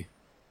lazy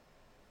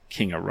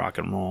king of rock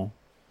and roll.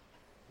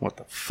 What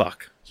the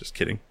fuck? Just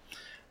kidding.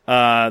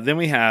 Then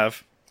we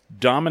have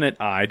Dominant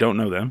Eye. Don't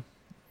know them.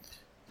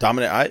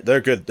 Dominant Eye,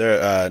 they're good.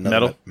 They're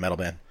another metal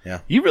band.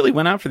 Yeah. You really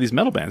went out for these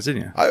metal bands,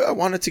 didn't you? I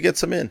wanted to get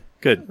some in.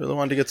 Good. Really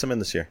wanted to get some in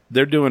this year.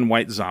 They're doing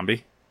White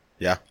Zombie.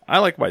 Yeah. I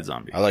like White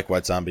Zombie. I like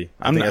White Zombie.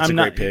 I think that's a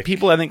great pick.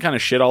 People, I think, kind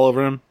of shit all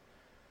over him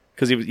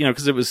because he was,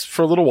 because it was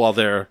for a little while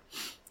there.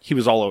 He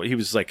was all over. He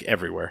was like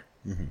everywhere.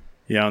 Mm-hmm.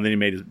 And then he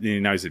made.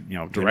 Now he's a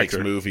director. He makes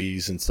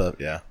movies and stuff.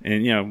 Yeah.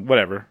 And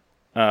whatever.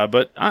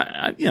 But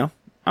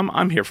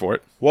I'm here for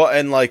it. Well,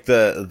 and like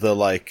the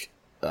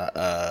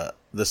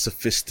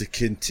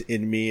sophisticant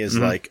in me is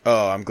like,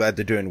 oh, I'm glad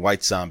they're doing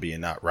White Zombie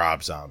and not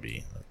Rob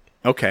Zombie. Like,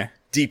 Okay.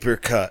 deeper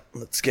cut.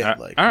 Let's get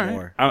All right.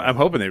 more. I'm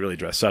hoping they really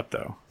dress up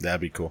though.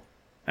 That'd be cool.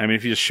 I mean,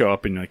 if you just show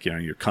up in like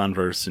your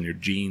Converse and your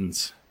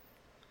jeans,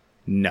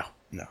 no.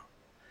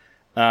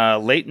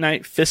 Late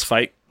Night Fist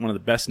Fight, one of the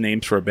best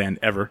names for a band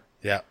ever.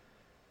 Yeah.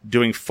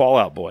 Doing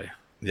Fallout Boy.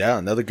 Yeah,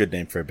 another good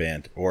name for a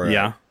band or a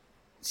Yeah.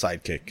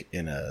 sidekick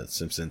in a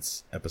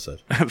Simpsons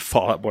episode.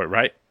 Fallout Boy,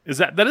 right?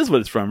 That is what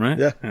it's from, right?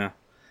 Yeah.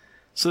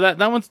 So that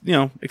one's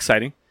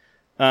exciting.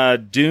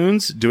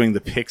 Dunes doing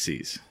the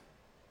Pixies.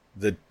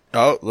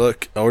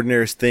 Look,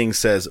 Ordinary Thing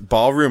says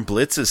Ballroom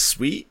Blitz is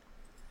sweet.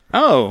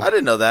 Oh, I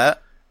didn't know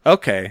that.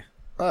 okay.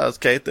 Oh,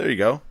 okay, there you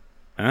go.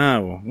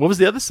 Oh, what was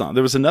the other song?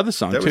 There was another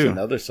song, There too. was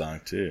another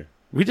song, too.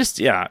 We just,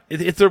 yeah.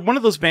 If they're one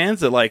of those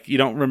bands that, like, you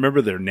don't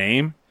remember their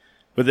name,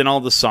 but then all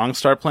the songs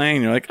start playing,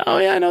 and you're like, oh,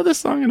 yeah, I know this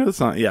song, I know this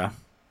song. Yeah.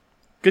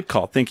 Good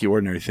call. Thank you,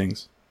 Ordinary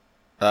Things.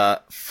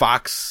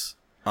 Fox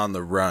on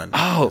the Run.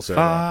 Oh,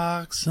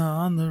 Fox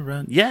on the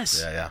Run.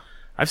 Yes. Yeah.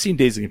 I've seen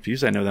Dazed and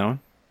Confused. I know that one.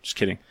 Just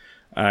kidding.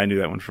 I knew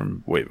that one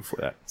from way before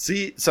that.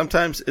 See,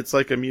 sometimes it's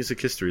like a music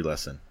history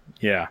lesson.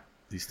 Yeah.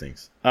 These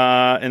things.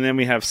 And then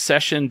we have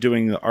Session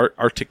doing the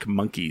Arctic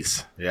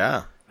Monkeys.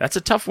 Yeah. That's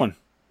a tough one.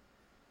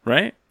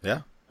 Right?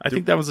 Yeah. I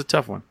think that was a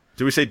tough one.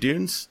 Do we say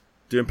Dunes?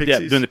 Doing Pixies?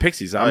 Yeah, doing the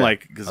Pixies. I'm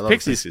like, because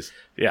Pixies.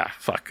 Yeah,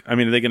 fuck. I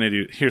mean, are they going to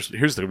do... Here's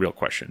the real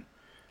question.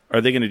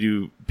 Are they going to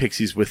do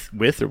Pixies with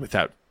or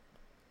without,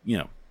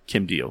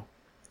 Kim Deal?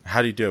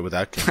 How do you do it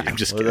without Kim Deal? I'm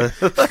just kidding.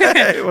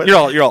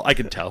 You're all, I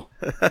can tell.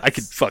 I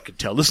can fucking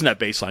tell. Listen to that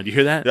bass line. Do you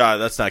hear that? Yeah,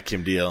 that's not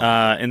Kim Deal.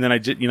 And then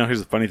here's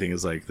the funny thing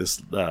is like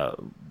this,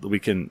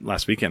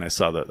 last weekend I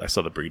saw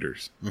the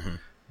Breeders. Mm-hmm.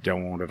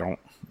 Don't.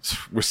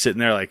 We're sitting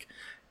there like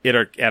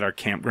at our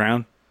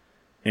campground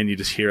and you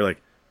just hear like,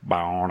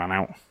 bow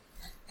out.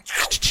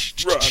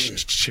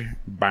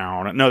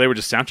 No, they were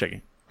just sound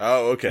checking.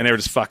 Oh, okay. And they were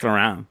just fucking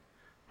around.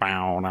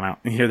 Bow out.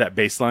 And you hear that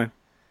bass line.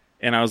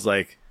 And I was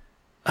like,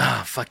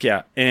 oh, fuck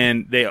yeah.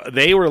 And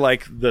they were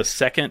like the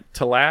second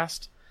to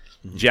last.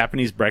 Mm-hmm.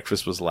 Japanese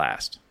Breakfast was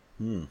last.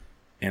 And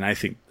I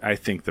think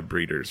the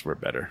Breeders were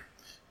better.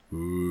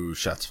 Ooh,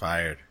 shots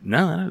fired.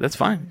 No, that's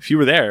fine. If you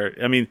were there,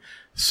 I mean,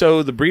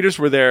 so the Breeders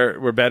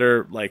were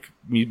better like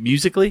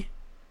musically.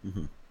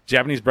 Mm-hmm.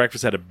 Japanese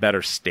Breakfast had a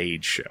better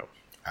stage show.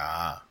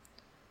 Ah.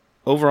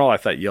 Overall, I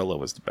thought YOLO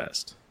was the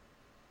best.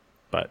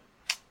 But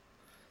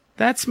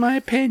that's my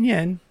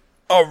opinion.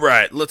 All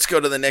right, let's go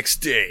to the next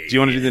day. Do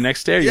you want to do the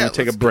next day or you want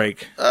to take a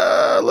break?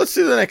 Let's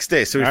do the next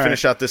day so we all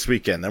finish out this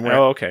weekend. Then we're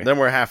okay. Then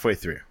we're halfway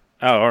through.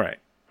 Oh, all right.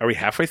 Are we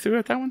halfway through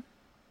at that one?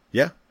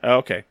 Yeah. Oh,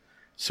 okay.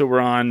 So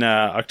we're on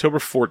October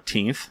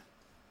 14th.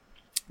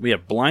 We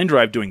have Blind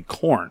Drive doing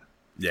Korn.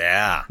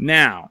 Yeah.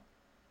 Now,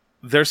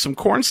 there's some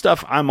Korn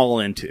stuff I'm all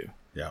into.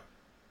 Yeah.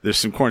 There's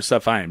some Korn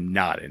stuff I am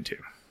not into.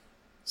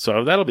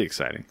 So that'll be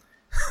exciting.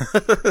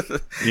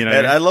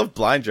 And I love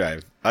Blind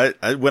Drive.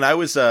 I when I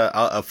was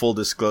a full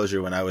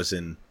disclosure, when I was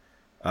in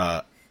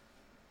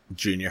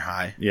junior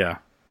high, yeah,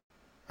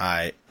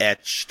 I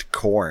etched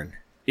Korn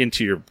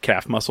into your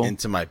calf muscle,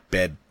 into my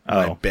bed,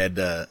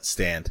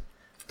 stand.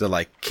 The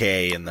like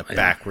K and the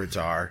backwards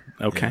R.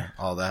 Okay,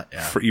 all that.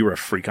 Yeah, you were a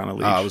freak on a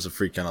leash. I was a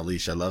freak on a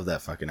leash. I love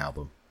that fucking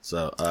album.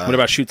 So what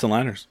about Shoots and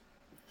Liners?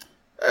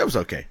 It was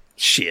okay.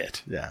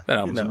 Shit. Yeah, that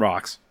album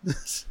rocks.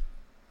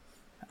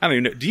 I don't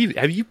even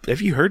know.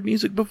 Have you heard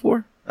music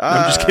before?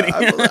 I'm just kidding.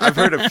 I've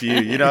heard a few.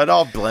 It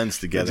all blends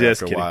together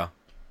after a while.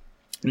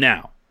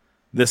 Now,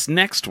 this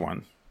next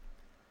one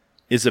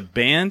is a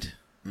band,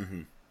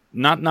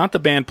 not the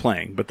band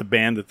playing, but the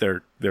band that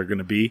they're going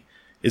to be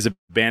is a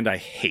band I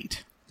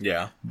hate.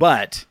 Yeah,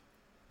 but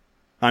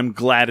I'm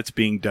glad it's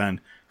being done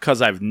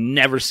because I've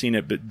never seen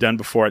it done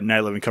before at Night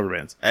 11 Cover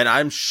Bands, and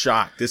I'm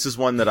shocked. This is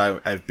one that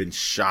I've been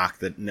shocked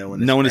that no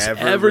one has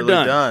ever really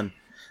done.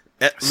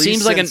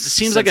 Seems like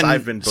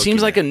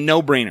a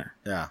no-brainer.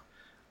 Yeah.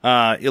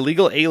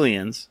 Illegal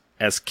Aliens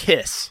as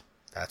Kiss.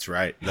 That's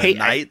right. The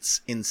Knights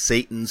in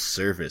Satan's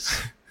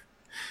Service.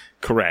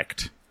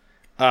 Correct.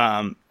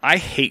 I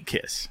hate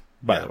Kiss,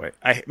 by the way.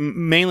 I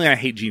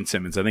hate Gene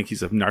Simmons. I think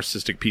he's a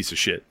narcissistic piece of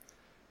shit.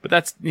 But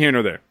that's here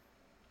nor there.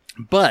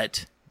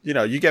 But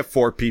you get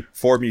four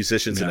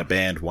musicians in a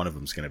band. One of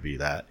them's going to be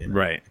that.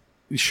 Right.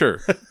 Sure.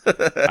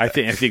 I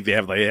think they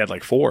had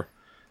like four.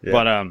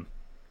 Yeah.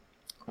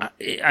 But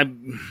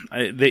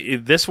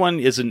this one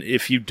isn't.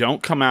 If you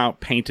don't come out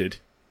painted,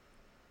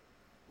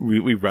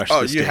 we rush.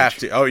 Oh, the stage. You have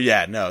to. Oh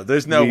yeah, no.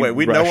 There's no way.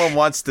 No one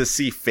wants to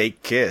see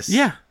fake Kiss.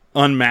 Yeah,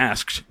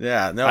 unmasked.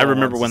 Yeah, no. I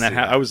remember when that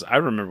happened. I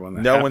remember when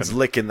that. No happened. one's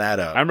licking that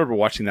up. I remember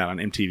watching that on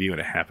MTV when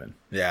it happened.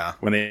 Yeah,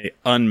 when they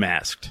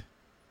unmasked,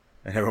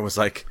 and everyone was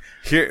like,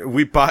 "Here,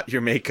 we bought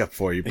your makeup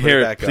for you.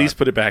 Please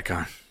put it back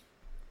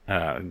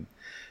on."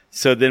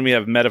 So then we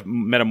have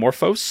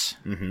Metamorphose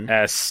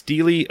as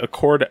Steely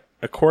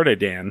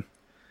Accordidan.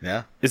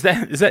 Yeah. Is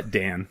that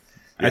Dan?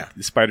 Yeah.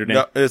 Spider Dan?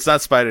 No, it's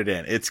not Spider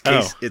Dan. It's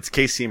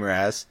Casey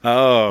Mraz.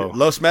 Oh.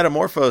 Los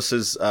Metamorphos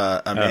is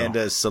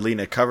Amanda's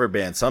Selena cover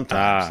band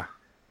sometimes.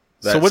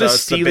 So what is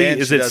Steely?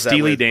 Is it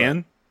Steely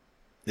Dan?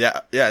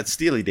 Yeah, it's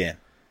Steely Dan.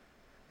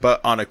 But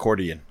on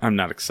accordion. I'm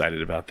not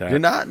excited about that. You're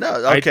not? No.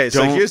 Okay,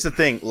 so here's the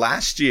thing.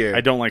 Last year...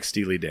 I don't like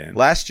Steely Dan.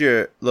 Last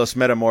year, Los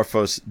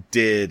Metamorphos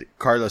did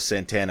Carlos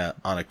Santana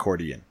on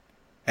accordion.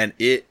 And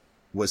it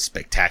was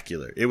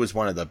spectacular. It was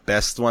one of the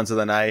best ones of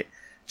the night.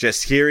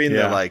 Just hearing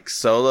the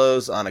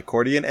solos on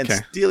accordion. And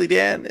Steely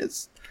Dan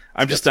is...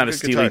 I'm just not a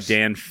Steely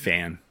Dan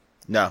fan.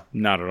 No.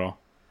 Not at all.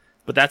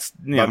 But that's...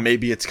 But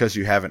maybe it's because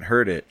you haven't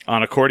heard it.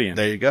 On accordion.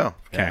 There you go.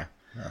 Okay. Yeah.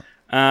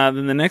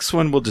 Then the next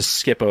one we'll just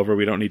skip over.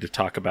 We don't need to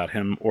talk about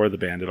him or the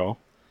band at all.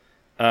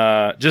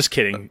 Just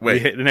kidding.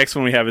 Wait. The next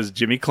one we have is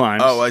Jimmy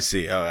Climbs. Oh, I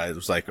see. Oh, I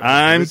was like...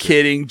 I'm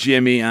kidding,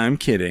 Jimmy. I'm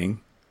kidding.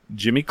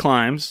 Jimmy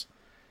Climbs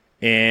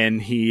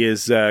and he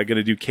is going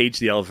to do Cage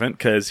the Elephant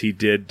because he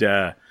did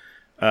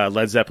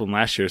Led Zeppelin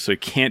last year, so he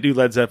can't do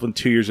Led Zeppelin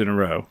 2 years in a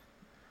row.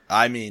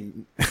 I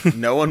mean,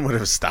 no one would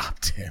have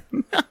stopped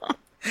him.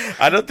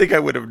 I don't think I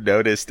would have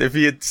noticed. If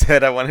he had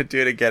said, I want to do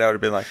it again, I would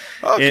have been like,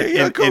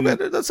 okay, cool, man.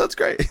 That sounds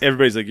great.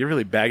 Everybody's like, you're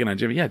really bagging on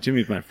Jimmy. Yeah,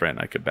 Jimmy's my friend.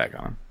 I could bag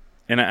on him.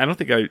 And I don't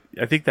think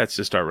I think that's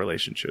just our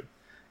relationship.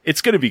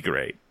 It's going to be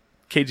great.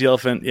 Cage the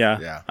Elephant,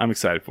 yeah, I'm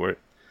excited for it.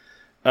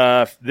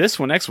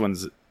 Next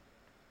one's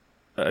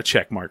a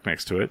check mark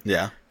next to it.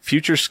 Yeah.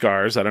 Future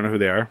Scars, I don't know who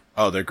they are.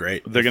 Oh, they're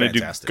great. They're going to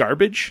do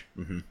Garbage.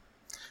 Mm-hmm.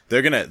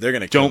 They're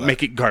gonna don't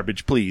make it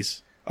garbage,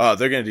 please. Oh,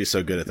 they're gonna do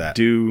so good at that.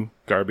 Do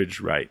Garbage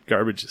right.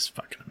 Garbage is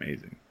fucking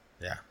amazing.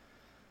 Yeah.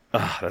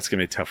 That's gonna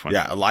be a tough one.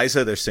 Yeah,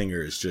 Eliza, their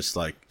singer, is just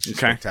like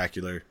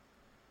spectacular,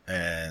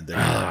 and they're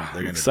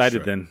gonna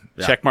excited then.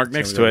 Yeah, check mark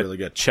next to it. Really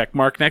good. Check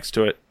mark next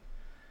to it.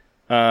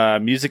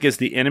 Music is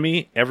the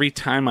Enemy. Every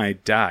Time I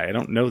Die. I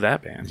don't know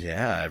that band.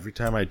 Yeah, Every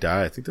Time I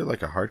Die. I think they're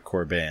like a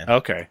hardcore band.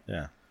 Okay.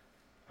 Yeah.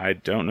 I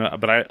don't know,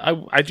 but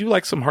I do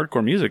like some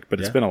hardcore music,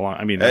 but it's been a long.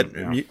 I mean,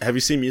 have you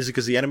seen Music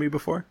is the Enemy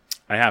before?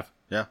 I have.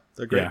 Yeah,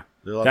 they're great. Yeah.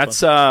 They're a lot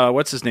That's of fun.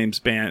 What's his name's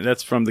band?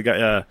 That's from the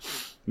guy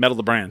Metal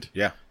the Brand.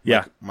 Yeah.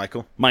 Yeah.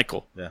 Michael.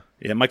 Yeah.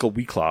 Yeah. Michael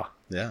Weeclaw.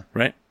 Yeah.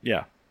 Right.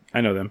 Yeah. I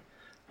know them.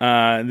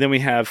 Then we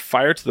have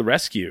Fire to the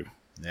Rescue.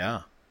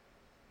 Yeah.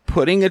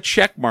 Putting a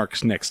check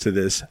marks next to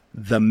this,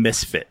 The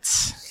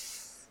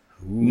Misfits.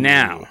 Ooh.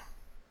 Now,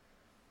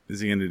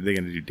 they're gonna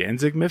do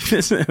Danzig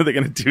Misfits? Or are they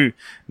gonna do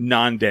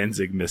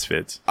non-Danzig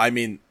Misfits? I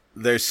mean,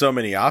 there's so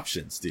many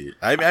options, dude.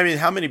 I mean,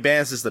 how many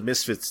bands does the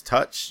Misfits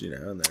touch? You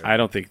know, I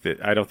don't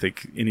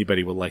think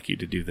anybody would like you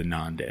to do the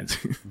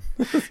non-Danzig.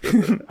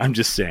 I'm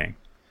just saying.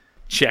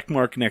 Check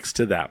mark next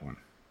to that one,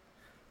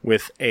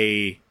 with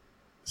a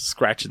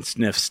scratch and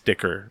sniff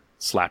sticker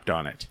slapped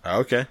on it.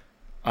 Okay,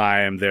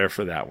 I am there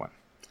for that one.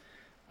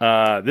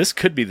 This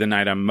could be the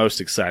night I'm most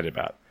excited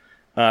about.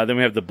 Then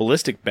we have the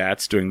Ballistic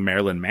Bats doing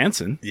Marilyn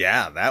Manson.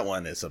 Yeah, that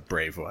one is a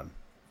brave one.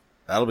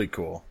 That'll be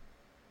cool.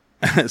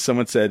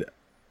 Someone said,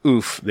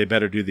 oof, they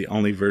better do the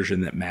only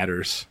version that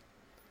matters.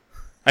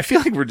 I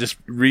feel like we're just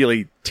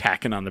really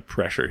tacking on the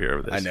pressure here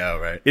with this. I know,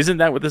 right? Isn't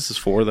that what this is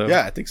for, though?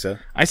 Yeah, I think so.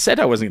 I said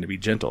I wasn't going to be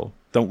gentle.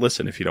 Don't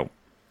listen if you don't,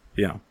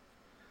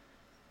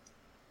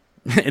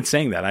 In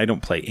saying that, I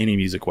don't play any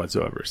music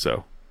whatsoever,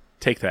 so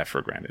take that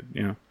for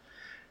granted,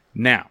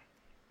 Now,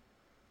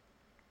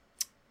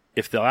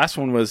 if the last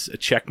one was a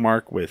check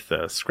mark with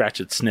scratch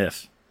and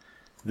sniff,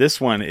 this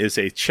one is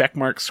a check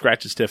mark,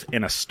 scratch and sniff,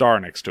 and a star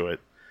next to it.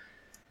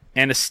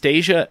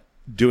 Anastasia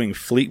doing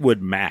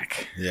Fleetwood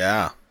Mac.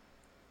 Yeah.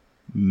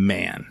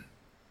 Man.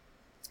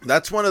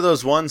 That's one of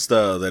those ones,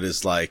 though, that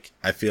is like,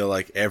 I feel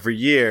like every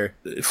year.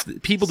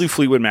 People do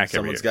Fleetwood Mac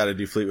every year. Someone's got to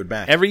do Fleetwood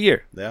Mac. Every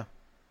year. Yeah.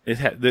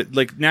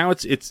 Now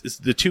it's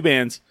the two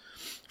bands,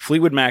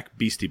 Fleetwood Mac,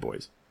 Beastie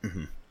Boys.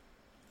 Mm-hmm.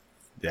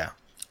 Yeah.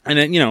 And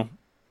then,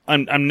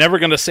 I'm never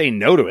going to say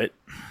no to it.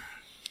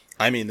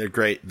 I mean, they're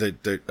great.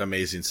 They're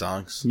amazing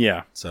songs.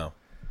 Yeah. So.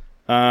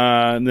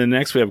 And then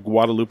next we have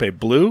Guadalupe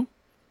Blue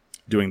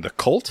doing The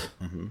Cult.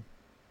 Mm-hmm.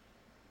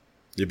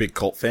 You a big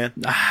Cult fan?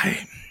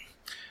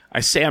 I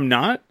say I'm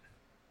not,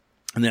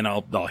 and then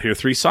I'll hear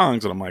 3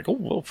 songs, and I'm like, oh,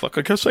 well, fuck,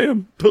 I guess I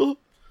am.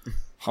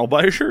 I'll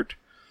buy a shirt.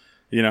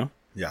 Yeah.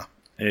 Yeah.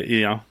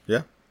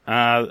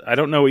 I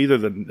don't know either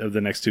of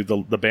the next two.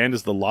 The band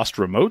is the Lost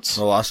Remotes.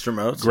 The Lost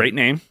Remotes. Great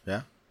name.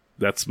 Yeah.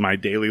 That's my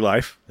daily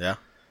life. Yeah.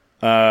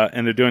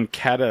 And they're doing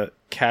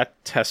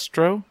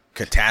Catastro.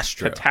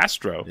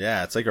 Catastro.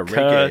 Yeah, it's like a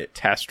reggae.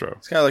 Catastro.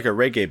 It's kind of like a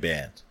reggae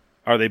band.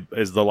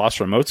 Is the Lost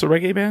Remotes a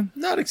reggae band?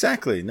 Not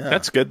exactly, no.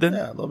 That's good then.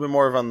 Yeah, a little bit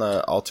more on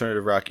the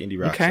alternative rock, indie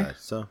rock side.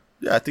 So,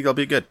 yeah, I think it'll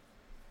be good.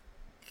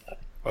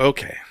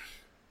 Okay.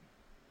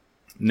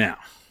 Now,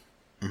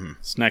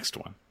 this next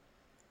one.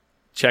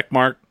 Check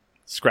mark,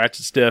 scratch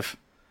and stiff,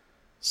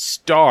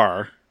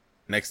 star.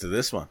 Next to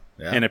this one.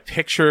 Yeah. And a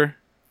picture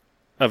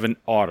of an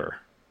otter.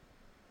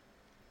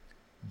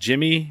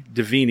 Jimmy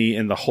Davini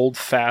in the Hold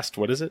Fast,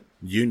 what is it?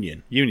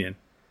 Union.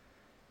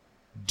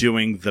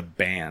 Doing The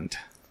Band.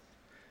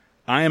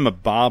 I am a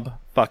Bob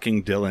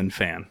fucking Dylan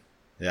fan.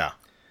 Yeah.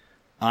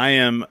 I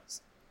am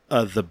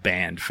The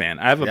Band fan.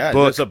 I have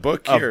a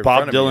book of here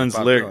Bob Dylan's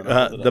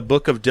lyrics. The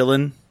book of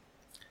Dylan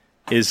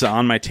is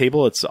on my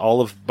table. It's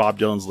all of Bob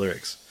Dylan's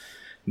lyrics.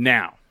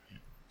 Now,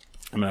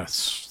 I'm going to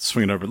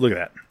swing it over. Look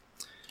at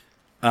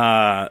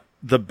that.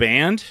 The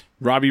Band,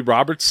 Robbie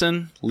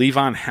Robertson,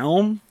 Levon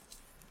Helm.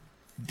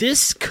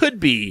 This could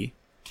be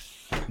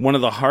one of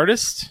the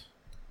hardest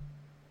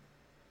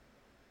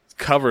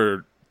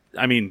cover.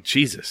 I mean,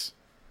 Jesus.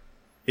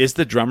 Is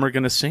the drummer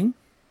going to sing?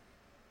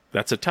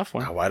 That's a tough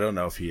one. Oh, I don't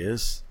know if he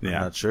is. Yeah.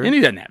 I'm not sure. And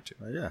he doesn't have to.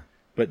 Yeah.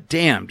 But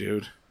damn,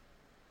 dude.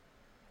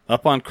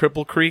 Up on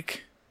Cripple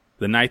Creek,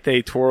 the night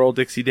they drove old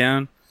Dixie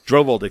down.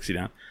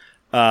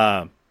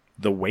 The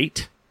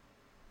weight.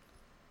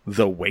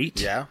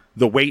 Yeah.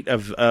 The weight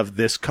of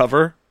this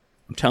cover.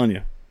 I'm telling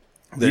you.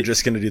 They're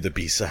just going to do the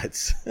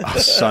B-sides. Oh,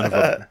 son of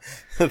a...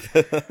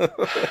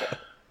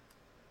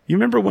 You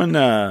remember when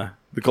the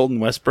Golden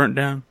West burnt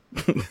down?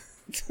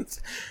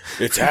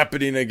 It's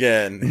happening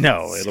again.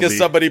 No, it'll because be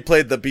somebody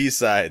played the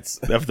B-sides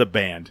of the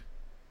band.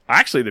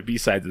 Actually, the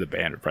B-sides of the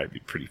band would probably be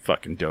pretty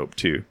fucking dope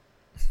too.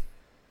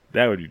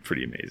 That would be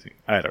pretty amazing.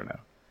 I don't know.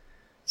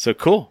 So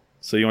cool.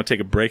 So you want to take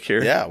a break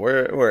here? Yeah,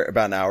 we're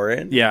about an hour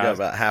in. Yeah, we're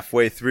about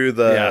halfway through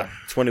the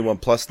 21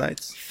 plus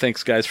nights.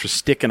 Thanks, guys, for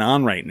sticking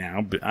on right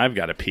now. But I've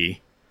got to pee.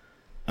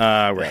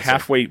 We're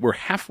halfway. We're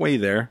halfway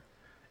there,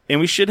 and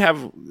we should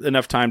have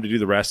enough time to do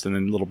the rest, and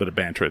then a little bit of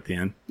banter at the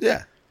end.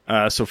 Yeah.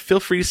 So feel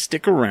free to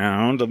stick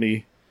around. Let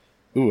me.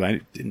 Ooh,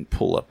 I didn't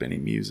pull up any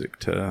music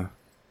to.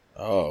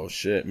 Oh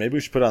shit! Maybe we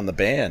should put on the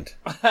band.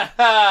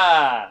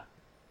 I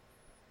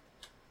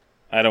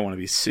don't want to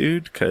be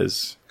sued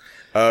because.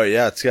 Oh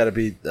yeah, it's got to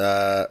be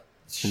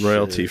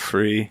royalty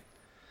free.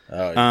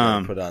 Oh, you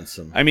gotta put on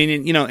some. I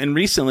mean, and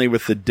recently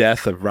with the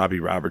death of Robbie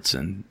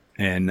Robertson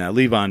and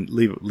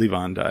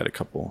Levon died a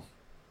couple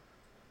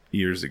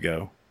years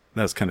ago.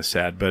 That was kind of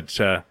sad, but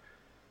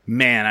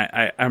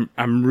man,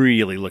 I'm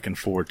really looking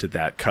forward to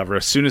that cover.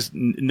 As soon as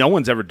no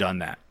one's ever done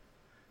that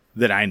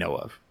I know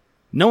of.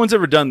 No one's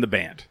ever done the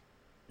band.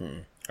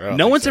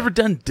 No one's ever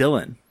done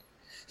Dylan.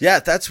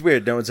 Yeah, that's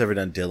weird. No one's ever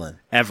done Dylan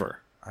ever.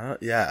 I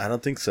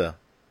don't think so.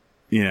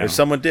 If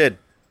someone did,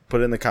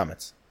 put it in the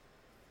comments.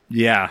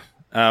 Yeah.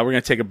 We're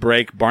gonna take a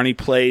break. Barney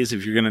plays.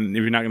 If you're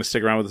not gonna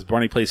stick around with us,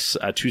 Barney plays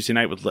Tuesday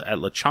night at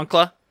La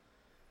Chancla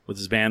with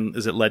his band.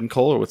 Is it Lead and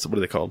Coal or what are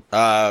they called?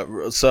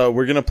 So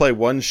we're gonna play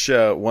one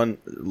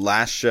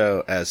last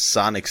show as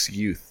Sonic's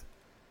Youth.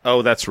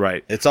 Oh, that's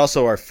right. It's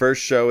also our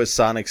first show as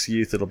Sonic's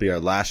Youth. It'll be our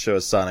last show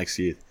as Sonic's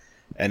Youth,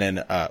 and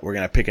then we're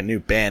gonna pick a new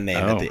band name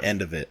at the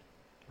end of it.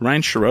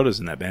 Ryan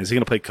Shirota's in that band. Is he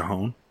gonna play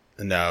cajon?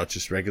 No,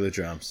 just regular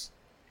drums.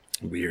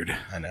 Weird.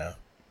 I know.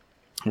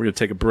 We're gonna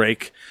take a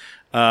break.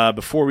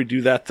 Before we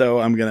do that, though,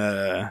 I'm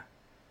gonna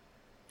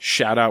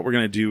shout out. We're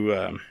gonna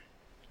do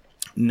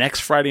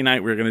next Friday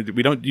night.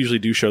 We don't usually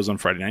do shows on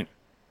Friday night.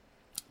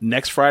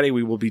 Next Friday,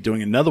 we will be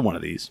doing another one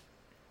of these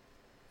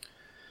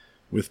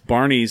with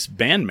Barney's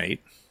bandmate,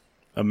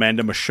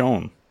 Amanda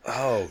Michonne.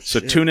 Oh, so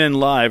shit. Tune in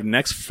live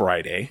next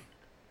Friday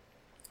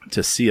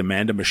to see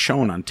Amanda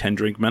Michonne on 10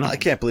 Drink Minimum. I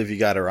can't believe you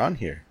got her on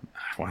here.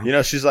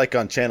 Wow. She's like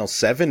on Channel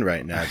 7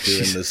 right now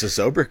doing the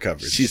sober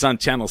coverage. She's on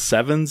Channel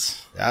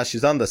 7s. Yeah,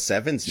 she's on the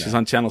 7s now. She's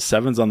on Channel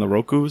 7s on the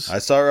Rokus. I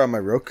saw her on my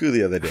Roku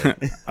the other day.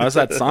 I was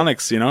at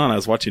Sonic's, and I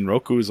was watching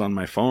Rokus on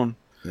my phone.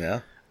 Yeah.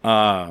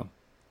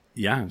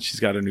 Yeah, she's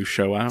got a new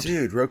show out.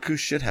 Dude, Roku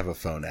should have a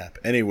phone app.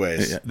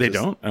 Anyways. They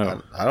don't?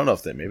 Oh. I don't know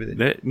if maybe they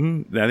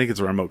do. I think it's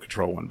a remote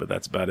control one, but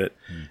that's about it.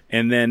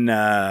 And then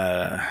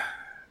I'll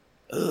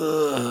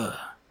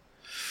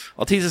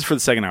tease this for the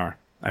second hour.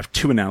 I have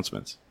 2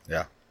 announcements.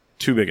 Yeah.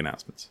 2 big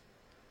announcements.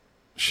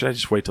 Should I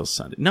just wait till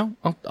Sunday? No,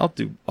 I'll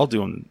do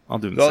them in the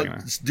second hour.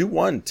 Let's do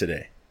one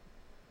today.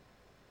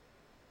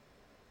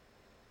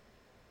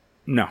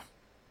 No.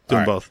 Do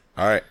them both.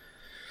 All right.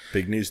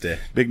 Big news day.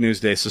 Big news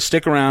day. So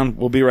stick around.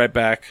 We'll be right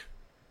back.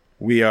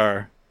 We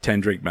are 10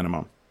 Drink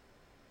Minimum.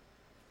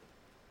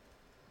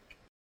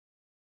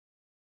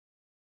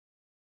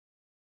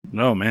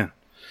 Oh, man.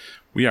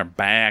 We are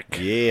back.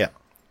 Yeah.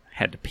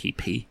 Had to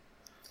pee.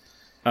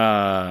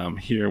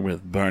 Here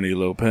with Barney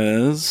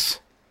Lopez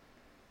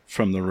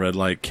from the Red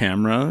Light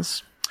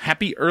Cameras.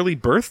 Happy early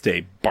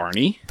birthday,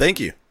 Barney. Thank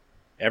you.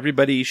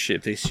 Everybody,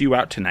 if they see you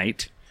out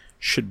tonight,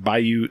 should buy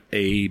you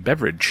a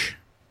beverage.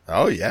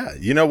 Oh, yeah.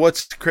 You know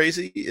what's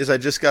crazy is I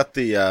just got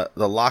the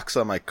locks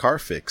on my car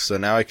fixed, so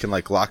now I can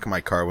lock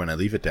my car when I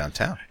leave it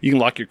downtown. You can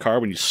lock your car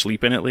when you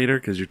sleep in it later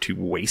because you're too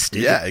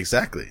wasted. Yeah,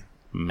 exactly.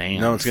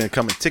 Man. No one's going to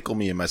come and tickle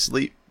me in my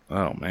sleep.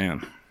 Oh,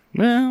 man.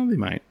 Well, they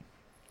might.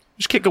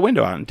 Just kick a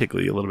window out and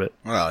tickle you a little bit.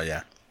 Oh,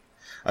 yeah.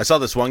 I saw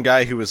this one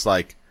guy who was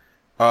like,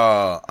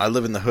 I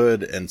live in the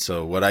hood, and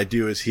so what I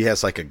do is he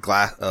has a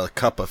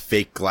cup of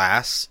fake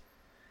glass,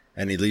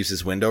 and he leaves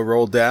his window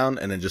rolled down,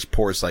 and then just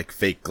pours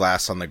fake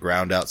glass on the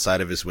ground outside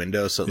of his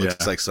window, so it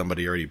looks like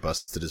somebody already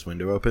busted his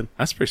window open.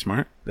 That's pretty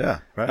smart. Yeah,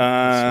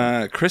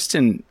 right.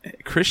 Kristen?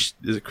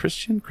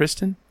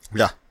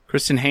 Yeah.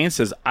 Kristen Haynes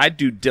says, I'd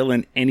do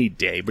Dylan any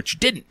day, but you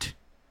didn't.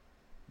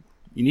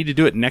 You need to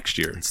do it next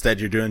year. Instead,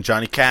 you're doing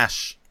Johnny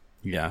Cash.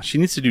 Yeah, she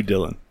needs to do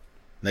Dylan.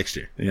 Next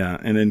year. Yeah,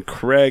 and then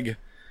Craig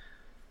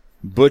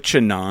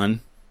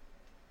Butchanon.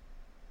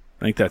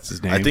 I think that's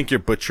his name. I think you're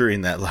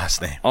butchering that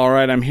last name. All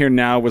right, I'm here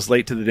now. Was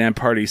late to the damn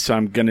party, so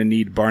I'm going to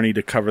need Barney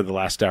to cover the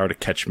last hour to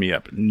catch me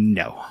up.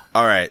 No.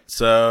 All right,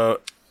 so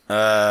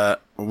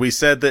we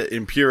said that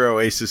Impure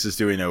Oasis is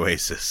doing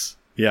Oasis.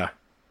 Yeah.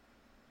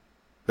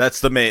 That's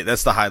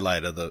the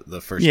highlight of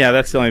the first. Yeah,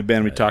 that's the only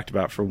band we talked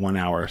about for 1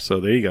 hour, so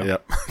there you go.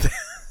 Yep.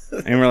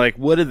 And we're like,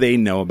 what do they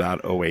know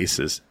about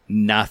Oasis?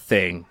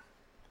 Nothing.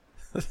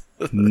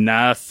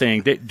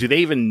 Nothing. Do they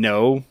even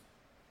know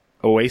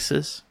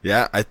Oasis?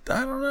 Yeah, I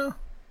don't know.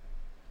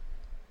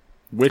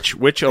 Which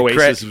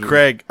Oasis?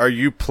 Craig, are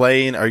you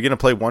going to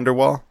play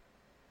Wonderwall?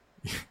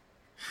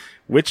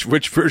 Which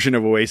version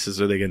of Oasis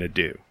are they going to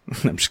do?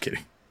 I'm just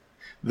kidding.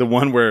 The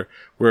one where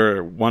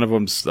one of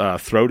them's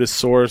throat is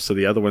sore, so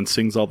the other one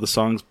sings all the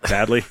songs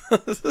badly.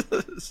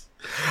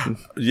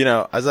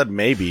 I said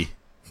maybe.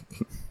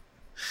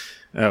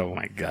 Oh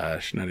my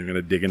gosh, not even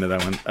gonna dig into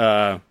that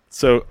one.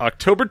 So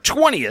October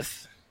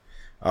 20th,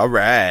 All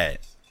right.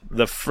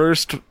 the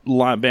first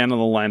band on the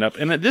lineup,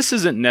 and this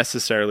isn't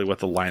necessarily what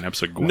the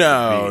lineups are going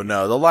to be.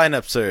 No. The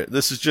lineups are.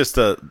 This is just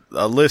a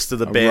list of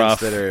the bands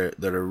that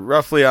are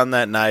roughly on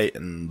that night,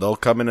 and they'll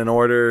come in an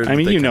order. I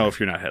mean, you know, if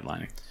you're not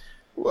headlining,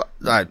 well,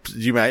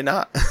 you might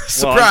not.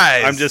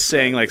 Surprise! Well, I'm just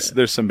saying, like,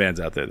 there's some bands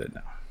out there that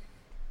know.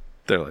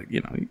 They're like,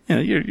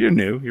 you're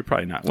new. You're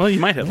probably not. Well, you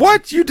might have.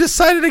 What? You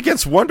decided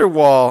against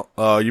Wonderwall?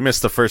 Oh, you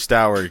missed the first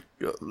hour.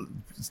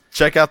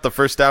 Check out the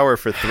first hour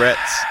for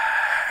Threats.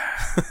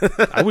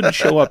 I wouldn't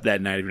show up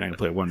that night if you're not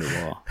going to play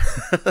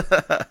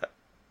Wonderwall.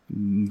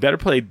 Better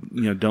play,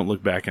 Don't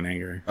Look Back in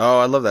Anger. Oh,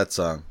 I love that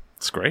song.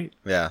 It's great.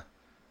 Yeah.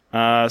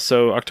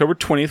 So October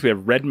 20th, we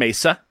have Red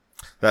Mesa.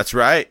 That's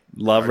right.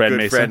 Love Our Red good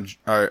Mesa. Friend,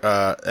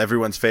 our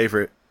everyone's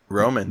favorite,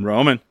 Roman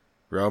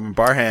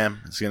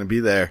Barham is going to be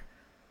there.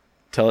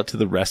 Tell it to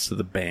the rest of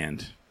the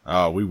band.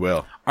 Oh, we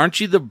will. Aren't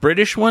you the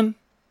British one?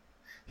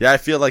 Yeah, I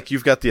feel like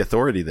you've got the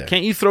authority there.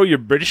 Can't you throw your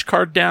British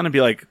card down and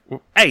be like,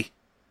 hey,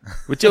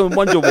 we're doing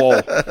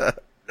Wonderwall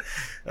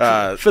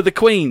for the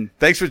Queen.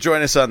 Thanks for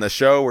joining us on the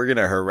show. We're going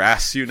to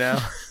harass you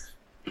now.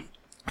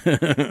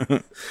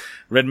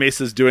 Red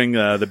Mesa's doing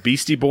the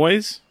Beastie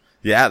Boys.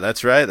 Yeah,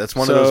 that's right. That's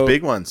one of those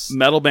big ones.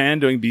 Metal band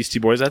doing Beastie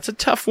Boys. That's a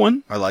tough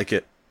one. I like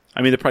it.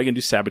 I mean, they're probably going to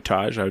do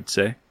Sabotage, I would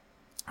say.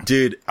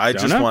 Dude, I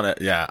just want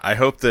to... Yeah, I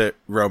hope that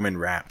Roman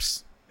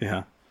raps.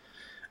 Yeah.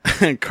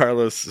 And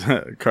Carlos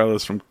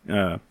from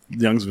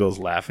Youngsville's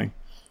laughing.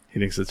 He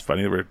thinks it's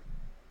funny that we're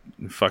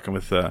fucking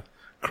with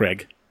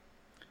Craig.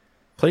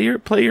 Play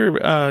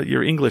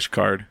your English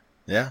card.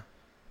 Yeah.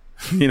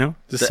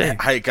 Just say.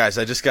 Hey, guys,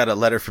 I just got a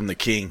letter from the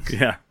king.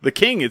 Yeah, the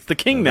king. It's the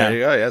king now. There you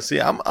go. Yeah,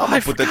 see, I'm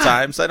up with the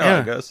times. I know how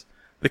it goes.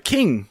 The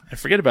king. I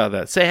forget about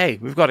that. Say, hey,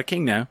 we've got a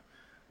king now.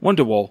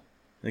 Wonderwall.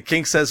 The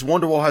king says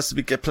Wonderwall has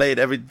to get played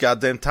every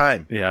goddamn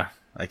time. Yeah.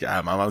 Like,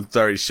 I'm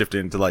already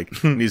shifting to,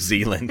 like, New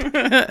Zealand.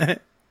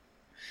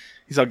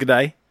 He's all, good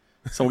day.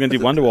 So we're going to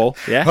do Wonderwall.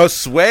 Yeah.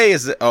 Josue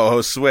is... Oh,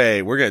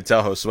 Josue. We're going to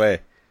tell Josue.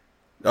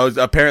 Oh,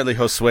 apparently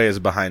Josue is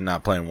behind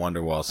not playing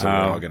Wonderwall, so we're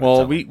all going to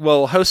tell him.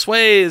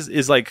 Josue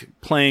is like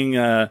playing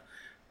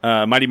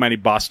Mighty Mighty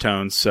Boss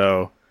Tones,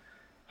 so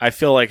I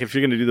feel like if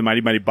you're going to do the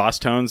Mighty Mighty Boss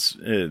Tones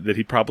that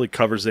he probably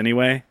covers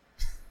anyway,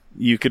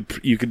 you could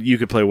play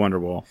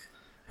Wonderwall.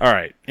 All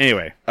right.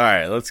 Anyway. All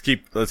right. Let's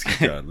keep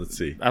going. Let's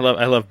see. I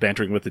love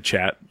bantering with the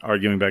chat,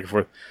 arguing back and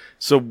forth.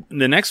 So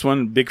the next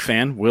one, big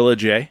fan, Willa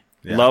J.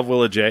 Yeah. Love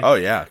Willa J. Oh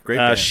yeah, great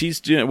band. She's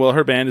doing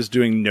her band is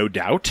doing No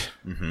Doubt.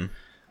 Mm-hmm.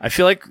 I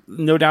feel like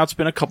No Doubt's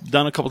been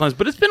done a couple times,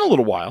 but it's been a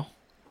little while.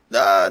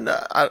 No,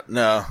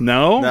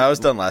 it was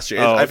done last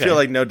year. Oh, okay. I feel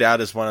like No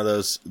Doubt is one of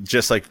those,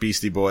 just like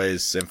Beastie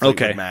Boys and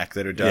Fleetwood Mac,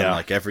 that are done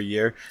like every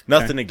year.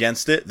 Nothing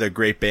against it. They're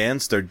great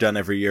bands. They're done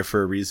every year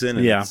for a reason.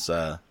 And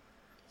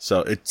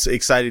so it's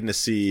exciting to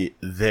see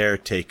their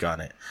take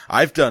on it.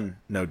 I've done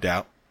No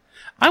Doubt.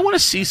 I want to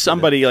see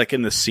somebody like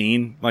in the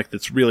scene, like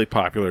that's really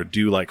popular,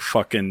 do like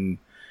fucking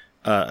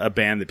a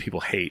band that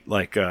people hate.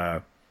 Like,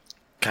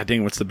 God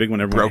dang, what's the big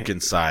one? Broken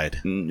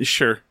Side.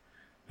 Sure.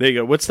 There you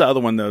go. What's the other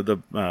one though?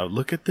 The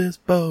look at this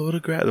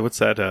photograph. What's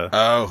that?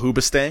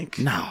 Hoobastank?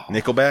 No.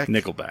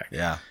 Nickelback.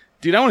 Yeah.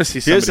 Dude, I want to see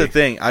somebody. Here's the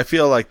thing. I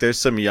feel like there's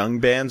some young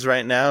bands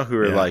right now who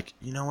are like,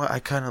 you know what? I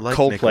kind of like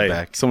Coldplay.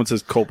 Nickelback. Someone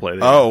says Coldplay.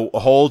 Oh,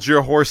 hold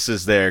your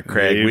horses there,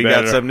 Craig. Yeah, we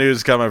got some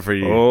news coming for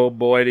you. Oh,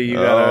 boy, do you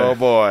Oh,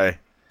 boy.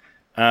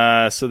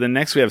 So then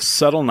next we have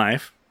Subtle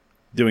Knife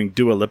doing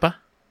Dua Lipa.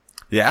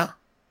 Yeah.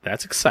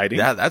 That's exciting.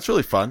 Yeah, that's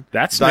really fun.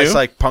 That's nice, new.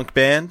 like punk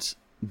band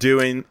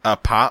doing a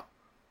pop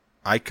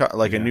icon,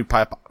 like a new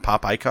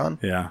pop icon.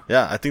 Yeah.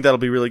 Yeah, I think that'll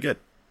be really good.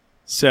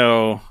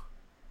 So,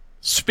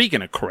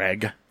 speaking of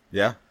Craig,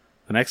 yeah,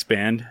 the next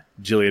band,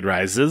 Gilead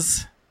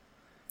Rises,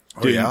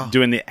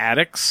 doing the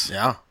Addicts.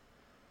 Yeah,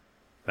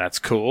 that's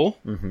cool.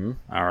 Mm-hmm.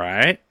 All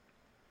right.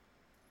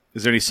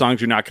 Is there any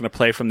songs you're not going to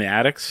play from the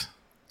Addicts?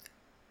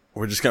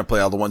 We're just going to play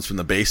all the ones from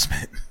the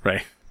basement.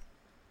 Right.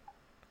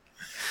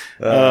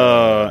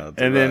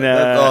 And then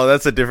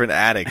that's a different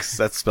Addicts.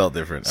 That's spelled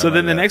different. So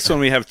then the next one,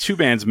 we have two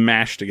bands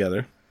mashed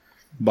together.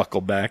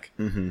 Buckleback.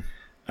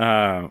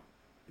 Mm-hmm.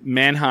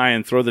 Man High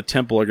and Throw the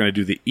Temple are going to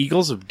do the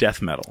Eagles of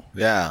Death Metal.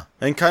 Yeah,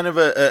 and kind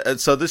of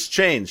so this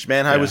changed.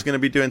 Man High was going to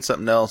be doing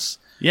something else.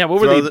 Yeah, what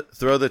were they?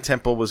 Throw the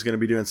Temple was going to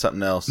be doing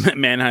something else.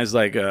 Man High's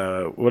like,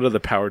 what are the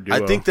power duo?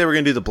 I think they were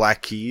going to do the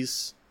Black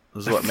Keys.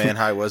 Was what Man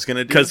High was going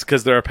to do.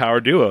 Because they're a power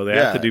duo. They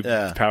have to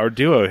do power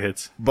duo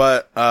hits.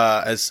 But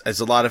as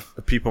a lot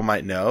of people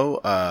might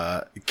know,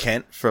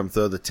 Kent from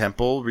Throw the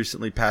Temple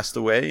recently passed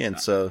away, and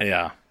so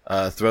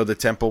Throw the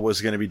Temple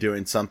was going to be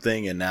doing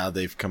something, and now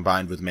they've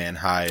combined with Man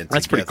High. And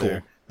that's pretty cool.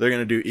 They're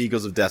going to do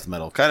Eagles of Death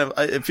Metal. Kind of,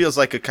 it feels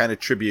like a kind of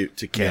tribute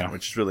to Kent,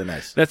 which is really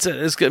nice. It's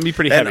going to be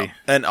pretty heavy.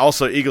 And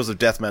also Eagles of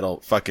Death Metal,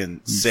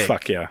 fucking sick.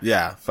 Fuck yeah.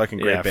 Yeah, fucking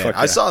great band.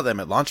 I saw them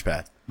at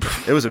Launchpad.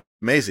 It was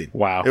amazing.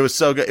 Wow. It was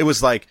so good. It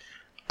was like,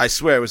 I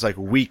swear it was like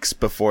weeks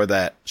before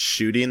that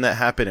shooting that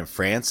happened in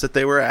France that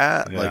they were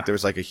at. Yeah. Like there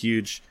was like a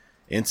huge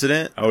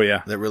incident. Oh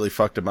yeah. That really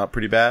fucked them up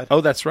pretty bad.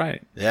 Oh, that's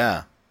right.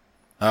 Yeah.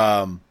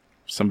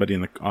 Somebody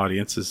in the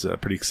audience is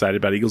pretty excited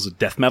about Eagles of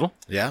Death Metal.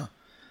 Yeah.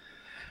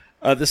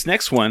 This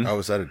next one. Oh,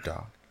 is that a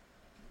dog?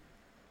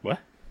 What?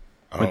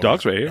 My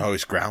dog's right here. Oh,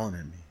 he's growling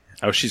at me.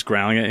 Oh, she's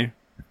growling at you?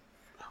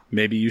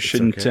 Maybe you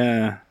shouldn't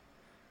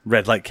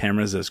red light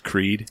cameras as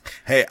Creed.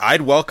 Hey,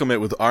 I'd welcome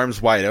it with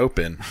arms wide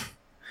open.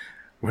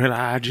 Well,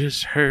 I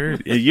just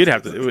heard. You'd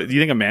have to. Do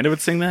you think Amanda would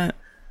sing that?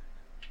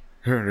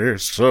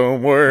 There's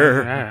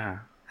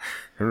somewhere.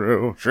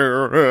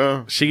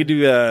 She could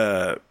do.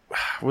 What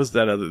was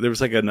that other? There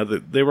was like another.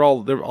 There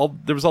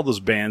was all those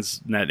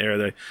bands in that era.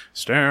 They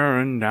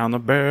staring down the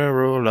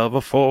barrel of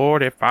a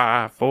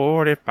 45.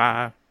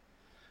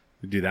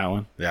 We do that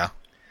one. Yeah.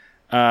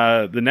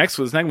 The next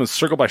was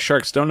Circled by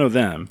Sharks. Don't know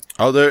them.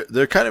 Oh,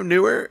 they're kind of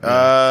newer.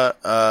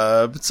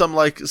 But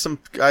some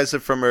guys are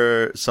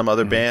from some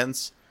other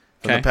bands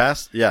from the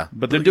past. Yeah,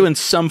 but they're doing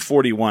Sum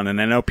 41, and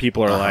I know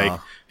people are like,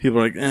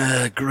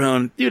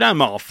 grown. Dude,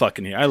 I'm all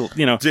fucking here.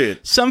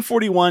 Dude, Sum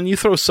 41. You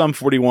throw Sum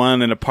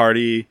 41 in a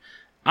party,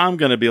 I'm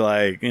gonna be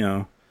like,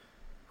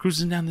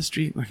 cruising down the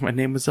street like my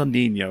name was El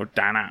Nino.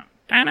 Dana.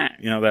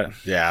 That.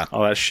 Yeah,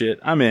 all that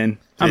shit. I'm in.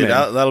 Dude,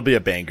 that'll be a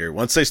banger.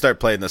 Once they start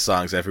playing the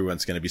songs,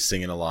 everyone's going to be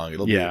singing along.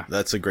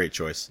 That's a great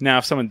choice. Now,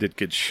 if someone did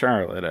Good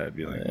Charlotte, I'd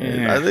be like,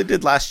 they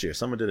did last year.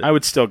 Someone did it. I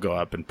would still go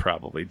up and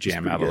probably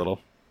jam out a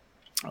little.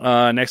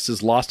 Next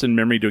is Lost in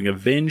Memory doing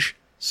Avenged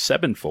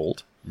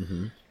Sevenfold.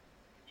 Mm-hmm.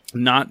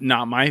 Not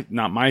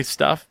my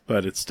stuff,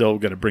 but it's still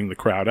going to bring the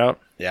crowd out.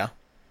 Yeah.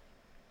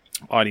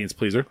 Audience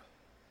pleaser.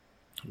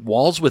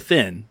 Walls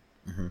Within.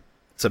 Mm-hmm.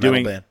 It's a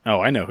metal band. Oh,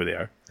 I know who they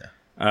are.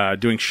 Yeah.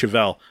 Doing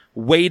Chevelle.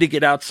 Way to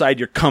get outside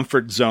your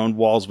comfort zone,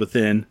 Walls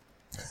Within.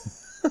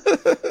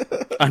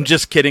 I'm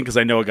just kidding because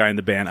I know a guy in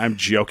the band. I'm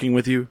joking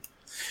with you.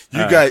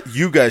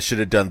 You guys should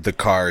have done The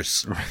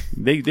Cars.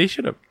 They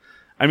should have.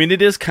 I mean,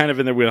 it is kind of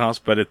in their wheelhouse,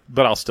 but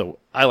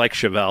I like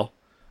Chevelle.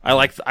 I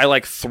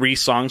like 3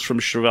 songs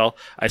from Chevelle.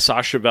 I saw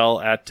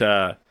Chevelle at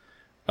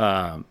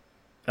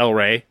El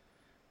Rey.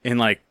 In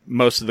like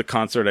most of the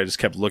concert, I just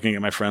kept looking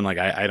at my friend like,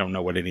 I don't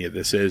know what any of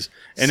this is.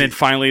 And then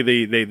finally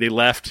they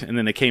left, and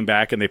then they came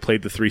back and they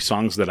played the 3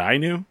 songs that I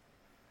knew.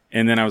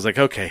 And then I was like,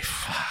 okay,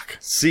 fuck.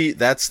 See,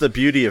 that's the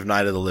beauty of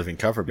Night of the Living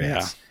cover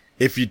bands.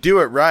 Yeah. If you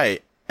do it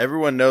right,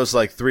 everyone knows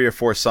like 3 or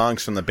 4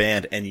 songs from the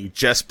band, and you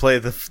just play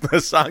the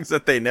songs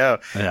that they know.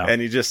 Yeah. And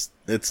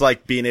it's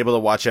like being able to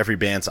watch every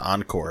band's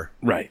encore.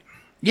 Right.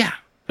 Yeah.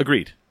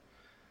 Agreed.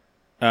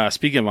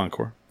 Speaking of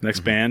encore, next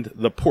band,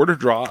 The Porter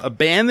Draw, a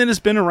band that has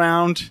been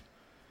around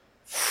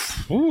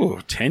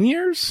 10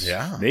 years?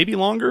 Yeah. Maybe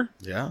longer?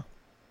 Yeah.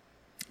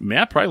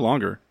 Yeah, probably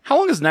longer. How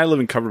long has Night of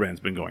Living cover bands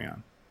been going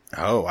on?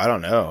 Oh, I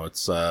don't know.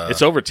 It's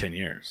over 10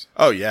 years.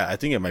 Oh, yeah. I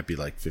think it might be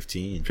like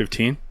 15.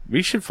 15?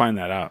 We should find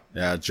that out.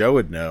 Yeah, Joe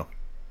would know.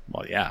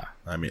 Well, yeah.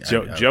 I mean,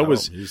 Joe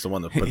was... He's the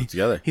one that put it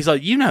together. He's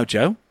like,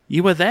 Joe.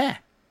 You were there.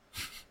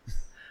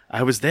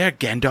 I was there,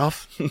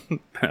 Gandalf.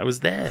 I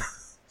was there.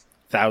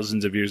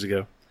 Thousands of years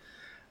ago.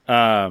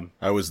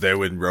 I was there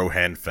when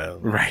Rohan fell.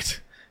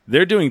 Right.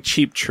 They're doing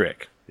Cheap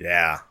Trick.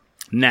 Yeah.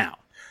 Now.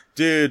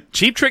 Dude.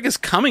 Cheap Trick is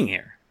coming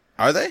here.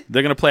 Are they?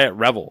 They're going to play at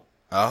Revel.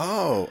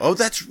 Oh,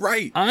 that's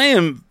right. I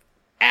am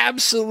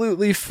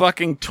absolutely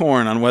fucking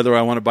torn on whether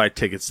I want to buy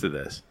tickets to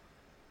this.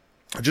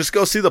 Just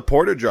go see the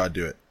Porter Draw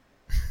do it.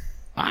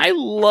 I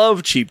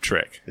love Cheap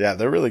Trick. Yeah,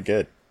 they're really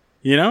good.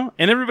 And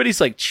everybody's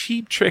like,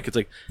 Cheap Trick. It's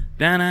like,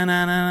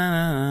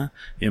 da-na-na-na-na-na.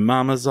 Your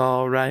mama's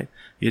all right.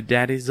 Your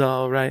daddy's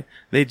all right.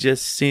 They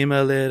just seem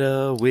a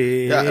little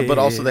weird. Yeah, but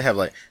also they have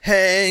like,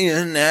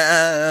 hanging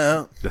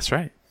out. That's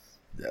right.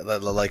 Yeah,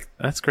 like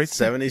that's great.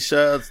 70s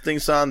show thing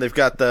song. They've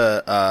got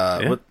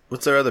the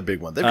what's their other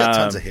big one? They've got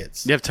tons of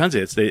hits. They have tons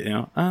of hits. They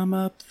I'm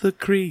up the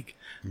creek,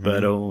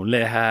 but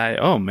only high.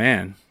 Oh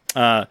man.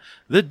 The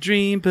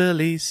Dream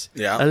Police.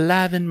 Yeah.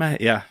 Alive in my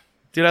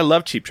Dude, I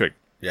love Cheap Trick.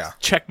 Yeah.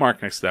 Check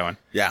mark next to that one.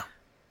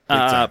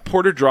 Yeah.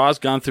 Porter Draw's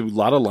gone through a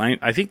lot of line.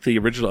 I think the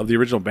original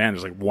band,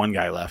 there's like one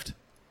guy left.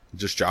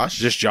 Just Josh?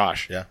 Just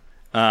Josh. Yeah.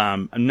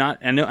 I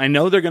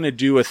know they're going to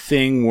do a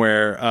thing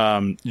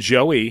where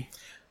Joey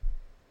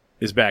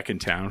is back in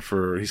town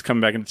he's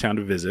coming back into town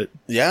to visit.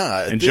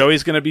 Yeah. And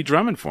Joey's going to be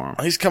drumming for him.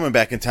 He's coming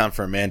back in town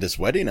for Amanda's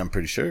wedding, I'm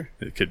pretty sure.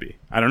 It could be.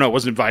 I don't know. It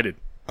wasn't invited.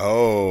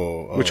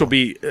 Oh. Which will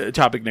be a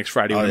topic next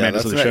Friday when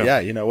Amanda's on the show. Yeah,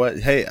 you know what?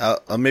 Hey,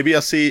 maybe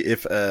I'll see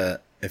if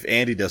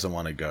Andy doesn't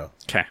want to go.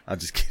 Okay. I'm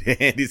just kidding.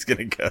 Andy's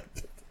going to go.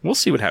 We'll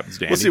see what happens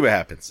to Andy. We'll see what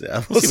happens.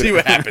 Yeah, we'll see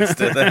what happens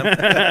to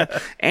them.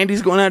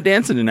 Andy's going out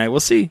dancing tonight. We'll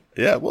see.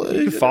 Yeah, well,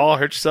 you fall,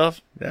 hurt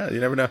yourself. Yeah, you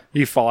never know.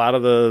 You fall out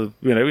of the,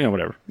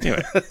 whatever.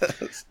 Anyway,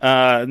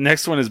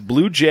 next one is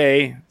Blue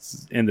Jay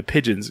and the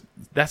Pigeons.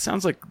 That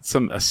sounds like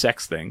a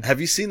sex thing. Have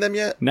you seen them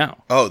yet? No.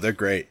 Oh, they're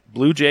great.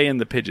 Blue Jay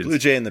and the Pigeons. Blue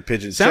Jay and the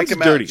Pigeons. Sounds Check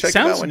them dirty. out. Check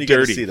Sounds them out when you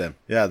dirty. get to see them.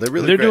 Yeah, they're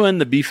really. They're great. doing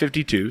the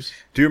B-52s.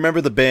 Do you remember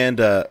the band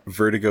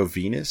Vertigo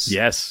Venus?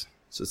 Yes.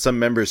 So some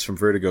members from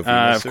Vertigo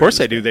Venus. Of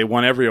course I do. They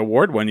won every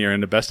award one year in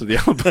the Best of the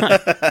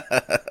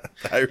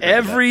Alpine.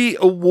 Every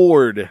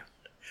award.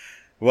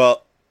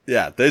 Well,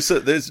 yeah.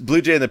 There's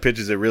Blue Jay and the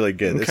Pigeons are really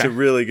good. Okay. It's a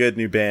really good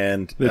new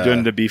band. They're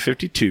doing the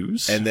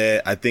B-52s. And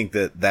I think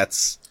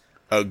that's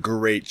a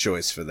great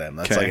choice for them.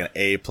 That's like an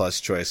A+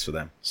 choice for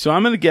them. So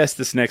I'm going to guess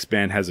this next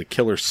band has a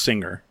killer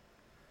singer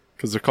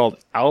because they're called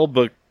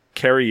Alba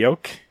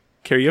Karaoke.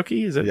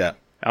 Karaoke? Is it? Yeah.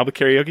 Alba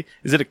Karaoke?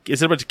 Is it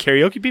a bunch of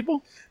karaoke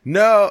people?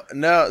 No.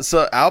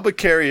 So Alba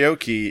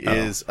Karaoke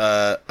is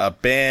a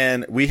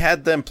band. We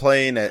had them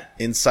playing at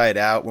Inside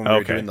Out when we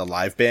were doing the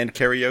live band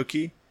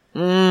karaoke.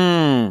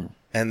 And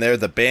they're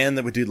the band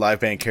that would do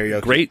live band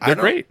karaoke. Great. They're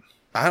great.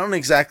 I don't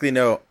exactly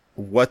know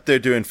what they're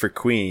doing for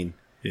Queen.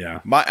 Yeah.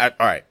 All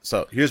right.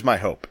 So here's my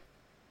hope.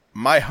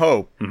 My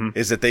hope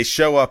is that they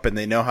show up and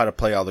they know how to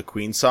play all the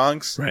Queen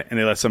songs. Right. And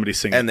they let somebody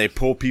sing. And they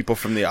pull people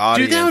from the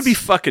audience. Dude, that would be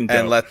fucking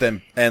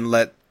dope. And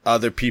let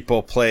other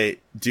people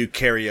do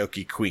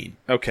karaoke Queen.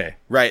 Okay.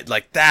 Right.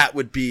 Like that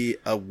would be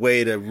a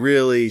way to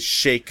really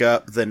shake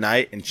up the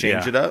night and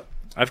change it up.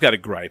 I've got a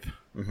gripe.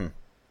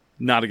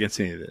 Not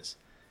against any of this.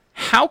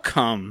 How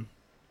come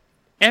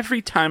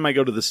every time I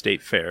go to the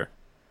state fair,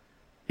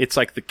 it's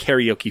like the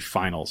karaoke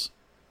finals?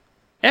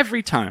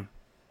 Every time.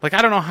 Like,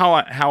 I don't know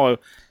how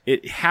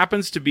it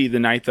happens to be the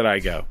night that I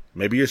go.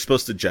 Maybe you're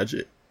supposed to judge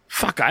it.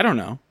 Fuck, I don't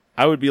know.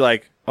 I would be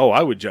like,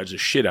 I would judge the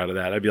shit out of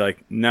that. I'd be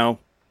like, no.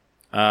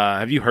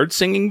 Have you heard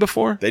singing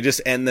before? They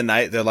just end the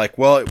night. They're like,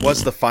 well, it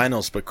was the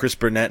finals, but Chris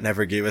Burnett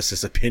never gave us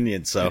his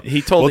opinion, so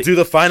we'll do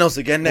the finals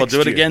again next week.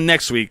 We'll do it again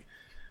next week.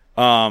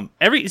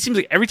 It seems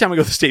like every time I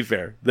go to the state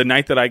fair, the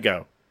night that I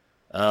go,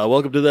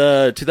 welcome to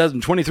the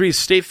 2023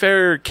 State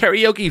Fair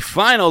Karaoke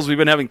Finals. We've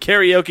been having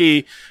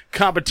karaoke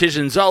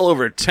competitions all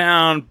over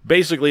town,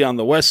 basically on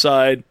the west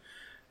side,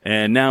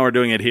 and now we're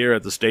doing it here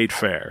at the State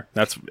Fair.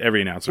 That's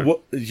every announcer.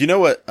 Well, you know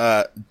what?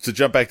 To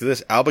jump back to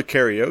this, Alba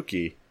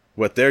Karaoke,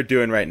 what they're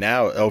doing right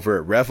now over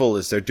at Revel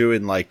is they're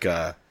doing like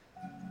the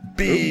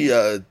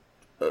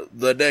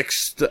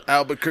next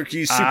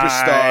Albuquerque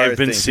superstar. I've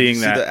been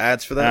seeing that. See the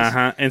ads for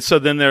that. And so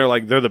then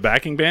they're the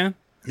backing band.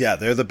 Yeah,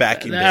 they're the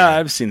backing band.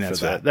 I've seen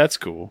that. That's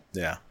cool.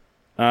 Yeah.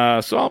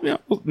 So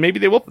maybe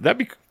they will. That'd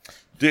be,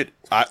 dude.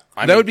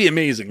 That would be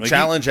amazing. Like,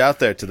 challenge out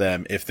there to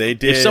them if they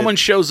did. If someone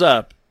shows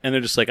up and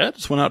they're just like, I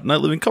just went out and I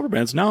live in cover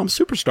bands. Now I'm a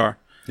superstar.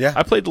 Yeah.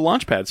 I played the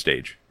Launchpad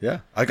stage.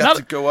 Yeah. I got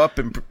to go up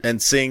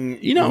and sing.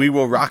 We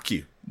Will Rock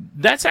You.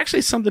 That's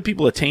actually something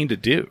people attain to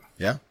do.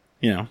 Yeah.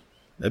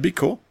 That'd be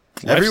cool.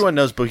 Everyone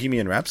knows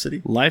Bohemian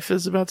Rhapsody. Life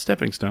is about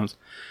stepping stones.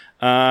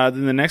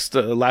 Then the next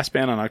last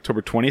band on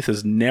October 20th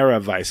is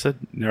Naravisa.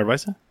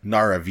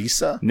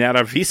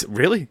 Naravisa?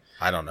 Really?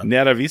 I don't know.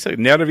 Naravisa.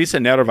 I'm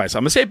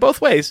gonna say it both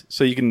ways,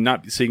 so you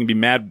can be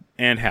mad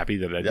and happy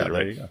that I did it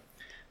right.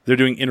 They're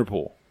doing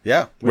Interpol.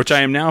 Yeah, which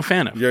I am now a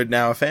fan of. You're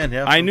now a fan,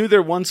 yeah. I knew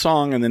their one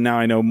song, and then now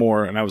I know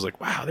more, and I was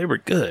like, wow, they were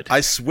good. I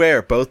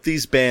swear, both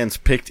these bands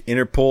picked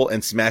Interpol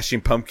and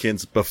Smashing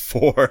Pumpkins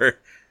before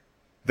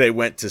they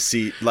went to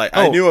see. Like,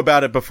 I knew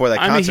about it before that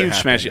concert happened. I'm a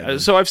huge Smashing.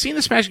 So I've seen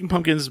the Smashing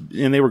Pumpkins,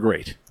 and they were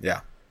great.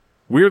 Yeah.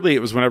 Weirdly, it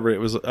was whenever it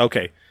was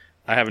okay.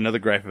 I have another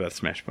gripe about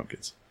Smashing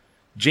Pumpkins.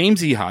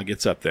 James Eha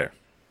gets up there,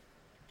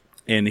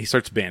 and he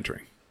starts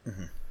bantering,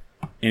 and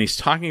he's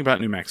talking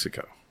about New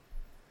Mexico.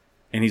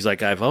 And he's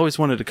like, I've always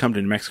wanted to come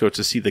to New Mexico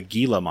to see the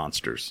Gila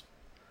monsters.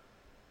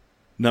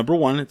 Number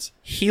one, it's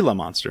Gila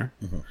monster.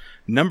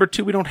 Number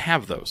two, we don't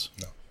have those.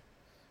 No.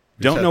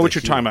 Don't know what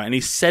you're talking about. And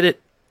he said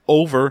it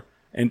over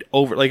and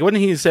over. Like, when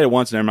he said it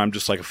once, and I'm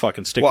just like a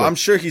fucking stickler. Well, I'm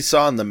sure he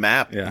saw on the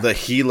map the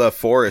Gila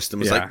forest and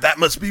was like, that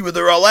must be where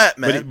they're all at,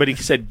 man. But he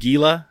said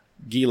Gila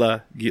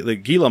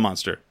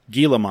monster.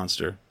 Gila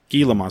monster.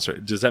 Gila monster.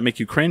 Does that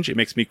make you cringe? It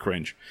makes me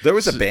cringe. There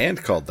was a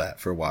band called that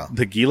for a while.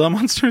 The Gila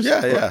Monsters?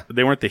 Yeah.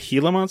 They weren't the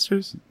Gila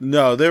Monsters?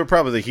 No, they were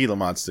probably the Gila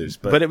Monsters.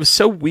 But it was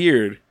so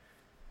weird.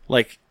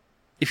 Like,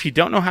 if you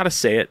don't know how to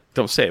say it,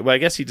 don't say it. Well, I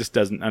guess he just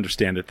doesn't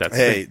understand it.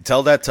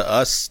 Tell that to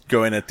us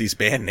going at these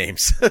band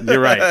names. You're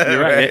right.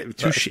 Right.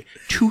 Touche,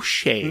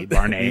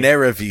 Barney.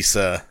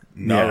 Naravisa.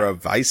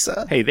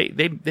 Hey,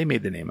 they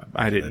made the name up.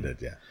 I didn't. They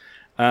did,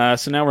 yeah.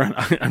 So now we're on.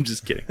 I'm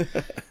just kidding.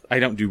 I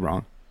don't do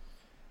wrong.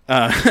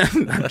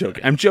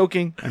 I'm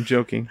joking.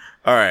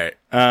 All right.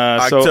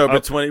 October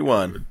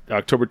 21.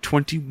 October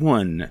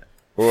 21.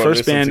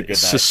 First band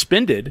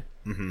suspended.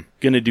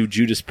 Gonna do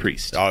Judas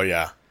Priest. Oh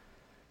yeah.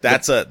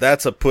 That's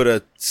a put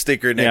a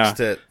sticker next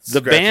to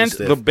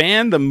the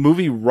band the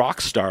movie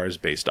Rockstar is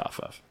based off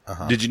of.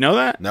 Did you know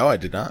that? No, I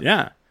did not.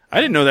 Yeah.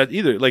 I didn't know that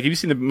either. Like, have you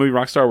seen the movie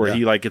Rockstar where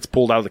he gets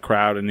pulled out of the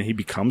crowd and he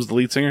becomes the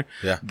lead singer?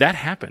 Yeah. That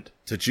happened.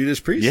 To Judas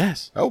Priest?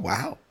 Yes. Oh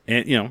wow.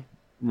 And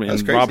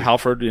Rob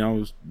Halford,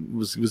 was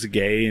a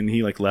gay, and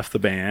he left the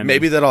band.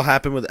 Maybe that'll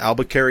happen with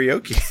Alba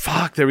Karaoke.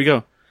 Fuck, there we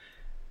go.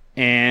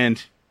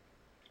 And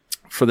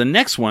for the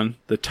next one,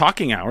 the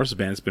Talking Hours, the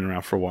band's been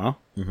around for a while.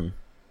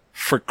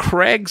 For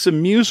Craig's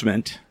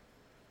amusement,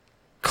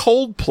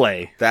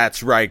 Coldplay.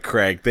 That's right,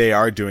 Craig. They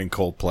are doing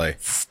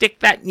Coldplay. Stick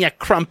that in your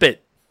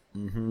crumpet.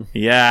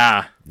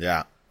 Yeah.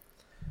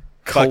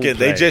 Fuck it.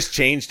 They just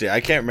changed it.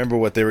 I can't remember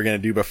what they were going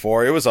to do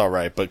before. It was all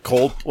right, but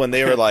when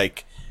they were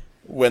like,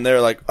 when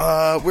they're like,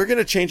 we're going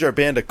to change our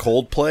band to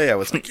Coldplay, I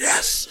was like,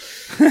 yes.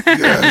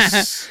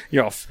 Yes.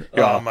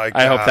 Oh my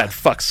God. I hope that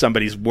fucks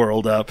somebody's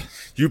world up.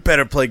 You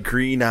better play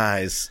Green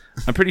Eyes.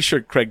 I'm pretty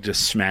sure Craig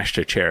just smashed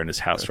a chair in his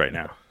house right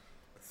now.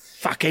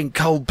 Fucking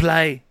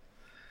Coldplay.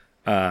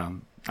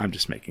 I'm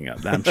just making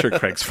up. I'm sure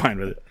Craig's fine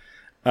with it.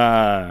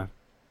 I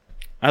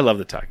love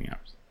the Talking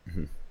Hours.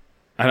 Mm-hmm.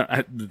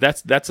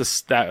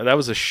 That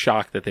was a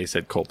shock that they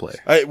said Coldplay.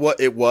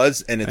 It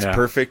was, and it's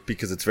perfect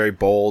because it's very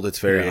bold. It's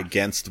very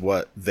against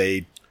what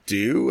they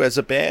do as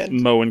a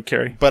band. Moe and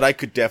Carrie. But I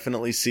could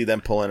definitely see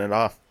them pulling it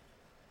off.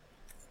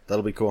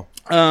 That'll be cool.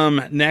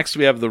 Next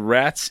we have the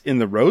Rats in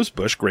the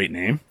Rosebush. Great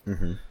name.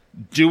 Mm-hmm.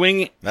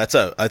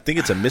 I think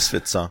it's a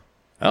Misfits song.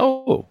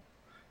 Oh,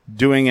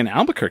 doing an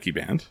Albuquerque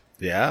band.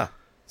 Yeah.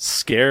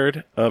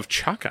 Scared of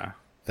Chaka.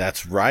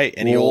 That's right.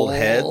 Any old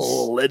heads?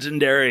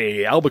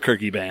 Legendary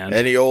Albuquerque band.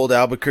 Any old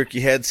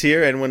Albuquerque heads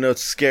here? Anyone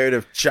that's scared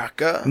of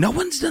Chaka? No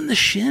one's done the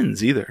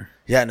Shins either.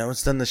 Yeah, no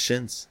one's done the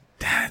Shins.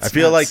 That's I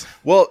feel nuts.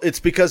 It's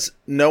because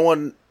no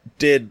one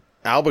did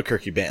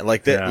Albuquerque band.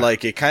 Like that. Yeah.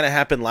 Like it kind of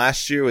happened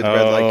last year with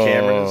Red Light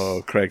Cameras.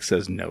 Oh, Craig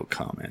says no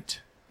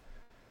comment.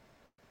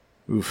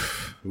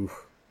 Oof.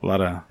 A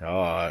lot of...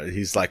 Oh,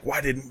 he's like, why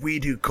didn't we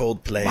do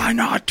Coldplay? Why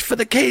not? For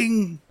the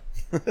king.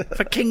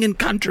 For king and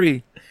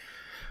country.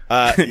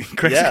 Craig's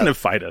going to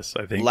fight us,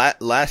 I think.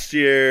 Last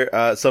year,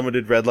 someone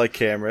did Red Light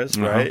Cameras,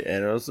 right?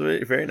 And it was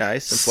very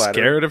nice and flattering.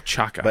 Scared of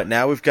Chaka. But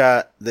now we've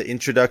got the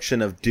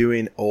introduction of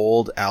doing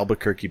old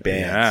Albuquerque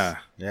bands.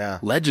 Yeah.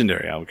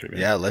 Legendary Albuquerque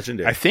bands. Yeah,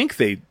 legendary. I think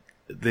they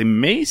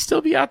may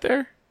still be out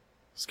there.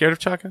 Scared of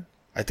Chaka?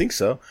 I think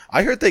so.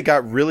 I heard they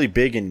got really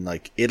big in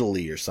like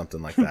Italy or something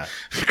like that.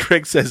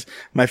 Craig says,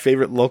 my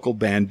favorite local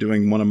band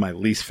doing one of my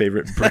least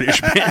favorite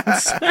British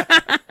bands.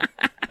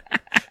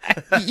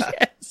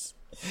 Yes.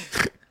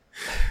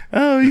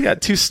 Oh, you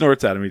got 2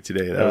 snorts out of me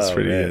today. That was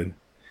pretty good.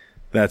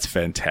 That's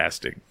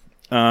fantastic.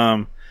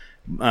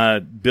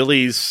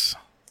 Billy's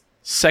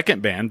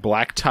second band,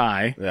 Black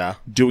Tie,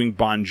 doing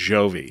Bon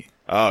Jovi.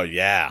 Oh,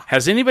 yeah.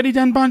 Has anybody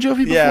done Bon Jovi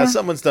before? Yeah,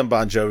 someone's done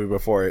Bon Jovi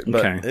before it.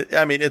 But okay.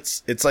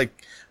 It's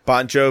like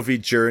Bon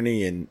Jovi,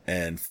 Journey,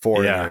 and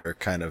Foreigner are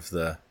kind of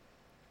the...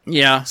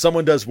 Yeah.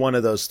 Someone does one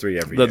of those 3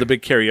 every year. The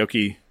big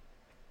karaoke,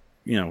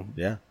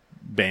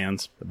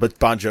 bands. But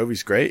Bon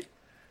Jovi's great.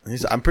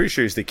 I'm pretty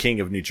sure he's the king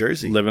of New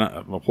Jersey. Whoa.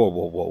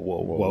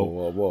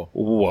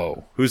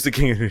 Who's the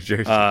king of New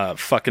Jersey?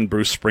 Fucking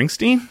Bruce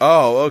Springsteen.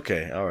 Oh,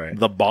 okay. All right.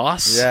 The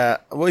boss? Yeah.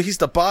 Well, he's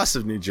the boss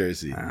of New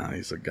Jersey.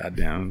 He's a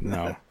goddamn...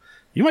 No.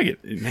 You might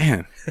get...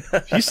 Man,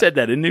 you said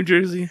that in New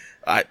Jersey?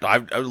 I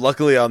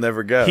luckily, I'll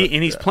never go.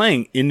 He's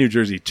playing in New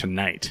Jersey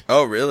tonight.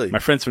 Oh, really? My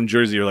friends from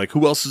Jersey are like,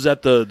 who else is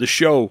at the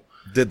show?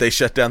 Did they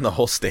shut down the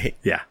whole state?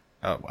 Yeah.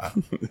 Oh, wow.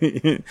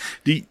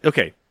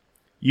 Okay.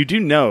 You do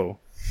know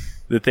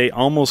that they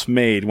almost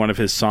made one of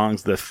his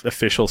songs the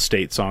official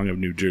state song of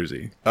New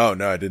Jersey. Oh,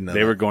 no, I didn't know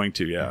They were going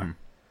to, yeah.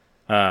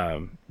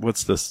 Mm-hmm.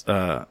 What's this?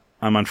 I'm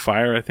on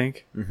Fire, I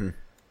think. Mm-hmm.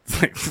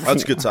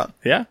 That's a good song.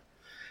 Yeah.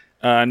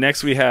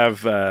 Next we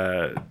have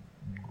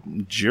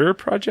Jur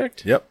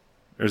Project? Yep.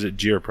 Or is it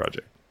Jir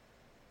Project?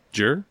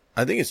 Jur?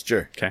 I think it's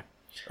Jir. Okay.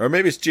 Or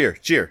maybe it's Jir.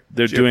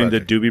 They're doing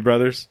Project. The Doobie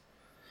Brothers.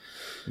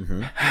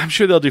 Mm-hmm. I'm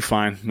sure they'll do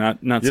fine. Not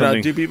You're something... not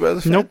a Doobie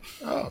Brothers fan? Nope.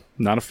 Oh.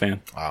 Not a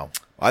fan. Wow.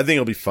 I think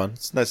it'll be fun.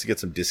 It's nice to get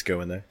some disco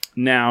in there.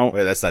 Now...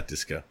 Wait, that's not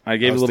disco. I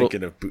was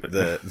thinking of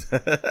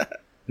the...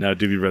 No,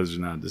 Doobie Brothers are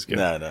not disco.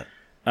 No.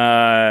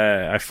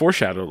 I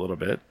foreshadowed a little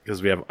bit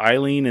because we have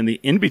Eileen and the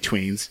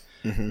In-Betweens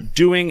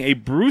doing a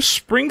Bruce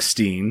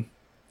Springsteen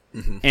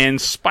and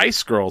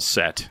Spice Girls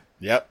set.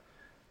 Yep.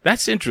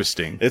 That's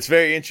interesting. It's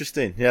very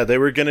interesting. Yeah, they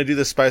were going to do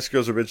the Spice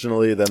Girls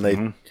originally. Then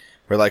they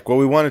were like, well,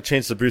 we want to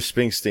change to Bruce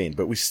Springsteen,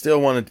 but we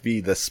still want it to be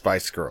the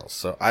Spice Girls.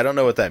 So I don't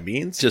know what that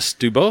means. Just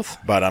do both?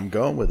 But I'm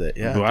going with it,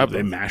 yeah. Well,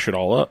 they mash it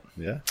all up.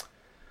 Yeah.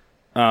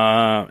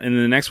 And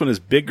then the next one is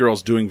Big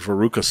Girls doing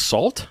Veruca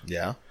Salt.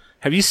 Yeah.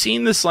 Have you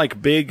seen this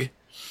like big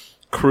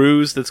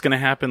cruise that's going to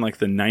happen, like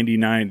the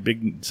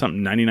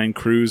 99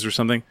 cruise or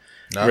something?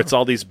 No. Where it's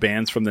all these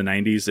bands from the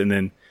 90s, and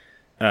then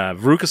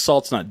Veruca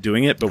Salt's not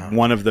doing it, but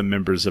one of the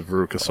members of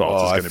Veruca Salt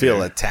is going to be there. I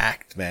feel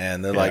attacked,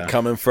 man. They're like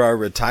coming for our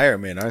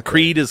retirement, aren't they?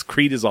 Creed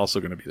is also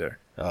going to be there.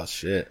 Oh,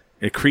 shit.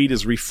 Creed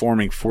is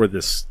reforming for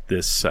this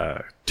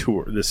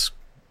tour, this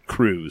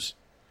cruise.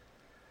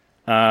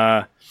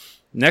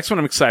 Next one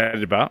I'm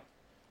excited about.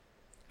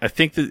 I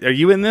think that... Are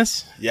you in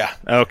this? Yeah.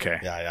 Okay.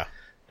 Yeah.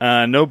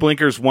 No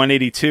Blinkers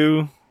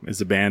 182 is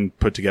a band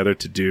put together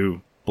to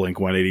do Blink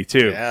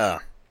 182. Yeah.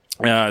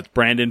 It's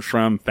Brandon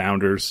from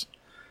Founders.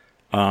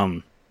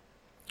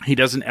 He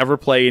doesn't ever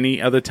play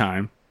any other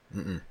time.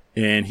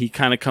 And he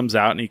kind of comes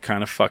out and he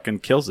kind of fucking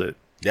kills it.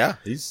 Yeah.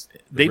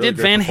 They did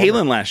Van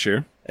Halen last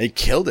year. He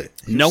killed it.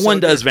 No one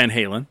does Van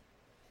Halen.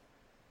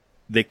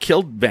 They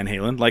killed Van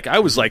Halen. Like, I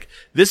was like,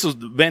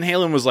 Van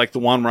Halen was like the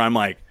one where I'm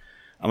like,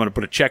 I'm going to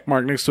put a check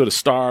mark next to it, a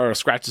star, a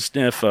scratch a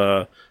sniff,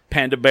 a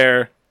panda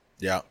bear.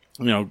 Yeah.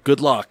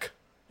 Good luck.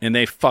 And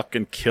they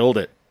fucking killed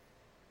it.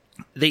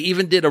 They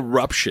even did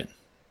Eruption.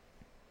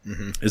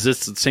 Is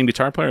this the same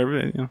guitar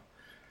player?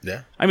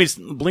 Yeah. I mean,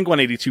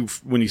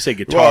 Blink-182, when you say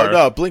guitar... Well,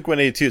 no,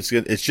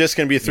 Blink-182, it's just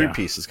going to be a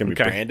three-piece. It's going to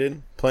be Okay.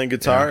 Brandon playing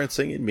guitar and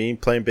singing, me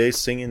playing bass,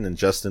 singing, and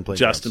Justin playing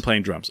drums.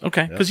 playing drums.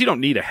 Okay, because you don't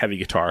need a heavy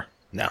guitar.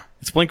 No.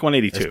 It's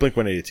Blink-182. It's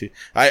Blink-182.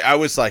 I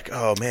was like,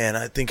 oh, man,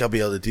 I think I'll be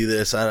able to do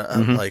this.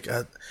 And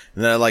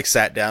then I, like,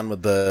 sat down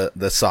with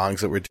the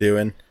songs that we're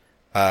doing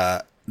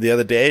the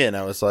other day, and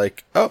I was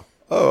like,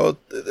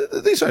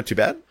 these aren't too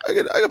bad. I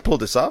could pull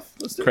this off.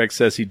 Let's do it. Craig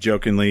says he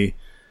jokingly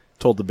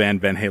told the band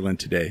Van Halen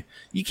today,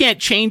 "You can't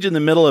change in the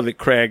middle of it,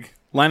 Craig.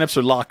 Lineups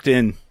are locked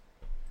in.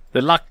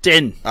 They're locked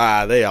in."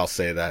 They all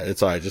say that.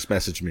 It's all right. Just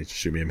message me.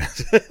 Shoot me a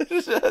message.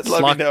 Let me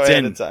locked know ahead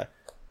in. of time.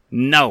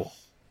 No.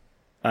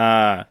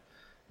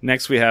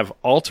 Next we have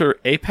Alter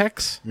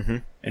Apex. Mm-hmm.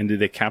 And did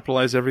they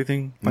capitalize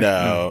everything?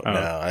 No.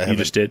 I haven't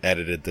just did?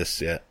 edited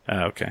this yet.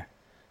 Okay.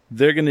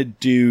 They're going to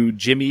do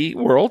Jimmy Eat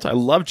World. I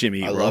love Jimmy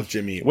Eat World. I love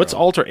Jimmy Eat What's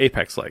World. Alter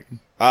Apex like?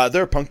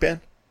 They're a punk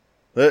band.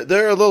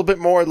 They're a little bit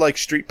more like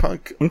street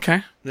punk.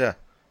 Okay. Yeah.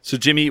 So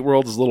Jimmy Eat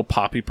World is a little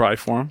poppy probably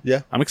for him.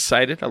 Yeah. I'm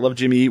excited. I love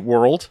Jimmy Eat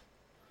World.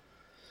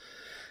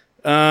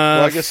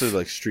 Well, I guess they're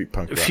like street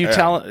punk.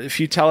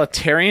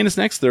 Futilitarian is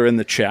next. They're in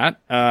the chat.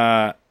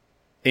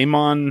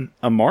 Amon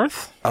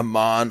Amarth?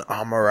 Amon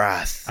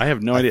Amarath. I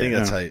have no idea. I think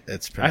that's how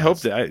it's I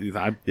hope pronounced.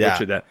 that I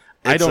butchered that.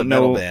 It's I don't a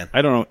metal know. band.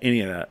 I don't know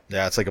any of that.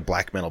 Yeah, it's like a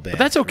black metal band.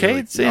 But that's okay. Really.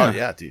 It's yeah. Oh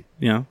yeah, dude.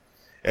 You know,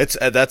 It's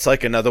that's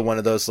like another one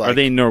of those. Like, are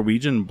they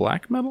Norwegian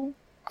black metal?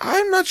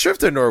 I'm not sure if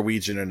they're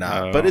Norwegian or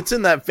not, but it's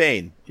in that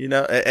vein, you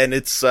know. And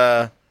it's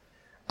I'm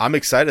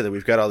excited that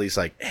we've got all these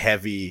like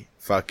heavy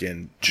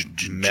fucking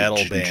metal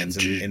bands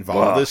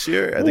involved this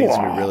year. I think it's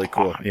gonna be really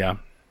cool. Yeah,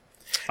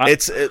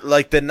 It's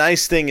like the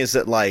nice thing is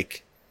that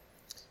like,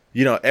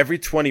 you know, every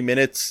 20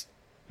 minutes.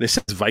 they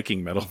said it's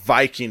Viking metal.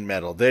 Viking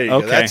metal. There you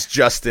Okay. go. That's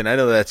Justin. I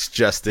know that's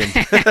Justin.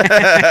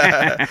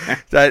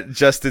 That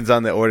Justin's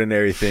on the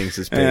Ordinary Things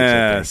page.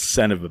 I think.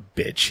 Son of a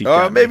bitch. He Oh,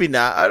 got me. maybe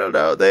not. I don't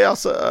know. They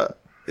also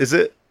is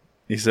it?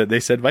 They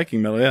said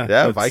Viking metal. Yeah, Yeah,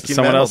 That's- Viking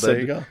someone metal. else There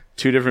said you go.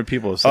 Two different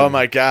people. Said Oh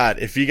my god!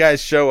 If you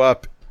guys show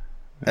up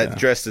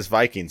dressed as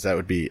Vikings, that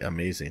would be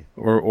amazing.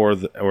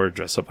 or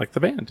dress up like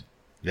the band,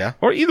 Yeah,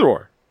 or either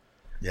or.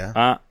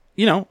 yeah.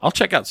 You know, I'll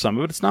check out some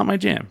of it. It's not my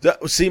jam.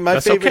 See, my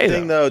That's favorite okay,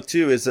 thing though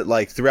too is that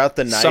like throughout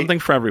the night, Something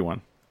for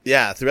everyone.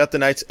 yeah, throughout the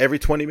nights, every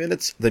 20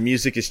 minutes, the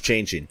music is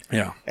changing.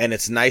 Yeah, And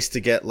it's nice to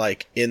get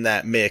like in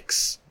that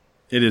mix.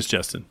 it is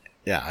Justin.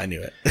 Yeah, I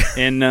knew it.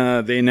 And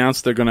they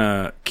announced they're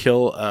gonna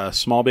kill a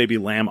small baby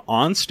lamb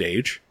on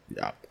stage.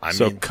 Yeah, I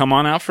So mean, come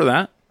on out for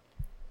that.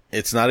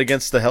 it's not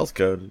against the health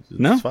code. It's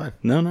No, fine.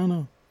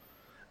 No.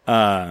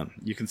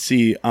 You can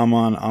see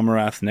Amon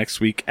Amarath next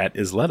week at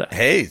Isleta.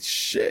 Hey,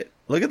 shit!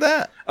 Look at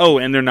that. Oh,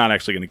 and they're not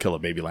actually going to kill a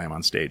baby lamb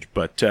on stage,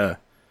 but I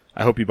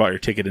hope you bought your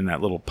ticket in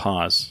that little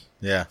pause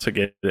Yeah. to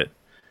get it.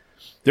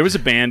 There was a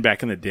band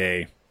back in the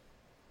day.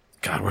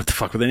 God, what the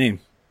fuck were they named?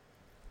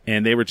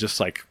 And they were just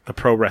like the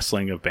pro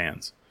wrestling of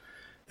bands.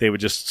 They would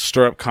just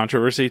stir up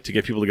controversy to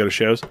get people to go to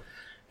shows.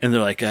 And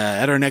they're like,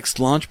 at our next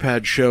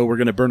Launchpad show, we're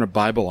going to burn a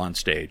Bible on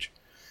stage.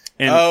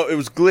 And Oh, it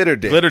was Glitter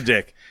Dick. Glitter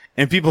Dick.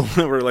 And people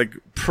were like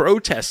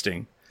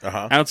protesting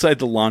outside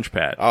the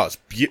Launchpad. Oh,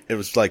 it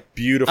was like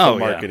beautiful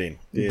marketing.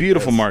 Yeah.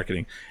 Beautiful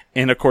marketing.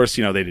 And of course,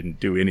 you know, they didn't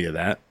do any of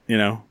that, you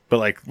know, but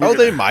like,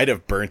 They might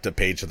have burnt a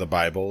page of the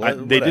Bible.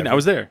 they didn't. I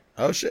was there.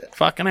 Oh shit.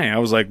 Fucking A. I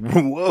was like,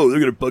 whoa, they're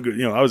going to bug it.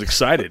 You know, I was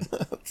excited.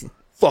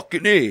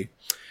 Fucking A.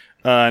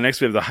 Next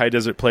we have the High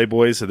Desert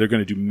Playboys. So they're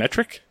going to do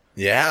Metric.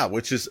 Yeah,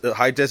 which is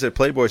High Desert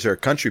Playboys are a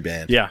country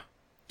band. Yeah.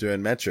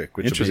 Doing Metric,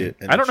 which Interesting.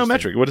 will be I don't know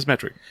Metric. What is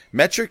Metric?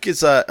 Metric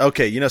is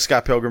okay. You know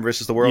Scott Pilgrim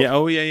versus the World. Yeah.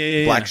 Oh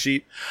yeah. Black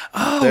Sheep.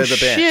 Oh They're the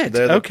band. shit.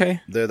 Okay.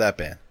 They're that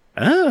band.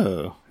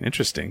 Oh,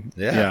 interesting.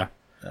 Yeah.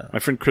 My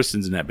friend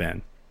Kristen's in that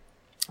band.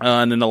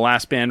 And then the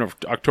last band of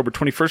October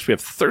 21st, we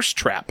have Thirst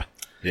Trap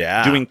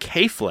Yeah. doing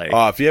K-Flay.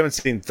 Oh, if you haven't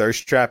seen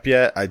Thirst Trap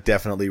yet, I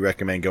definitely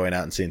recommend going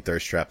out and seeing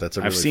Thirst Trap. That's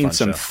a really I've seen fun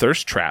some show.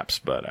 Thirst Traps,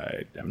 but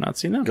I have not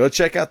seen them. Go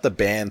check out the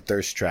band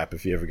Thirst Trap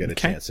if you ever get a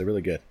Okay. chance. They're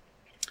really good.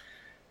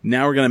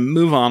 Now we're going to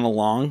move on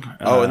along.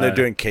 And they're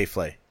doing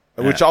K-Flay,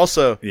 which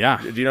also, yeah.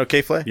 Do you know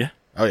K-Flay? Yeah.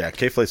 Oh yeah,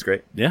 K-Flay's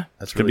great. Yeah.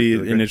 That's going to really, be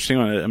really an great. interesting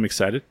one. I'm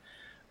excited.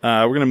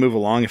 We're going to move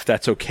along, if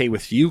that's okay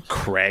with you,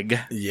 Craig.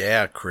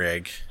 Yeah,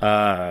 Craig.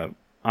 On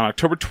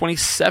October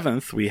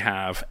 27th, we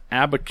have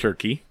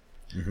Albuquerque.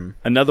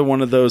 Another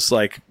one of those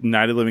like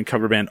Night of the Living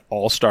cover band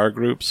all-star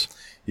groups.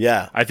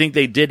 Yeah, I think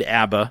they did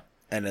ABBA,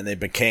 and then they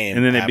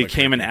became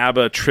became an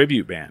ABBA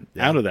tribute band.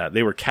 Out of that,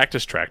 they were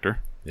Cactus Tractor.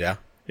 Yeah,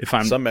 If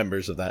I'm some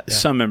members of that. Yeah.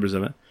 some members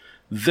of it,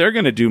 they're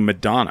going to do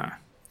Madonna,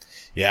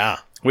 Yeah.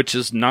 which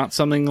is not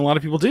something a lot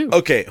of people do.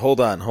 Okay, hold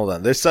on.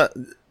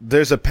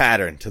 There's a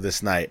pattern to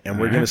this night, and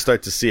we're going to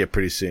start to see it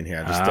pretty soon here.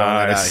 I'm just throwing it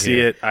out I see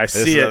here. it. I This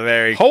see is it. a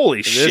very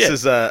Holy shit! This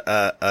is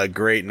a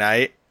great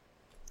night,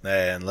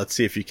 and let's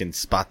see if you can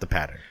spot the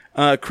pattern.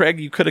 Craig,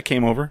 you could have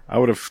came over. I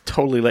would have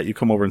totally let you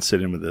come over and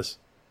sit in with this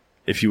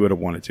if you would have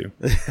wanted to,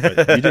 but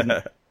you didn't.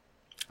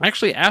 I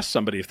actually asked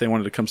somebody if they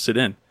wanted to come sit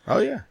in, Oh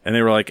yeah, and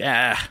they were like,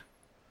 I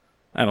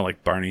don't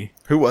like Barney.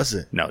 who was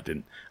it? No, it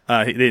didn't.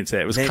 They didn't say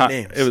it. It was Name Kyle,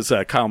 names. it was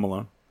Kyle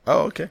Malone.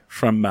 Oh, okay.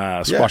 From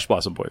Squash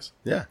Blossom Boys.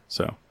 Yeah.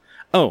 So,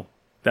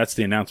 that's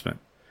the announcement.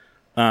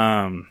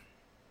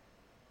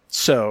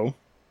 So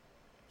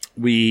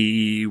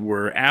we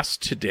were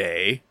asked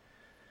today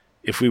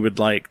if we would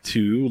like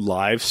to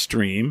live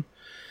stream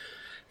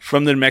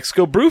from the New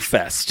Mexico Brew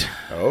Fest.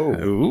 Oh.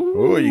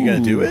 Ooh, are you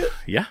going to do it?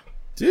 Yeah.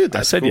 Dude,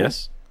 I said cool.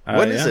 yes.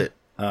 When is it?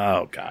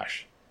 Oh,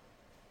 gosh.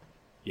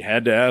 You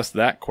had to ask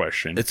that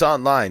question. It's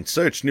online.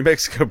 Search New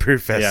Mexico Brew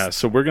Fest. Yeah,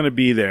 so we're going to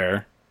be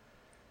there.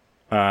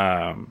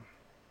 And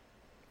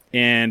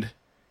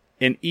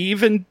an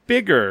even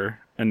bigger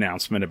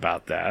announcement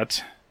about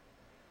that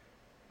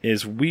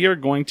is we are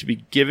going to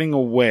be giving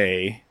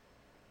away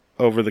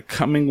over the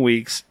coming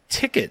weeks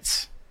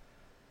tickets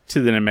to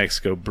the New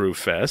Mexico Brew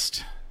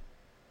Fest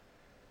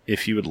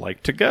if you would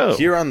like to go.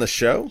 Here on the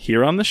show?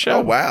 Here on the show.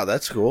 Oh, wow.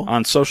 That's cool.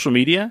 On social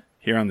media,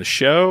 here on the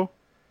show.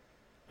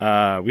 We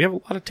have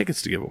a lot of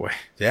tickets to give away.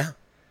 Yeah.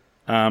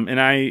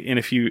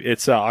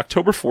 It's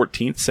October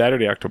 14th,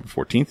 Saturday, October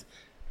 14th.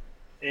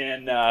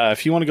 And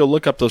if you want to go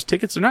look up those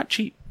tickets, they're not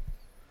cheap.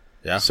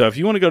 Yeah. So if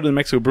you want to go to the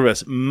Mexico Brew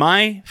Fest,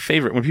 my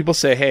favorite, when people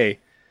say, hey,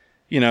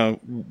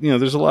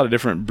 there's a lot of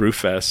different brew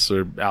fests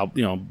or,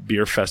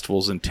 beer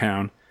festivals in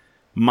town.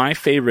 My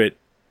favorite,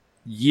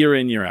 year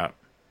in, year out,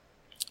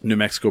 New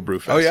Mexico Brew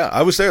Fest. Oh, yeah.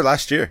 I was there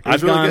last year. It was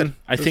I've really gone, good.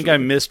 I think I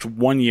missed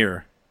 1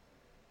 year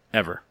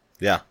ever.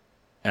 Yeah.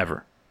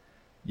 Ever.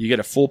 You get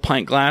a full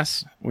pint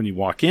glass when you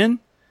walk in.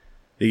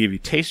 They give you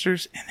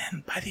tasters. And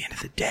then by the end of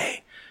the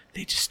day,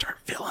 they just start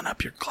filling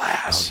up your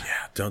glass. Oh,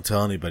 yeah. Don't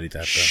tell anybody that,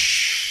 though.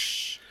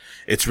 Shh.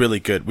 It's really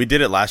good. We did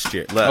it last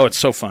year. Oh, it's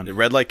so fun. The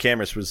Red Light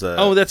Cameras was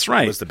that's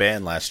right. Was the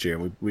band last year.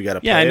 We got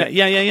to play Yeah, it.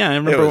 yeah. I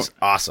remember. It was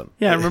awesome.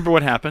 Yeah, I remember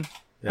what happened.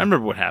 Yeah. I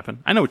remember what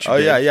happened. I know what you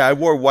did. Oh, yeah. I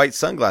wore white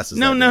sunglasses.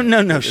 No.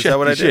 Is that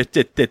what I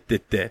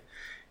did?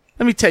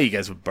 Let me tell you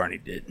guys what Barney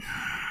did.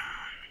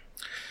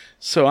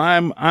 So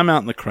I'm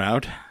out in the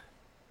crowd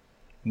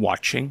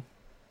watching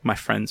my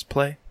friends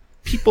play.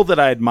 People that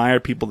I admire,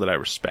 people that I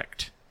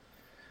respect.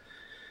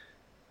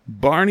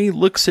 Barney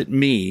looks at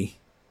me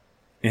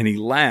and he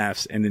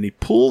laughs, and then he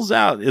pulls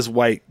out his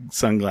white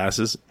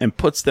sunglasses and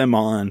puts them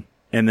on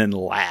and then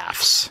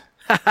laughs.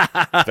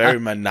 Very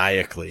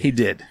maniacally. He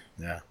did.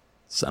 Yeah.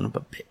 Son of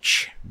a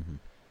bitch. Mm-hmm.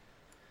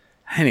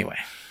 Anyway.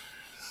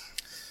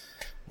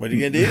 What are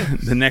you going to do?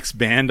 The next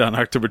band on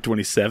October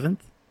 27th,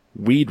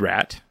 Weed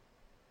Rat,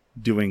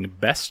 doing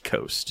Best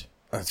Coast.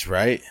 That's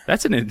right.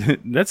 That's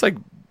like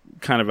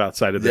kind of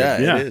outside of the...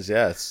 Yeah, it is.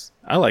 Yeah,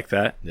 I like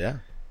that. Yeah.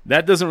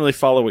 That doesn't really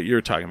follow what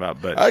you're talking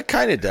about, but... It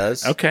kind of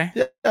does. Okay.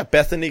 Yeah,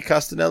 Bethany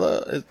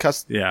Costanella.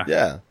 Yeah.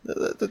 Yeah.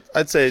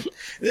 I'd say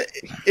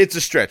it's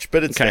a stretch,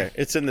 but it's there.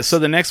 It's in the... So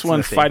the next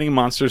one, Fighting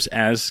Monsters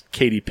as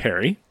Katy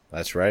Perry.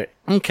 That's right.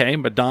 Okay,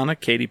 Madonna,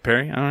 Katy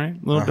Perry. All right,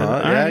 a little bit.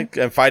 Right.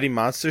 And Fighting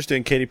Monsters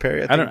doing Katy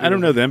Perry. I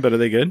don't know them, but are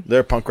they good? They're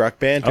a punk rock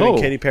band doing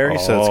Katy Perry,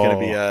 so it's going to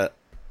be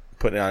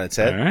putting it on its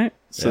head. All right.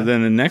 So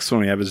then the next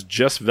one we have is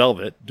Just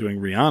Velvet doing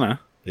Rihanna.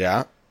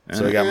 Yeah.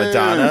 So we got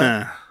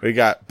Madonna, we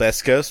got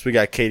Best Coast, we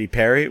got Katy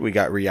Perry, we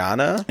got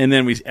Rihanna, and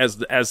then we, as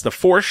the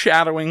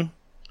foreshadowing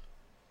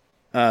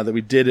that we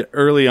did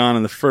early on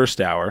in the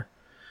first hour,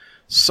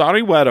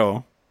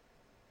 Sariweto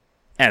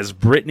as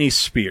Britney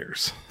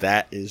Spears.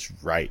 That is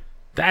right.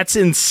 That's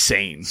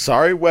insane.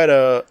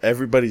 Sariweto,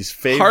 everybody's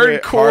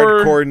favorite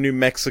hardcore New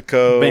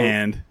Mexico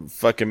band,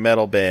 fucking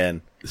metal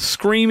band,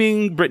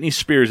 screaming Britney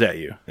Spears at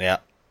you. Yeah.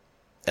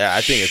 I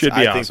think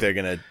awesome. think they're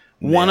gonna.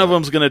 One of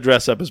them's going to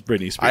dress up as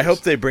Britney Spears. I hope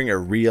they bring a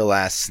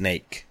real-ass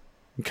snake.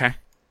 Okay.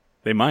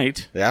 They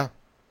might. Yeah.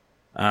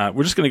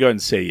 We're just going to go ahead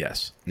and say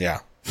yes. Yeah.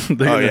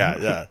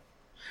 Yeah.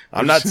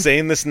 I'm not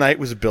saying this night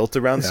was built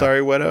around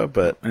Sariweto,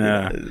 but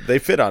they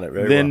fit on it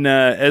very well. Then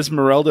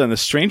Esmeralda and the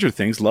Stranger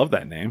Things, love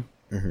that name,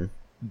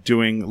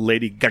 doing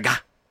Lady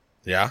Gaga.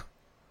 Yeah.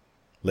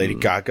 Lady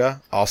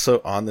Gaga, also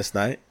on this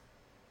night.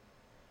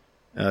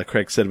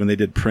 Craig said when they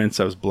did Prince,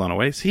 I was blown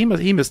away. So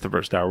he missed the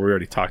first hour. We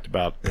already talked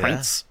about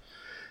Prince.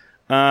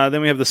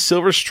 Then we have the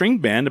Silver String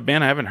Band, a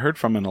band I haven't heard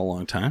from in a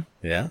long time.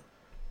 Yeah.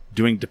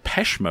 Doing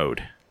Depeche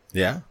Mode.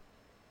 Yeah.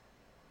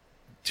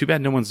 Too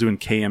bad no one's doing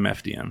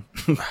KMFDM.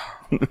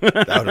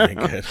 That would have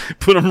been good.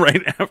 Put them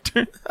right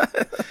after.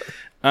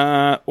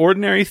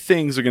 Ordinary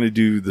Things are going to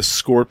do the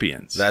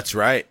Scorpions. That's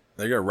right.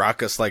 They're going to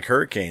rock us like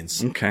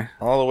hurricanes. Okay.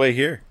 All the way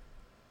here.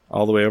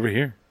 All the way over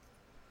here.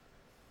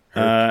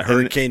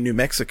 Hurricane New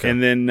Mexico.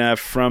 And then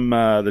from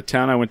the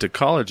town I went to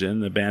college in,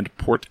 the band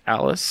Port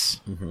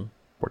Alice. Mm-hmm.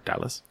 Port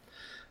Alice.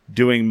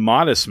 Doing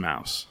Modest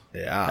Mouse.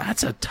 Yeah.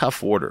 That's a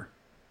tough order.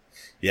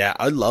 Yeah,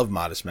 I love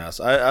Modest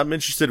Mouse. I'm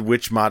interested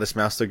which Modest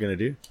Mouse they're going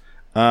to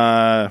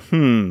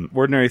do.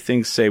 Ordinary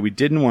Things say we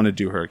didn't want to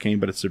do Hurricane,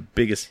 but it's their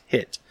biggest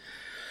hit.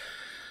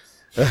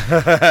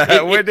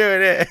 We're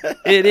doing it.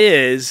 It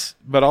is,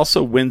 but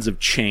also Winds of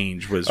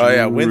Change was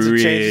Winds of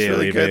Change is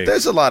really good. Big.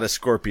 There's a lot of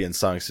Scorpion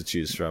songs to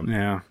choose from.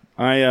 Yeah.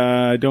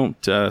 I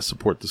don't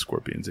support the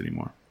Scorpions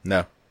anymore.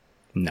 No.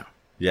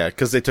 Yeah,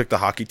 because they took the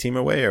hockey team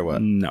away or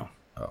what? No.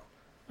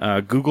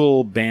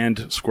 Google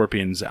banned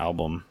Scorpions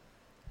album.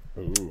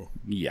 Ooh.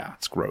 Yeah,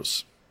 it's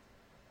gross.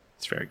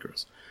 It's very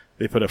gross.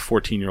 They put a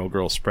 14-year-old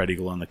girl spread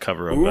eagle on the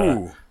cover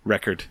of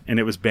Record, and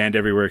it was banned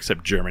everywhere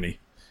except Germany.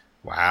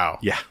 Wow.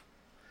 Yeah.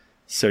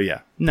 So,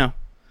 yeah. No.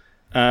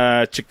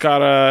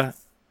 Chikara,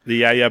 the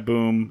Ya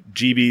Boom,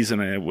 GBs,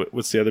 and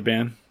what's the other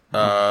band?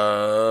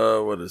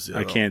 What is it?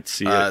 I can't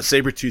see it.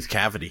 Sabertooth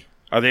Cavity.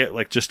 Are they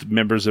like just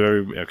members of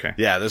every... Okay.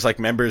 Yeah, there's like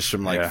members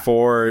from like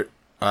 4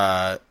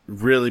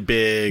 really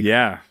big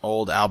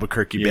old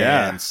Albuquerque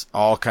bands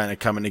all kind of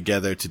coming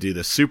together to do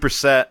the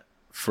superset.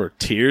 For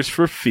Tears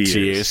for Fears.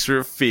 Tears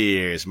for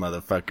Fears,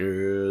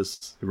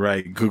 motherfuckers.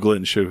 Right. Google it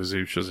and shows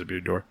up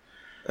your door.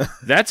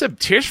 That's a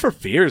Tears for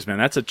Fears, man.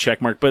 That's a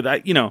check mark. But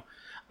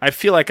I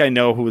feel like I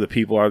know who the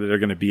people are that are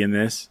going to be in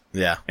this.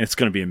 Yeah. And it's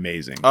going to be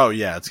amazing. Oh,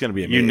 yeah. It's going to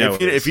be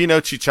amazing. If you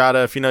know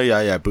Chichata, if you know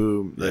Ya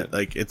Boom,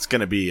 like, it's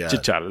going to be...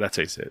 Chichata, that's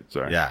how you say it.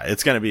 Sorry. Yeah,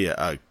 it's going to be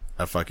a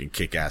fucking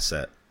kick-ass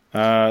set.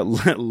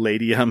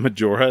 Lady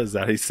Majora, is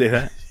that how you say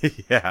that?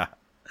 Yeah.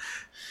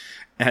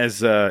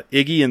 As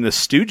Iggy and the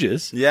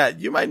Stooges. Yeah,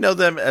 you might know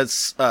them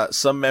as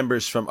some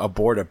members from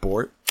Abort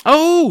Abort.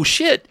 Oh,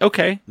 shit.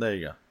 Okay. There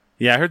you go.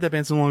 Yeah, I heard that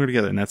band's no longer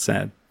together, and that's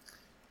sad.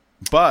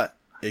 But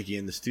Iggy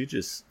and the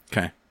Stooges.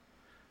 Okay.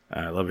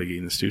 I love Iggy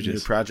and the Stooges. New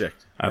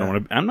project.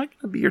 I'm not going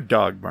to be your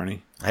dog,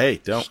 Barney. Hey,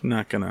 don't. Just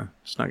not gonna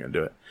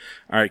do it.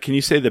 All right, can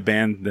you say the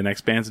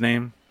next band's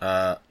name?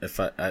 If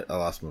I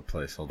lost my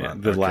place. Hold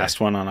on. The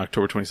last one on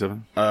October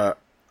 27th?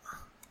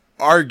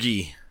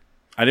 Argy.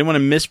 I didn't want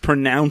to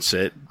mispronounce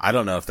it. I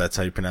don't know if that's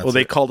how you pronounce it. Well,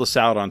 they called us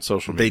out on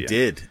social media. They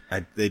did.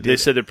 They did. They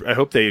said that, I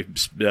hope they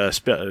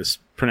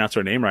pronounce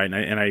our name right,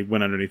 and I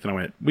went underneath and I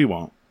went, we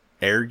won't.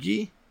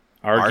 Argy?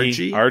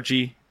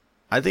 Argy?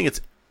 I think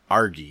it's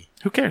Argy.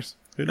 Who cares?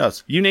 Who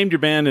knows? You named your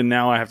band, and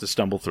now I have to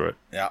stumble through it.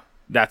 Yeah.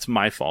 That's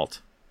my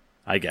fault,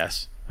 I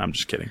guess. I'm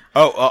just kidding.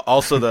 Oh,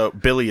 also, though,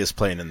 Billy is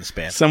playing in this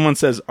band. Someone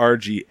says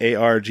RG,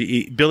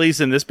 ARGE. Billy's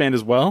in this band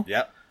as well?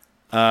 Yep.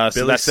 So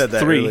Billy that's said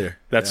that 3. earlier.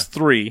 That's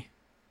 3.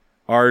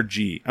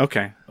 RG.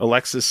 Okay.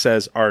 Alexis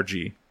says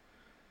RG.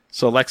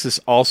 So Alexis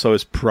also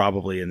is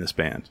probably in this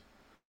band.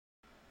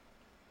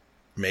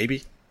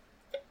 Maybe.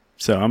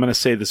 So I'm going to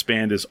say this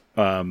band is...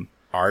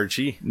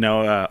 RG?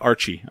 No,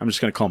 Archie. I'm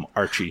just going to call him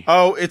Archie.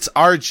 Oh, it's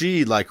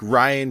RG, like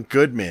Ryan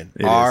Goodman.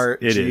 RG.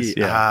 It is,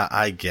 yeah.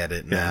 I get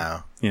it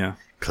now. Yeah.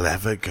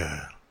 Clever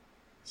girl.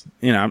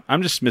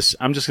 I'm just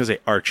going to say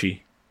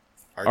Archie.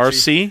 Archie?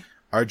 RC?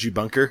 RG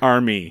Bunker?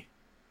 Army.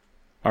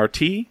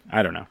 RT?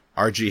 I don't know.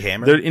 RG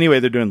Hammer?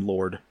 They're doing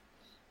Lord.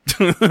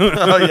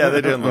 Oh, yeah,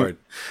 they're doing Lord.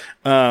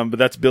 But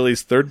that's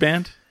Billy's third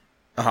band?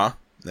 Uh-huh.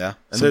 Yeah.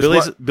 And so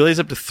Billy's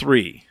up to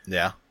 3.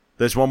 Yeah.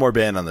 There's one more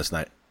band on this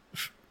night.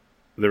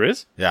 There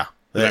is? Yeah.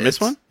 Did I miss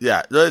one?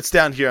 Yeah. It's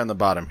down here on the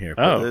bottom here.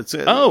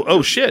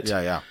 Oh, shit.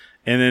 Yeah.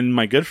 And then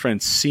my good friend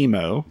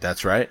Simo.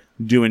 That's right.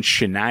 Doing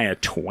Shania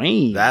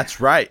Twain. That's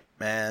right,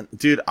 man.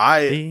 Dude,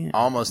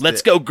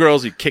 Let's go,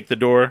 girls. You kick the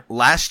door.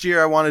 Last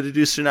year I wanted to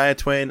do Shania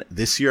Twain.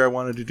 This year I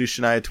wanted to do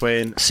Shania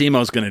Twain.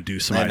 Simo's going to do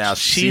so much. Now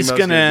she's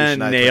going to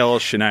nail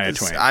Shania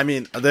Twain. I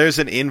mean, there's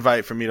an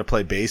invite for me to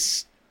play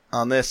bass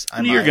on this.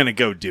 You're going to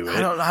go do it.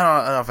 I don't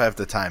know if I have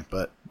the time,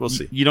 but we'll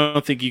see. You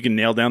don't think you can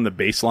nail down the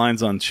bass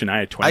lines on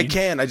Shania Twain? I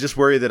can. I just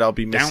worry that I'll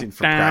be missing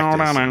from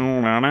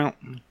practice.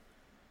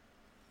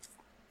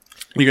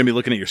 You're going to be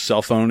looking at your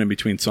cell phone in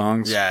between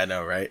songs? Yeah, I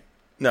know, right?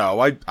 No,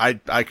 I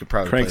could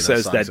probably Craig play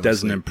says those that songs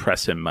doesn't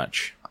impress him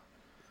much.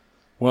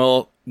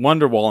 Well,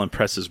 Wonderwall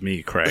impresses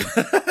me, Craig.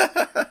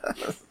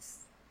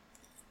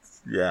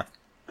 Yeah.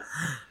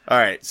 All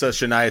right, so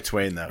Shania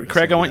Twain, though.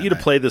 Craig, I want you to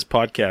play this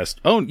podcast.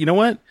 Oh, you know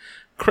what?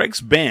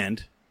 Craig's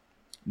band,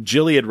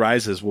 Gilead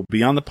Rises, will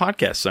be on the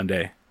podcast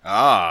Sunday.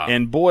 Ah.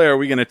 And boy, are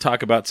we going to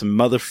talk about some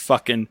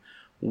motherfucking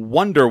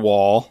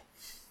Wonderwall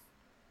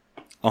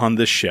on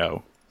this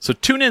show. So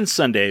tune in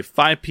Sunday,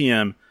 5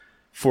 p.m.,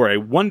 for a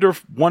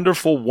wonderful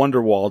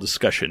Wonderwall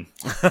discussion.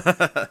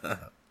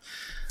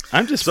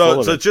 I'm just full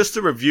of it. Just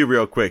to review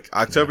real quick,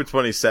 October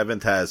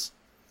 27th has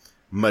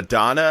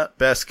Madonna,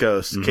 Best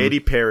Coast, Katy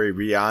Perry,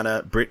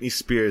 Rihanna, Britney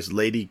Spears,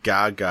 Lady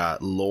Gaga,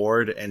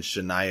 Lord, and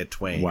Shania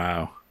Twain.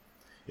 Wow.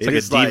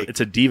 It's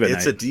a diva night.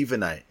 It's a diva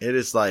night. It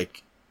is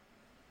like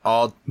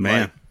all...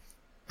 Man. Like,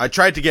 I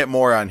tried to get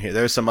more on here.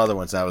 There's some other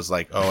ones. I was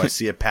like, oh, I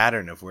see a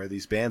pattern of where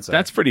these bands are.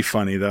 That's pretty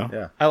funny, though.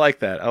 Yeah. I like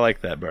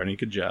that, Barney.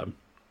 Good job.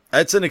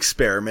 It's an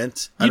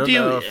experiment.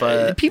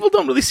 People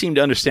don't really seem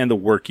to understand the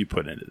work you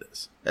put into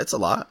this. It's a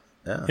lot.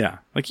 Yeah. Yeah.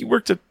 Like you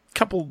worked a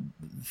couple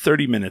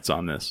 30 minutes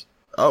on this.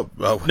 Oh.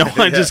 No,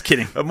 I'm just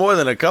kidding. More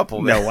than a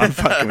couple. Man. No, I'm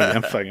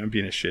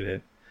being a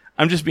shithead.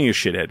 I'm just being a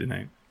shithead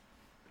tonight.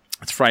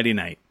 It's Friday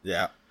night.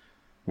 Yeah.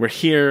 We're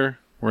here.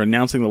 We're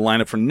announcing the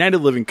lineup for Night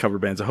of Living cover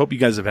bands. I hope you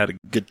guys have had a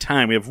good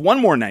time. We have one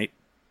more night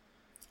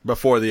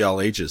before the All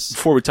Ages.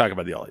 Before we talk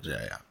about the All Ages.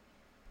 Yeah.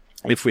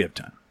 If we have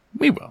time.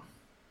 We will.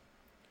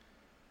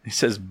 He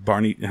says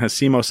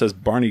Simo says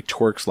Barney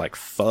twerks like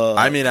fuck.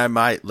 I mean, I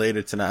might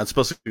later tonight. I'm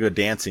supposed to go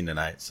dancing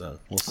tonight, so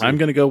we'll see. I'm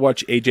going to go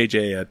watch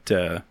AJJ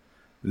at,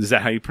 is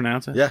that how you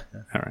pronounce it? Yeah.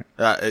 All right.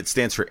 It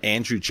stands for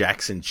Andrew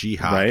Jackson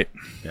Jihad. Right.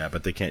 Yeah,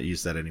 but they can't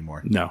use that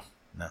anymore. No.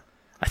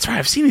 That's right.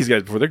 I've seen these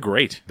guys before. They're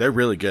great. They're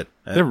really good.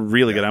 They're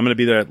really good. I'm going to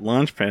be there at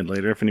Launchpad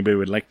later if anybody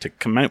would like to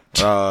come out.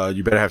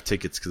 You better have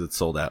tickets because it's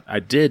sold out. I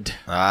did.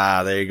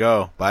 There you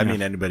go. But I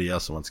mean anybody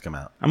else who wants to come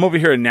out. I'm over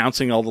here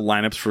announcing all the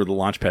lineups for the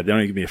Launchpad. They don't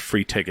even give me a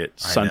free ticket.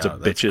 Sons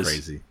of bitches. That's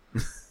crazy.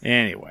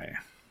 Anyway,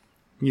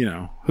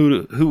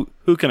 who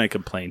can I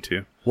complain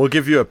to? We'll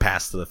give you a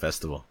pass to the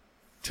festival.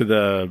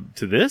 To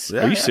this?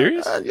 Yeah, Are you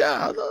serious?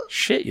 Yeah.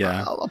 Shit,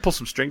 yeah. I'll pull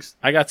some strings.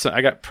 I'll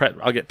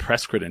get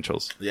press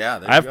credentials.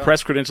 Yeah, I have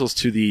press credentials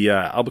to the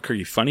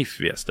Albuquerque Funny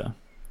Fiesta.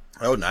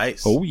 Oh,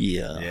 nice. Oh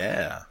yeah.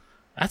 Yeah.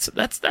 That's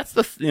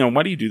the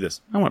why do you do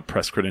this? I want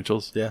press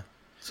credentials. Yeah.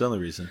 It's the only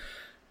reason.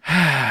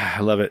 I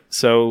love it.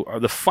 So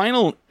the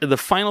final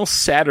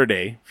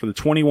Saturday for the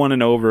 21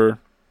 and over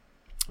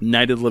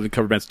Night of the Living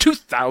Cover Bands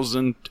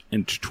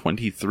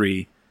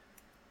 2023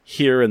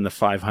 here in the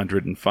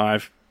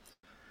 505.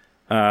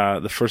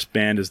 The first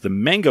band is the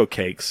Mango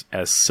Cakes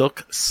as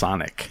Silk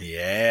Sonic.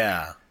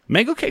 Yeah.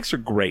 Mango Cakes are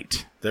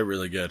great. They're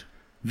really good.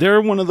 They're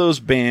one of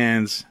those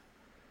bands,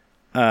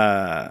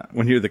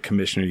 when you're the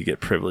commissioner, you get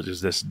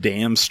privileges. That's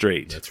damn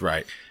straight. That's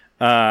right.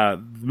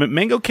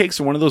 Mango Cakes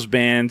are one of those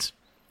bands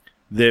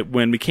that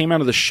when we came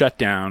out of the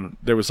shutdown,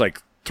 there was like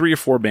 3 or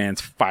 4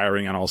 bands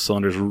firing on all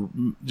cylinders,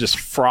 just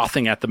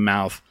frothing at the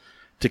mouth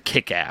to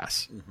kick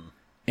ass. Mm-hmm.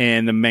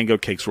 And the Mango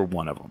Cakes were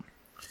one of them.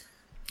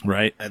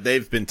 Right. And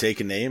they've been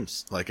taking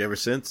names like ever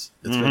since.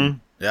 It's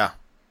been, yeah.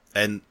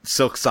 And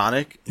Silk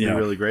Sonic, they're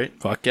really great.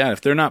 Fuck yeah.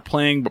 If they're not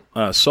playing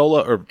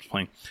solo or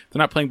they're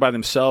not playing by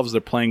themselves,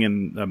 they're playing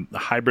in a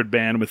hybrid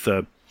band with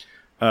the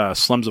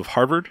Slums of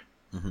Harvard.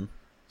 Mm-hmm.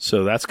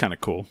 So that's kind of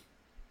cool.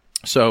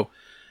 So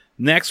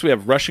next we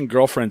have Russian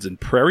Girlfriends and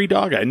Prairie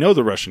Dog. I know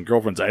the Russian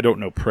Girlfriends. I don't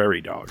know Prairie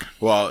Dog.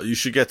 Well, you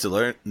should get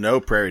to know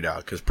Prairie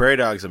Dog because Prairie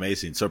Dog's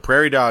amazing. So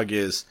Prairie Dog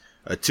is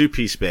a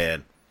 2-piece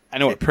band. I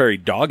know what Prairie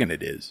Doggin'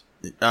 it is.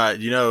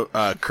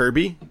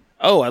 Kirby?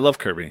 Oh, I love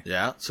Kirby.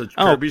 Yeah, so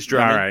Kirby's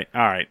drumming.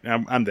 All right.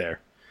 I'm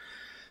there.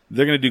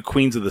 They're going to do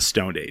Queens of the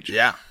Stone Age.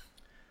 Yeah.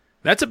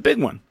 That's a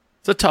big one.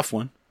 It's a tough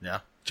one.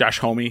 Yeah. Josh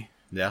Homme.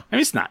 Yeah. I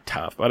mean, it's not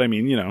tough, but I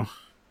mean, it'll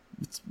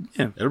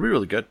be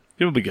really good.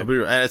 It'll be good.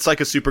 And it's like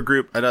a super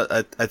group.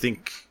 I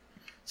think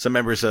some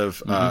members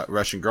of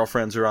Russian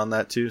Girlfriends are on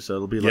that too, so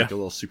it'll be like a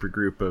little super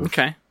group of...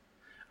 Okay.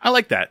 I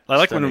like that. I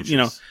like when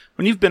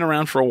when you've been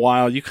around for a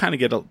while, you kind of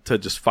get to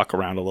just fuck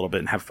around a little bit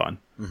and have fun.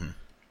 Mm-hmm.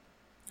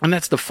 And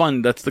that's the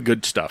fun. That's the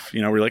good stuff.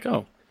 We're like,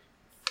 oh,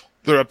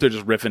 they're up there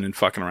just riffing and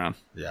fucking around.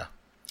 Yeah.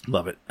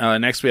 Love it.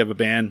 Next, we have a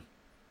band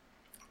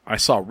I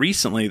saw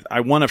recently. I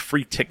won a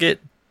free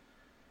ticket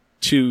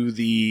to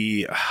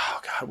the,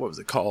 what was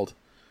it called?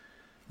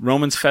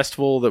 Romans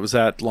Festival that was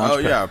at Launchpad. Oh,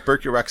 yeah.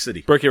 Berkeley Rock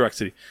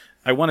City.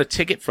 I won a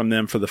ticket from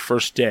them for the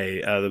first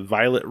day, the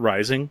Violet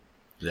Rising.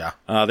 Yeah.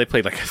 They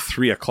played like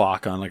 3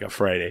 o'clock on like a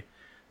Friday.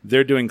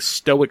 They're doing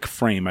Stoic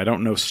Frame. I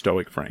don't know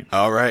Stoic Frame.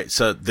 All right.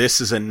 So this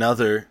is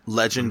another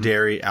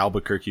legendary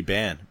Albuquerque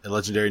band, a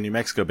legendary New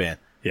Mexico band.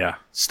 Yeah.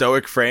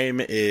 Stoic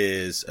Frame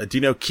is, do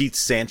you know Keith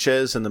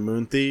Sanchez and the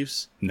Moon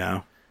Thieves?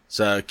 No.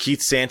 So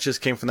Keith Sanchez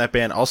came from that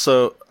band.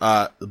 Also,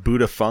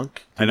 Buddha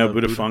Funk. I know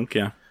Buddha Funk,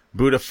 yeah.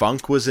 Buddha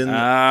Funk was in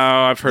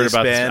I've heard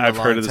about this. I've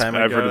heard of this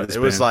band. It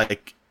was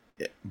like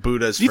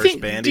Buddha's first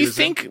band. Do you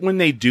think when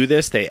they do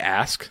this, they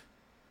ask?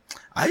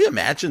 I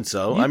imagine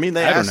so. I mean,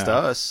 they asked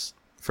us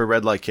for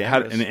Red Light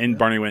Cameras. And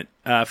Barney went,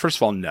 first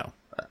of all, no.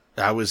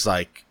 I was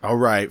like, all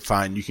right,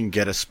 fine. You can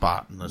get a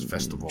spot in this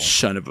festival.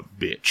 Son of a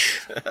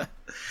bitch.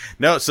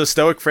 No, so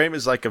Stoic Frame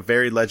is like a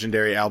very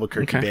legendary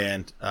Albuquerque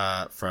band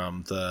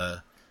from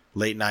the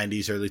late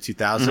 90s, early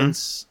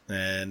 2000s.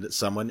 And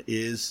someone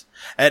is...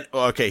 And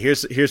okay,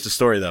 here's the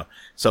story, though.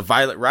 So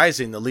Violet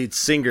Rising, the lead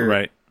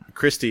singer,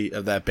 Christy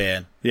of that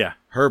band. Yeah.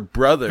 Her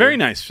brother... Very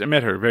nice. I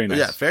met her. Very nice.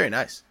 Yeah, very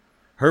nice.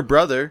 Her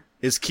brother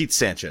is Keith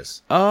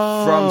Sanchez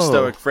from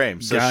Stoic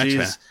Frame. So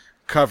she's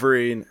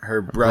covering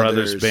her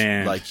brother's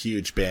band, like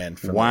huge band.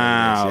 From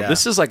wow,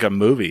 this is like a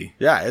movie.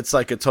 Yeah, it's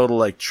like a total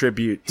like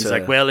tribute. He's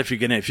like, well, if you're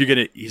gonna,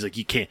 he's like,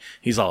 you can't.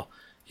 He's all,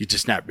 you're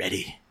just not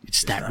ready. You're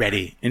just not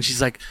ready. And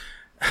she's like,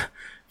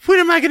 when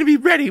am I gonna be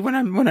ready? When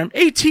I'm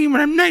 18?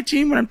 When I'm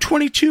 19? When I'm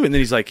 22? And then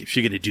he's like, if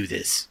you're gonna do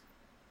this,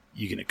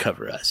 you're gonna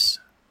cover us.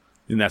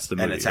 And that's the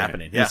movie. And it's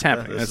happening. Yeah, it's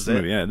happening. That's the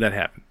movie. Yeah, that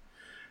happened.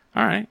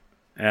 All right.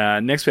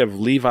 Next, we have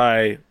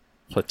Levi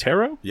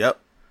Platero. Yep.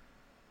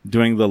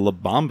 Doing the La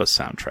Bamba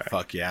soundtrack.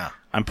 Fuck yeah.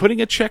 I'm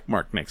putting a check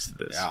mark next to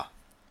this. Yeah.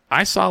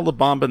 I saw La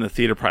Bamba in the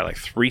theater probably like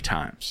 3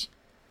 times.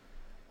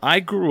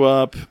 I grew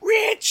up...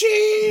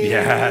 Richie!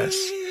 Yes.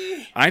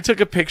 I took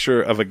a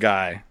picture of a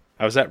guy.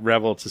 I was at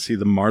Revel to see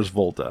the Mars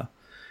Volta.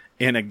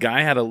 And a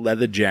guy had a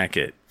leather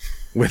jacket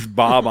with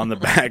Bob on the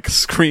back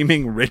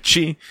screaming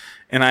Richie.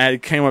 And I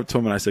came up to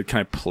him and I said,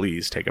 can I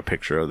please take a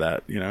picture of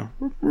that?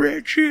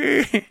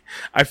 Richie.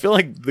 I feel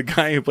like the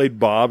guy who played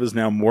Bob is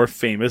now more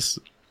famous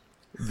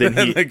than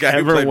he the guy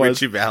ever who played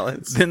was. Richie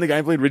Valens. Then the guy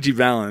who played Richie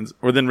Valens.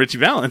 Or then Richie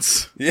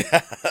Valens.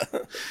 Yeah.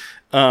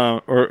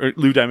 Or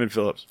Lou Diamond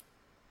Phillips.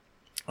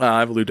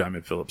 I have a Lou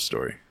Diamond Phillips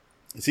story.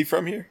 Is he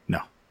from here?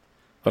 No.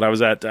 But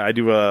I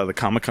do the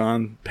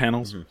Comic-Con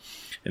panels.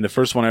 Mm-hmm. And the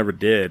first one I ever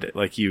did,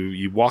 like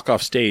you walk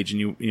off stage and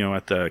you know,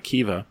 at the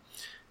Kiva,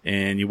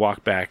 and you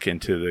walk back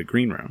into the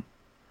green room.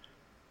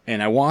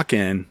 And I walk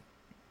in,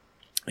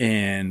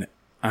 and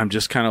I'm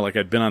just kind of like,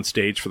 I'd been on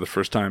stage for the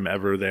first time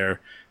ever there,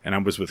 and I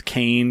was with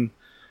Kane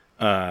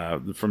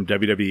from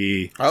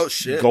WWE. Oh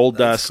shit!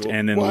 Goldust, cool.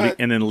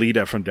 and then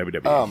Lita from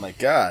WWE. Oh my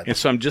god! And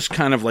so I'm just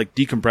kind of like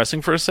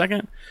decompressing for a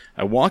second.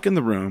 I walk in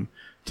the room.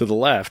 To the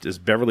left is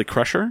Beverly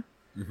Crusher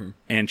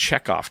and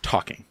Chekhov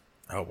talking.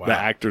 Oh wow! The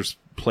actors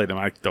played them.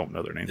 I don't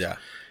know their names. Yeah.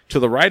 To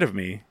the right of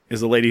me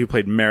is the lady who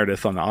played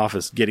Meredith on The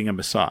Office getting a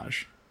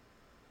massage.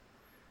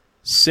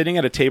 Sitting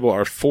at a table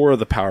are 4 of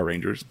the Power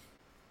Rangers.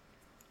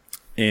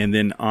 And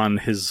then on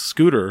his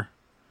scooter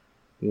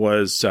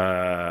was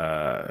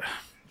Chewbacca,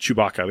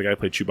 the guy who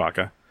played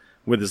Chewbacca,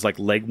 with his like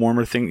leg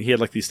warmer thing. He had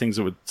like these things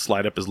that would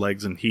slide up his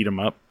legs and heat him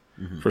up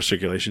for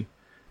circulation.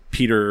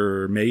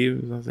 Peter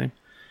Mayhew, is that his name?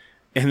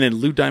 And then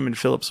Lou Diamond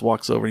Phillips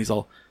walks over and he's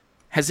all,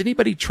 "Has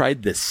anybody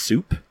tried this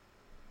soup?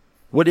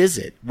 What is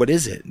it? What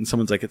is it?" And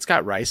someone's like, "It's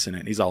got rice in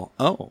it." And he's all,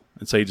 "Oh."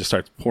 And so he just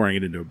starts pouring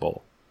it into a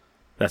bowl.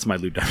 That's my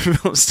Lou Diamond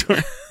Phillips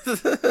story.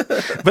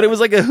 But it was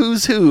like a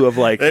who's who of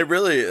like,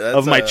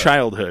 of my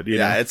childhood. You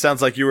know? It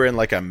sounds like you were in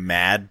like a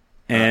Mad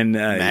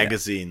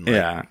magazine.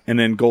 Yeah. Like. And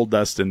then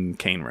Goldust and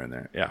Kane were in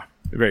there. Yeah.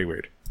 Very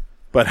weird.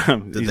 But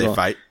did they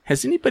fight?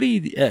 Has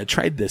anybody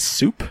tried this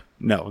soup?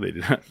 No, they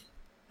did not.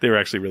 They were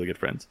actually really good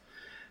friends.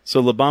 So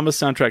La Bamba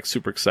soundtrack,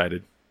 super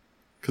excited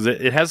because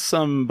it has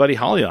some Buddy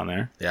Holly on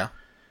there. Yeah,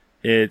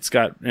 it's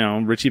got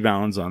Richie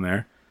Valens on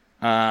there.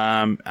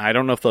 I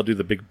don't know if they'll do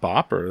the Big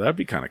Bopper. That'd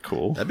be kind of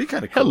cool. That'd be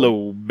kind of cool.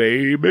 Hello,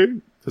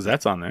 baby, because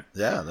that's on there.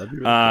 Yeah, that'd be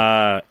really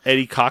cool.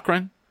 Eddie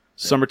Cochran,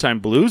 Summertime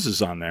Blues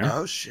is on there.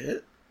 Oh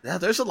shit! Yeah,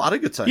 there's a lot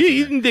of good songs.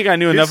 You didn't think I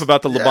knew enough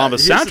about the La Bamba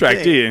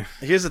soundtrack, do you?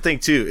 Here's the thing,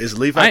 too: is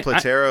Levi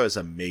Platero is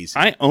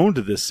amazing. I owned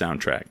this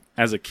soundtrack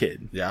as a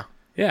kid. Yeah,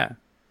 yeah.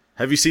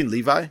 Have you seen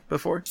Levi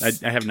before? I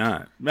have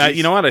not.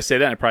 You know what? I say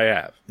that, I probably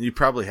have. You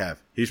probably have.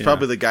 He's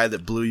probably the guy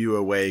that blew you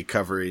away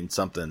covering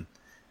something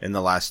in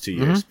the last 2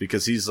 years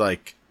because he's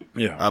like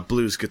a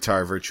blues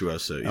guitar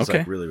virtuoso. He's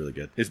like really, really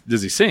good.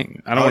 Does he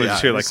sing? I don't want to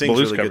just hear like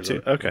blues really cover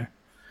too. Okay.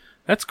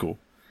 That's cool.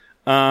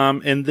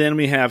 And then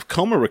we have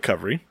Coma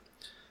Recovery,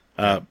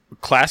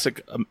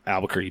 classic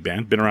Albuquerque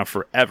band, been around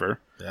forever.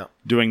 Yeah.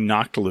 Doing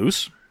Knocked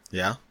Loose.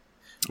 Yeah.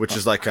 Which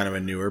is like kind of a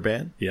newer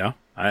band. Yeah.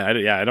 I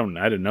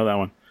didn't know that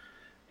one.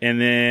 And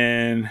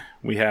then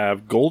we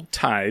have Gold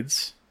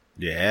Tides.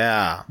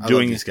 Yeah. I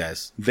love these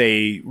guys.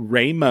 The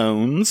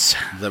Ramones.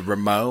 The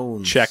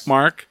Ramones.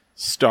 Checkmark,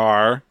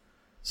 Star,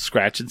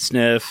 Scratch and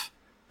Sniff,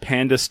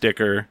 Panda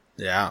Sticker.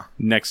 Yeah.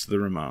 Next to the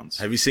Ramones.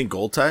 Have you seen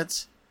Gold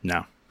Tides?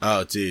 No.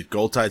 Oh, dude.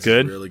 Gold Tides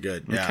is really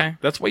good. Yeah. Okay.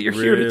 That's what you're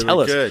here to tell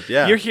us. Good.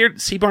 Yeah. You're here.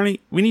 See,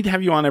 Barney, we need to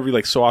have you on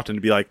every so often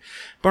to be like,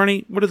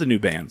 Barney, what are the new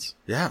bands?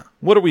 Yeah.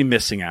 What are we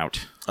missing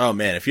out? Oh,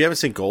 man. If you haven't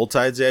seen Gold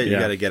Tides yet, you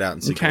got to get out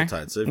and see Gold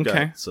Tides. They've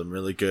got some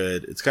really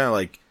good. It's kind of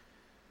like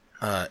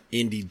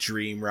indie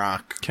dream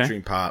rock,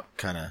 dream pop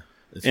kind of.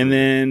 And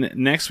then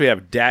next we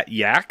have Dat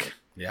Yak.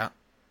 Yeah.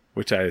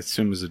 Which I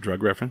assume is a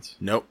drug reference.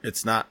 Nope.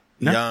 It's not.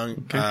 No?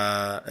 Young.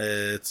 Okay.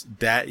 It's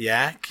Dat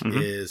Yak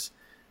is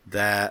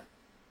that.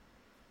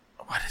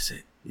 What is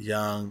it?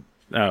 Young.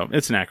 Oh,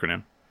 it's an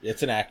acronym.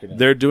 It's an acronym.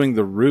 They're doing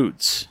The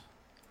Roots,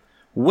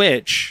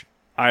 which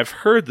I've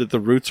heard that The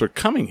Roots are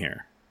coming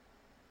here.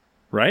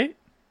 Right?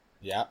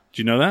 Yeah.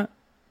 Do you know that?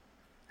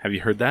 Have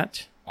you heard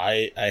that?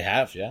 I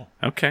have, yeah.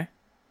 Okay.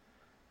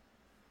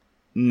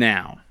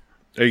 Now,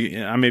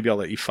 maybe I'll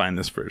let you find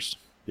this first.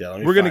 Yeah,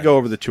 we're going to go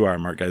over the 2-hour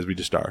mark, guys. We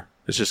just are.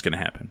 It's just going to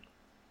happen.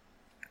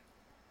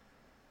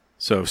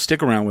 So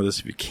stick around with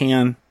us if you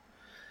can.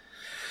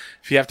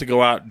 If you have to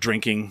go out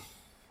drinking,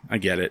 I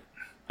get it.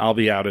 I'll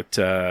be out at,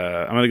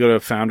 I'm going to go to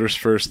Founders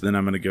first, then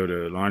I'm going to go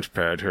to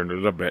Launchpad here in a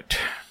little bit.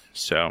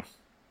 So,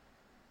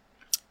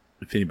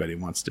 if anybody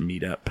wants to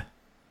meet up.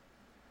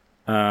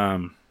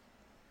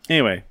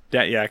 Anyway,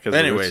 Dat Yak.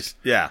 Anyways,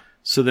 yeah.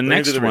 So the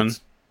next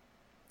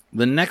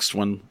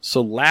one,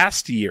 so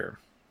last year,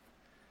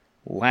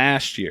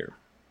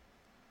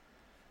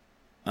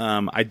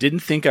 I didn't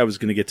think I was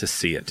going to get to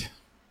see it,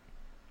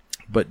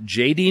 but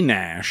JD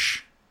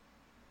Nash,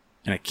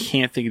 and I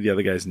can't think of the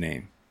other guy's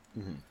name,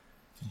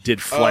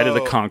 did Flight of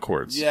the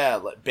Conchords. Yeah,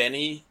 like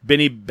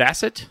Benny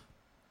Bassett?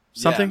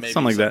 Something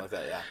like that.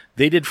 Yeah.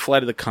 They did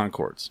Flight of the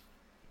Conchords.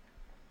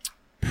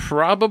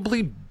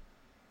 Probably,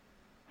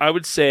 I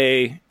would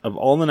say, of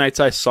all the nights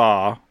I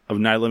saw of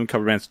 9/11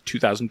 cover bands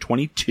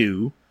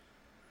 2022,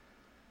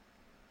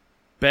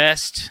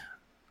 best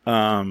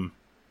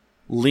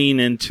lean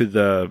into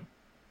the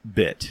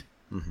bit.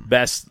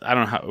 Best, I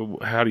don't know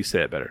how do you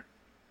say it better?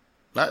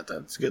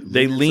 That's good.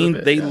 They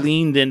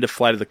leaned into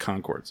Flight of the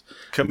Conchords.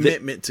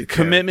 Commitment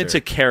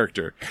to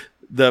character.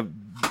 The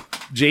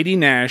JD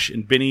Nash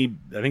and Benny,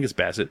 I think it's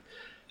Bassett,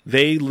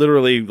 they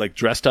literally like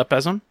dressed up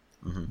as them,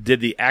 did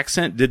the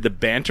accent, did the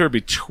banter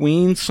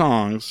between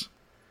songs,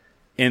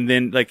 and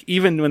then like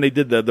even when they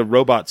did the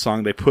robot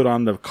song, they put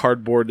on the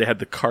cardboard, they had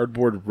the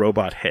cardboard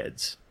robot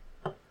heads.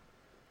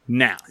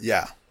 Now,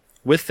 yeah.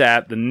 With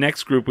that, the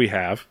next group we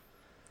have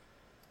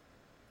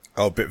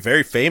Oh, but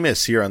very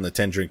famous here on the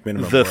 10 Drink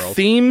Minimum The world.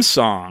 theme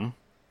song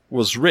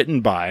was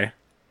written by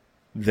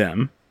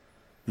them.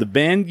 The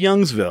band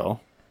Youngsville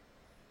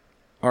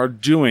are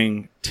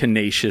doing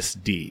Tenacious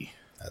D.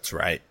 That's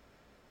right.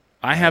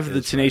 I have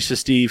the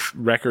Tenacious D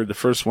record, the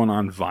first one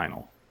on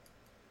vinyl.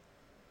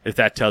 If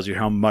that tells you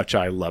how much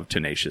I love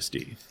Tenacious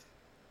D.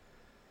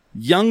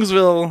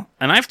 Youngsville,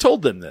 and I've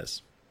told them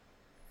this.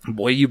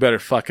 Boy, you better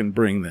fucking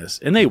bring this.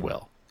 And they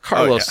will.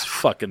 Carlos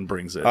fucking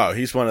brings it. Oh,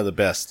 he's one of the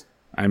best.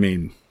 I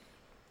mean,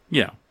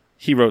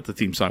 he wrote the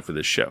theme song for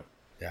this show.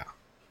 Yeah.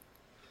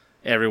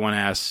 Everyone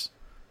asks,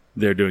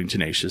 they're doing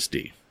Tenacious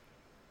D.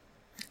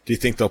 Do you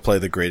think they'll play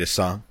the greatest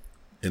song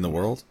in the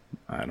world?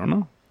 I don't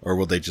know. Or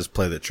will they just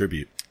play the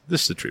tribute?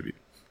 This is a tribute.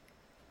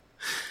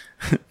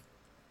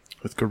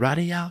 With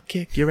karate, I'll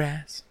kick your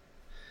ass.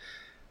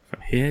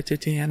 From here to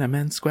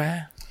Tiananmen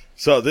Square.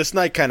 So this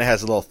night kind of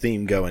has a little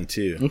theme going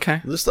too.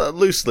 Okay. Just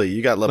loosely.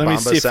 You got La Let Bamba me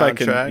see if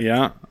soundtrack. I can.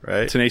 Yeah.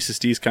 Right. Tenacious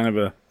D is kind of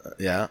a.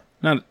 Yeah.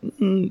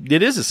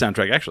 It is a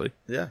soundtrack, actually.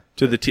 Yeah.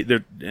 To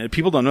the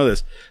people don't know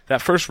this.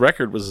 That first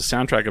record was a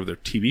soundtrack of their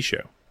TV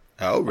show.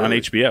 Oh, really? On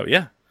HBO.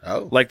 Yeah.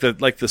 Oh. Like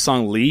the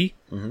song Lee.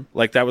 Mm-hmm.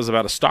 Like that was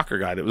about a stalker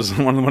guy that was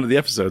on one of the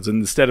episodes,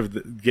 and instead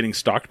of getting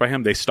stalked by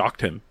him, they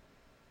stalked him.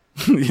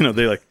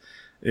 They like.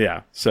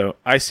 Yeah, so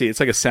I see. It's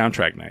like a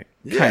soundtrack night.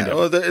 Kind of.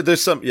 Well,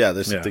 there's some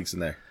things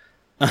in there.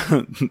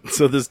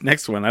 So this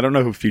next one, I don't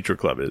know who Future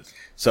Club is.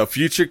 So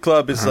Future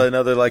Club is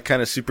another like kind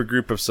of super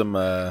group of some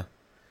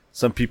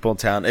people in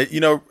town.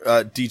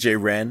 DJ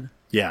Ren.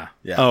 Yeah.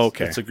 Yeah. Oh,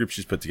 okay. It's a group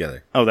she's put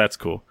together. Oh, that's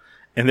cool.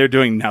 And they're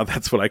doing now.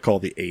 That's what I call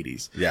the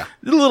 '80s. Yeah.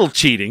 A little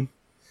cheating.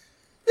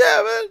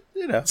 Yeah, but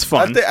it's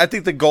fun. I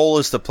think the goal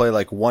is to play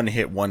like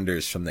one-hit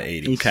wonders from the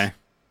 '80s. Okay.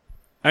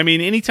 I mean,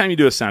 anytime you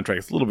do a soundtrack,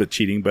 it's a little bit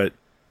cheating, but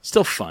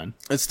still fun.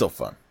 It's still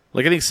fun.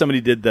 Like I think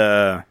somebody did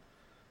the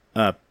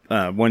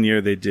 1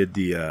 year they did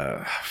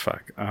the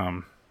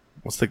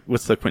what's the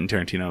Quentin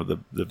Tarantino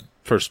the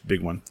first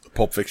big one?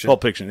 Pulp Fiction.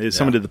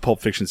 Someone did the Pulp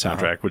Fiction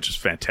soundtrack, which is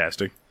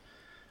fantastic.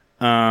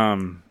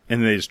 And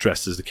they just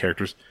dressed as the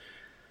characters.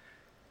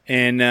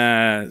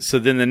 And so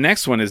then the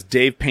next one is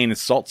Dave Payne and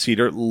Salt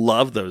Cedar.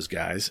 Love those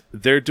guys.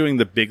 They're doing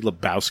the Big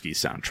Lebowski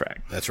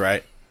soundtrack. That's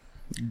right.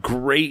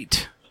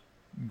 Great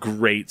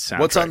soundtrack.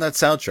 What's on that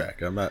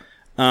soundtrack? I'm not.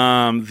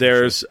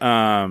 There's there's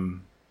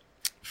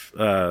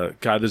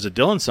a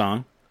Dylan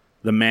song,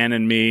 "The Man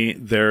in Me."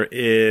 There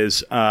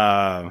is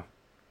Creedence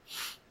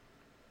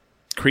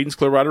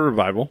Clearwater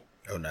Revival.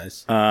 Oh,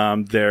 nice.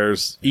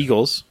 There's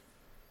Eagles,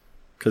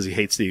 because he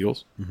hates the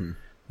Eagles. Mm-hmm.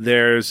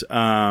 There's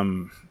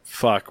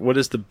what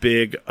is the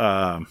big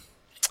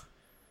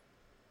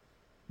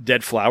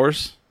Dead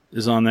Flowers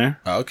is on there.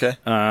 Oh, okay.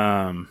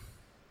 I'm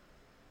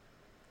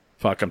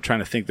trying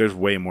to think. There's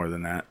way more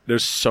than that.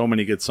 There's so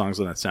many good songs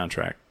on that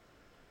soundtrack.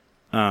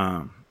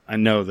 I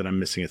know that I'm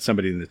missing it.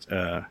 Somebody in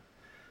the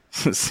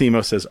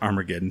Simo says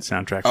Armageddon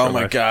soundtrack. Oh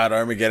my God,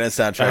 Armageddon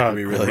soundtrack would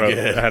be really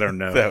good. I don't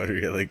know. That would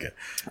be really good.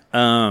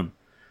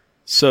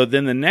 So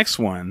then the next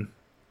one,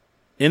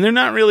 and they're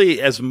not really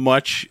as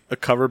much a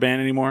cover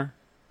band anymore.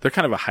 They're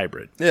kind of a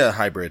hybrid. Yeah,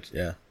 hybrid.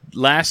 Yeah. The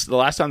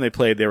last time they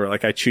played, they were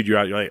like, "I chewed you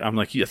out." I'm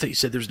like, "I thought you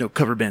said there's no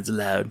cover bands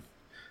allowed,"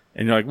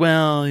 and you're like,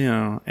 "Well,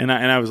 and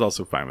I was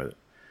also fine with it.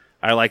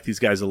 I like these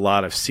guys a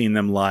lot. I've seen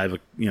them live,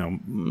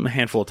 a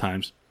handful of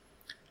times.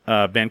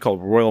 A band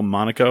called Royal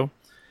Monaco.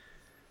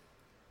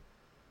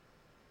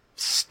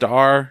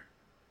 Star,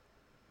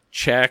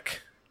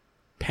 check,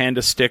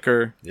 Panda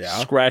Sticker,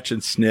 Scratch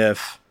and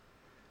Sniff.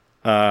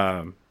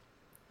 They're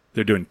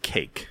doing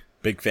Cake.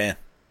 Big fan.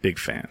 Big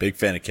fan. Big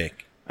fan of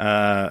Cake.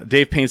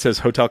 Dave Payne says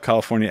Hotel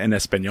California en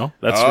Espanol.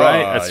 That's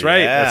right. That's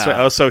right. Yeah. That's right.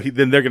 Oh, so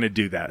then they're going to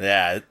do that.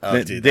 Yeah.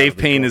 Oh, dude, Dave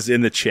Payne is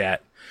in the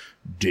chat.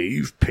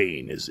 Dave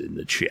Payne is in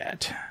the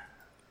chat.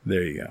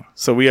 There you go.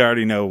 So we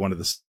already know one of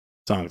the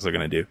songs they're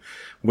going to do.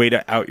 Way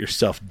to out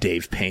yourself,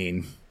 Dave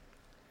Payne.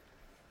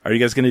 Are you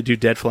guys going to do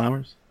Dead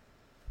Flowers?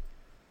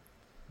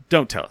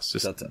 Don't tell us.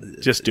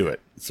 Just do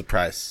it.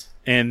 Surprise.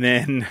 And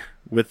then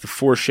with the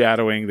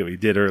foreshadowing that we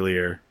did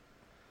earlier,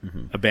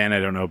 a band I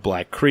don't know,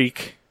 Black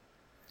Creek,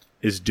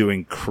 is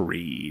doing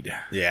Creed.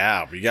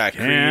 Yeah, we got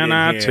Creed. Can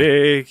I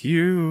take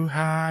you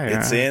higher?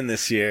 It's in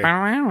this year.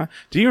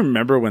 Do you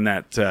remember when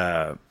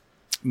that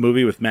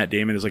movie with Matt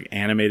Damon is like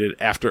animated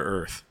After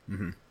Earth?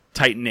 Mm-hmm.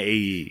 Titan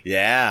AE.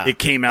 Yeah. It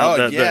came out,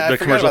 the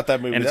commercial. About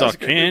that movie. And it's all,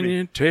 can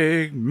you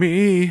take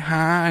me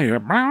higher?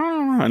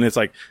 And it's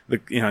like,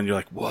 and you're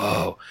like,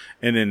 whoa.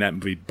 And then that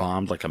movie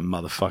bombed like a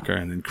motherfucker.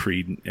 And then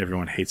Creed,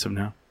 everyone hates him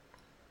now.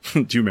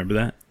 Do you remember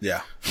that?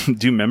 Yeah.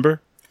 Do you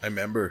remember? I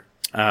remember.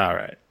 All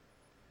right.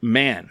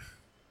 Man.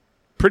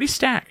 Pretty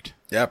stacked.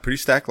 Yeah, pretty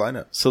stacked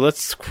lineup. So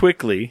let's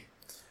quickly.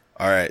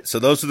 All right. So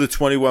those are the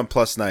 21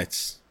 plus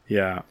nights.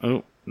 Yeah.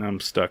 Oh, now I'm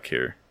stuck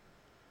here.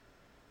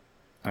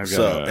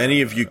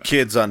 Any of you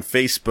kids on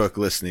Facebook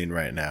listening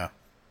right now,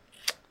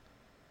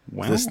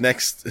 this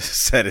next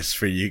set is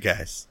for you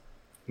guys.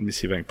 Let me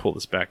see if I can pull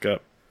this back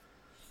up.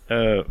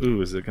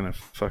 Is it gonna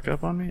fuck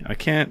up on me? I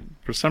can't.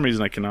 For some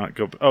reason, I cannot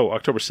go. Oh,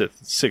 October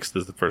 6th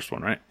is the first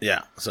one, right?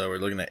 Yeah. So we're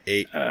looking at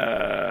 8.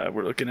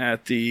 We're looking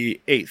at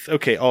the 8th.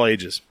 Okay, all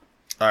ages.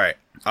 All right.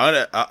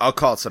 I'll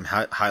call it some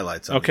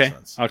highlights on these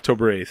ones.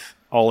 October 8th,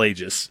 all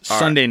ages. All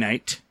Sunday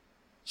night.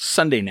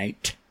 Sunday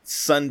nights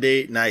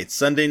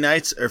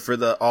are for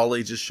the all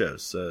ages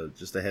shows. So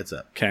just a heads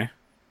up. Okay.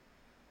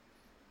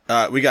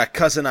 We got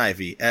Cousin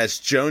Ivy as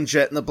Joan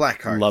Jett and the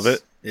Blackhearts. Love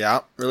it.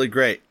 Yeah, really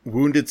great.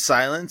 Wounded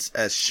Silence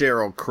as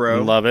Sheryl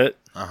Crow. Love it.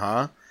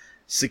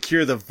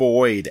 Secure the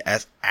Void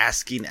as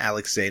Asking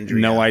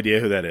Alexandria. No idea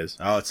who that is.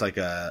 Oh, it's like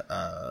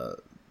a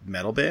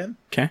metal band.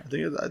 Okay.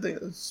 I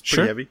think it's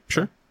pretty heavy.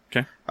 Sure.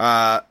 Okay.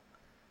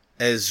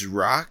 As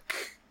Rock.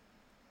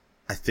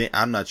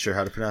 I'm not sure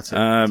how to pronounce it,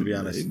 to be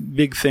honest.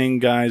 Big thing,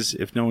 guys.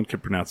 If no one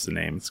can pronounce the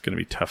name, it's going to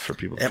be tough for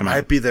people to come out. It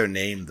might be their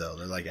name, though.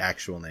 They're like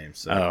actual names.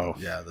 So, oh.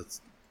 Yeah,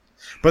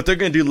 but they're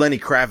going to do Lenny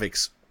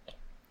Kravitz.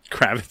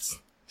 Kravitz. You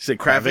say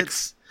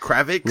Kravitz?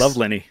 Kravitz? Love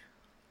Lenny.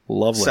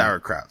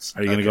 Sauerkrauts.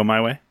 Are you going to go my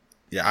way?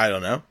 Yeah, I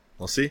don't know.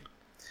 We'll see.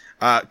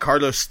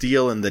 Carlos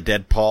Steele and the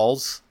Dead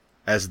Pauls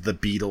as the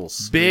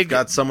Beatles. We've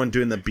got someone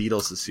doing the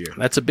Beatles this year.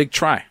 That's a big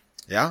try.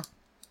 Yeah?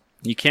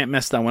 You can't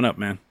mess that one up,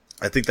 man.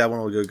 I think that one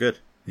will go good.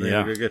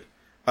 Yeah. Go good.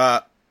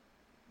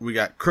 We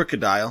got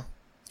Crocodile.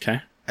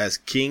 Okay. As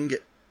King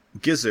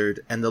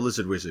Gizzard and the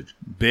Lizard Wizard.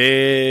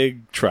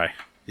 Big try.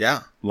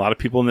 Yeah. A lot of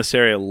people in this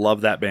area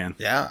love that band.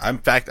 Yeah. In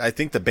fact, I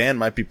think the band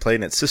might be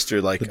playing at Sister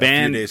a few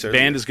days earlier. The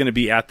band is going to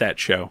be at that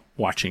show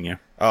watching you.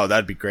 Oh,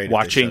 that'd be great.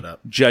 Watching, if they showed up.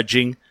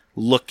 Judging,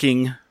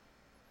 looking.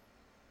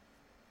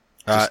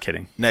 Just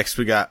kidding. Next,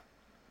 we got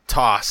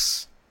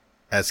Toss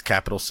as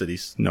Capital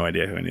Cities. No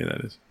idea who any of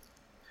that is.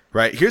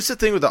 Right. Here's the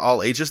thing with the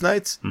all ages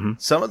nights. Mm-hmm.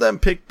 Some of them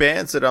pick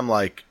bands that I'm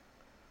like,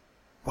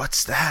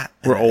 what's that?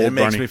 We're old, It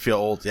makes Barney. me feel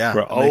old. Yeah.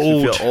 We're Makes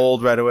me old. feel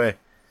old right away.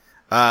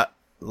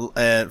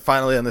 And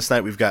finally on this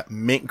night, we've got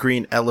Mint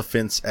Green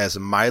Elephants as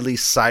Miley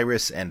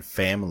Cyrus and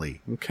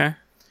Family. Okay.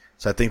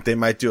 So I think they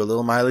might do a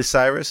little Miley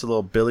Cyrus, a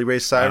little Billy Ray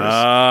Cyrus,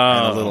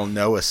 and a little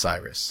Noah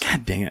Cyrus.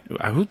 God dang it.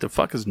 Who the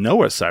fuck is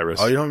Noah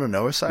Cyrus? Oh, you don't know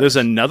Noah Cyrus? There's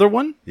another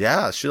one?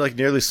 Yeah. She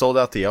nearly sold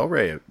out the El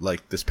Rey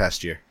this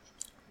past year.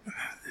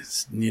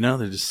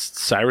 They're just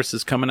Cyrus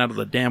is coming out of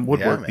the damn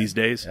woodwork these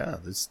days. Yeah,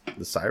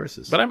 the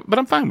Cyruses. But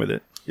I'm fine with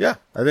it. Yeah,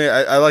 I think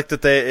I like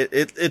that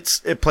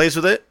it plays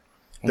with it.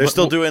 They're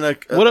still doing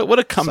what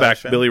a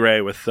comeback, Billy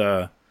Ray with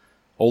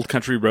Old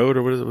Country Road,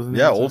 or what is it?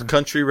 Yeah, Old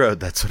Country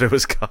Road. That's what it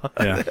was called.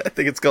 Yeah. I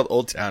think it's called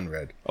Old Town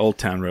Road. Old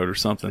Town Road or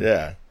something.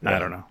 Yeah. I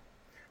don't know.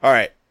 All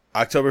right,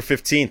 October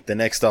 15th, the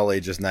next all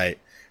ages night.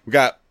 We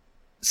got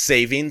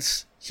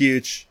Savings,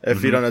 huge.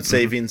 If you don't know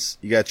Savings,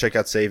 you gotta check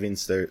out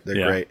Savings. They're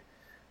great.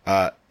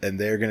 And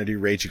they're going to do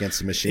Rage Against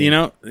the Machine.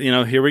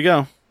 Here we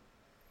go.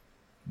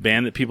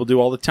 Band that people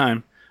do all the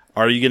time.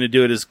 Are you going to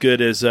do it as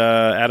good as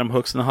Adam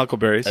Hooks and the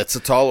Huckleberries? That's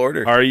a tall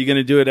order. Are you going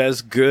to do it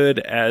as good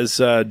as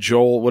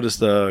Joel? What is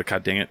the...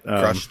 God dang it.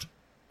 Crushed?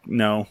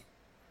 No.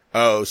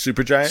 Oh,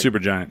 Supergiant?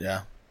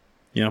 Supergiant.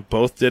 Yeah.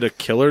 Both did a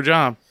killer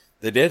job.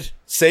 They did.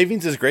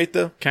 Savings is great,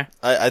 though. Okay.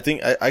 I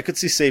think I could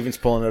see Savings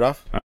pulling it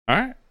off. All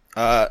right.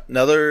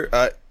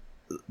 Another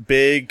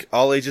big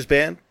all-ages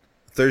band,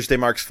 Thursday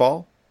Marks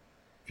Fall.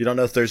 If you don't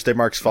know Thursday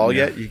Marks Fall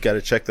yet, you got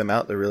to check them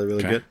out. They're really,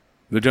 really good.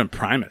 They're doing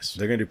Primus.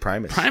 They're going to do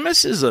Primus.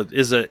 Primus is a.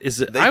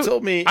 They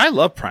told me. I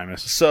love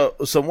Primus. So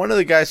one of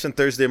the guys from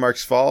Thursday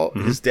Marks Fall,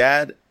 his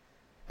dad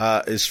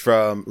is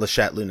from Le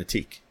Chat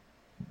Lunatique.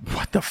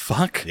 What the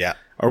fuck? Yeah.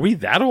 Are we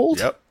that old?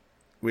 Yep.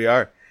 We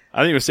are.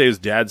 I think it would say his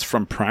dad's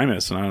from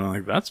Primus, and I'm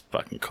like, that's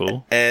fucking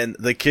cool. And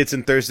the kids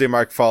in Thursday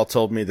Mark Fall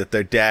told me that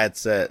their dad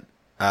said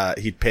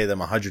he'd pay them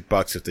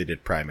 $100 if they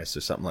did Primus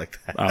or something like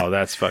that. Oh,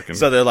 that's fucking...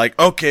 So they're like,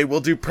 okay,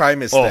 we'll do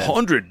Primus then.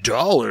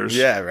 $100?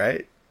 Yeah,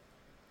 right?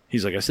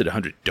 He's like, I said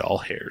 100 doll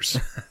hairs.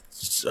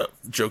 So,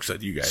 joke's on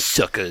you guys.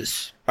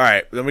 Suckers. All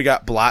right, then we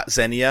got Blot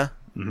Xenia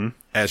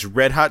as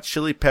Red Hot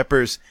Chili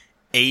Peppers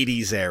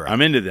 80s era.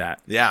 I'm into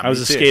that. Yeah, I was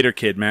a skater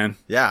kid, man.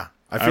 Yeah.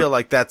 I feel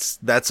like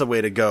that's a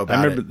way to go about it.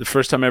 I remember the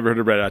first time I ever heard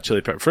of Red Hot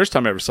Chili Peppers. First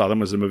time I ever saw them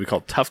was a movie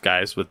called Tough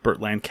Guys with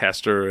Burt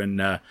Lancaster and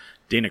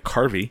Dana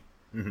Carvey.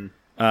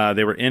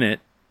 They were in it.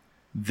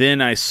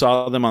 Then I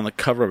saw them on the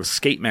cover of a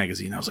skate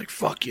magazine. I was like,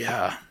 fuck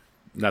yeah.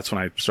 That's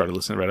when I started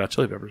listening to Red Hot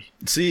Chili Peppers.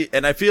 See,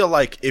 and I feel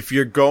like if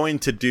you're going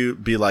to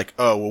be like,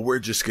 oh, well, we're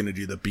just going to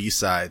do the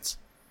B-sides.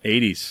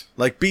 80s.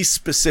 Like, be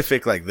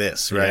specific like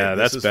this, right? Yeah,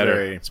 that's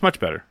better. It's much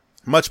better.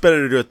 Much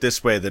better to do it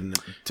this way than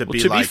to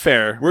be like,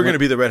 fair, we're going to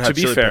be the Red Hot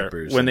Chili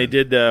Peppers. When they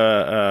did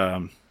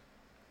Radiohead,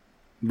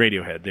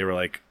 they were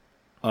like,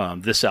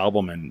 this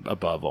album and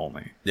above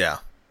only. Yeah.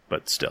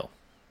 But still.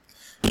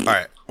 All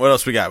right. What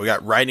else we got? We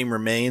got Riding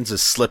Remains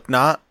as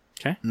Slipknot.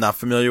 Okay. Not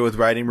familiar with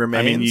Riding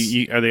Remains. I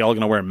mean, are they all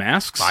going to wear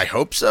masks? I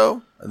hope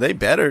so. They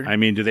better. I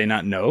mean, do they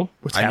not know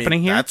what's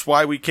happening here? That's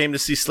why we came to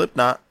see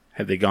Slipknot.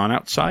 Have they gone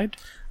outside?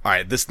 All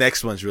right. This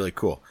next one's really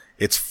cool.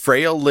 It's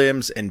Frail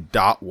Limbs and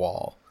Dot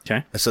Wall.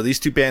 Okay. So these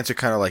two bands are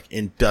kind of like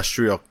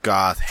industrial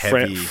goth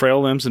heavy.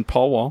 Frail Limbs and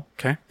Paul Wall.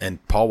 Okay.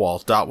 And Paul Wall,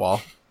 Dot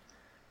Wall.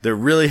 They're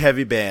really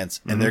heavy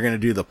bands, and they're going to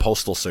do the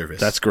Postal Service.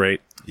 That's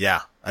great.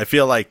 Yeah. I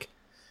feel like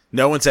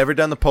no one's ever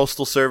done the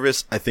Postal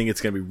Service. I think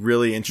it's going to be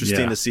really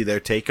interesting to see their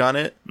take on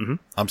it. Mm-hmm.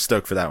 I'm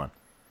stoked for that one.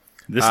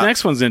 This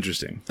next one's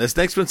interesting. This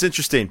next one's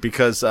interesting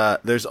because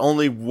there's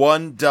only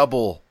one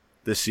double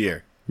this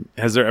year.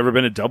 Has there ever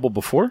been a double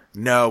before?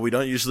 No, we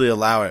don't usually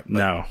allow it.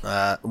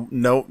 But,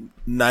 No.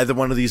 Neither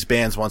one of these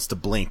bands wants to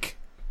blink.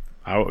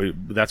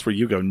 That's where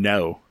you go,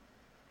 no.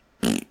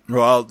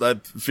 Well, I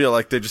feel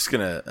like they're just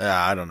going to,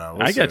 I don't know.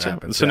 We'll I get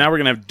you. So now we're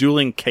going to have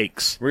dueling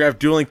cakes. We're going to have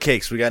dueling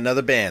cakes. We got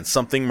another band,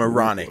 Something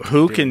Moronic.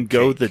 Who can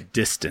go the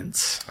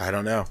distance? I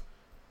don't know.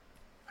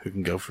 Who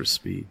can go for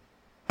speed?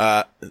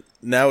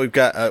 Now we've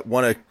got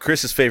one of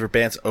Chris's favorite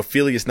bands,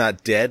 Ophelia's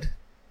Not Dead,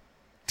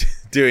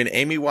 doing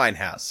Amy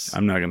Winehouse.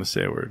 I'm not going to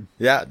say a word.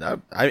 Yeah,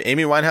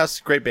 Amy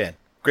Winehouse, great band.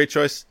 Great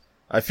choice.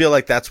 I feel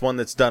like that's one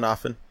that's done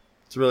often.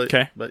 It's really,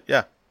 okay. But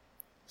yeah.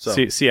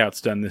 So see how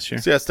it's done this year.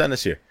 See how it's done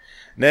this year.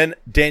 And then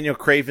Daniel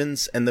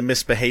Cravens and the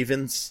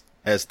Misbehavens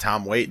as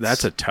Tom Waits.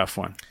 That's a tough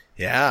one.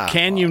 Yeah.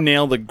 Can you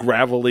nail the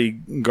gravelly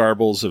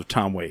garbles of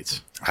Tom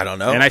Waits? I don't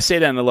know. And I say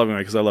that in a loving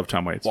way because I love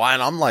Tom Waits. Why?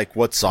 And I'm like,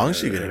 what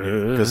songs are you going to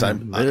do? Because I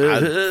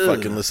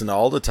fucking listen to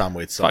all the Tom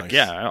Waits songs. Fuck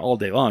yeah, all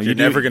day long. You're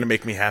never going to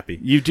make me happy.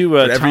 You do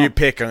whatever you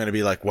pick, I'm going to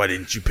be like, why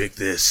didn't you pick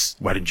this?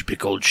 Why didn't you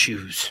pick Old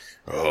Shoes?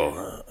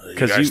 Oh,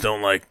 you guys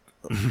don't like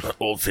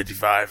Old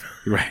 55.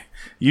 Right.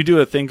 You do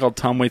a thing called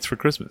Tom Waits for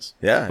Christmas.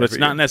 Yeah. But it's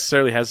not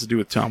necessarily has to do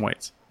with Tom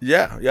Waits.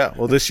 Yeah.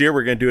 Well, this year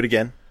we're going to do it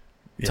again.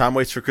 Yeah. Tom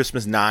Waits for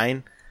Christmas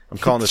 9. I'm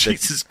calling it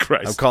Jesus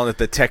Christ. I'm calling it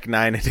the Tech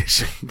 9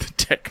 edition. The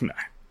Tech 9.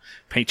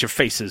 Paint your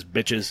faces,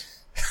 bitches.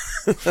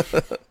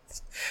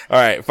 All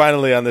right.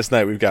 Finally on this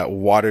night, we've got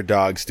Water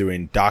Dogs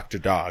doing Dr.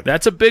 Dog.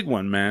 That's a big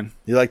one, man.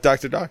 You like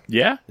Dr. Dog?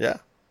 Yeah. Yeah.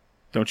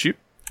 Don't you?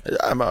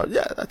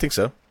 Yeah, I think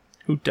so.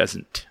 Who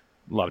doesn't?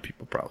 A lot of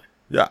people probably.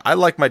 Yeah, I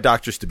like my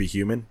doctors to be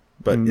human,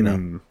 but, you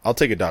know, I'll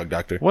take a dog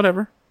doctor.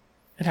 Whatever.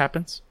 It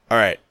happens. All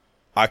right.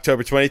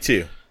 October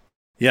 22.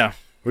 Yeah.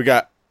 We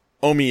got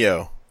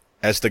Omeo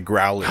as the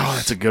Growlers. Oh,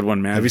 that's a good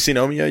one, man. Have you seen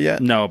Omeo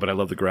yet? No, but I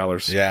love the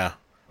Growlers. Yeah.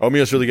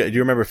 Omeo's really good. Do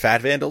you remember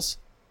Fat Vandals?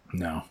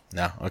 No.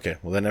 No? Okay.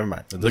 Well, then never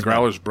mind. The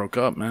Growlers broke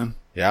up, man.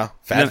 Yeah.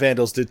 Fat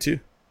Vandals did too.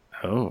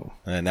 Oh.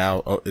 And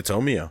now it's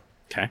Omeo.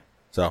 Okay.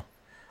 So,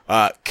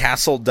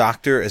 Castle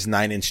Doctor as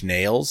 9 Inch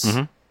Nails.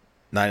 Mm-hmm.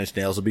 9 Inch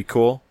Nails will be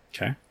cool.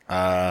 Okay.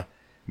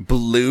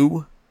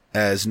 Blue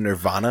as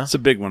Nirvana. It's a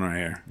big one right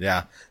here.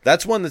 Yeah.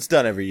 That's one that's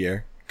done every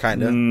year.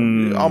 Kind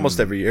of.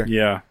 Almost every year.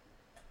 Yeah.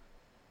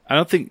 I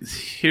don't think...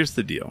 Here's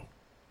the deal.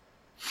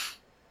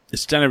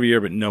 It's done every year,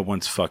 but no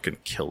one's fucking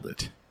killed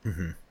it.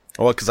 Mm-hmm.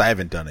 Well, because I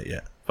haven't done it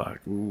yet.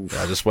 Fuck. Oof.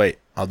 Yeah, just wait.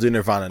 I'll do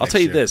Nirvana next I'll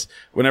tell you year. this.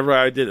 Whenever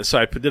I did... So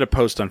I did a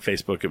post on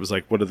Facebook. It was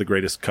like, what are the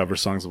greatest cover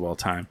songs of all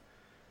time?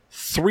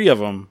 3 of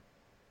them,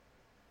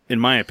 in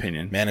my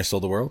opinion... Man Who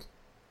Sold the World?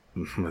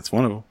 That's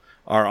one of them.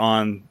 Are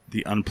on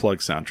the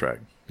Unplugged soundtrack.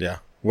 Yeah.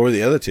 What were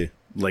the other 2?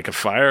 Like a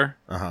Fire.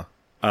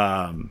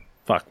 Uh-huh.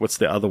 Fuck. What's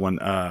the other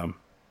one?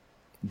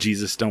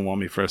 Jesus Don't Want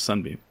Me for a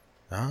Sunbeam.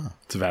 Ah.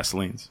 It's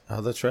Vaseline's.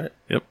 Oh, that's right.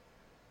 Yep.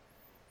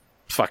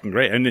 It's fucking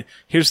great. And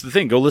here's the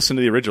thing. Go listen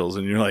to the originals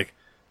and you're like,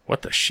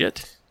 what the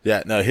shit?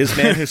 Yeah, no, his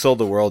Man Who Sold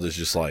the World is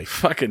just like...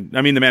 Fucking...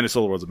 I mean, the Man Who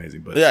Sold the World's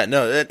amazing, but... Yeah,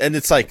 no, and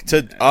it's like,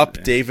 to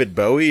up David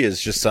Bowie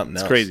is just something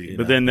else. It's crazy.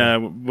 But then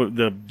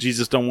the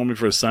Jesus Don't Want Me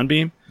for a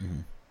Sunbeam... Mm-hmm.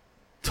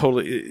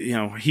 Totally, you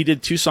know, he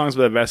did 2 songs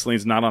with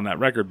Vaseline's not on that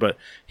record, but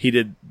he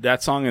did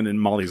that song and then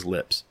Molly's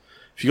Lips.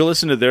 If you go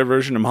listen to their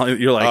version of Molly,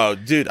 you're like... Oh,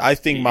 dude, I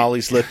think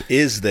Molly's Lip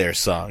is their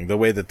song. The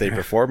way that they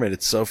perform it,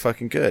 it's so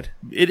fucking good.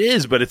 It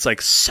is, but it's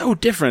like so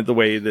different the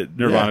way that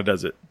Nirvana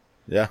does it.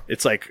 Yeah.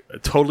 It's like a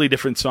totally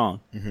different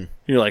song. Mm-hmm.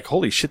 You're like,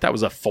 holy shit, that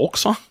was a folk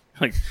song?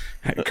 Like,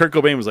 Kurt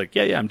Cobain was like,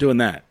 yeah, I'm doing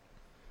that.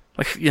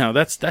 Like, you know,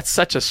 that's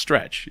such a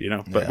stretch, you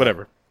know, but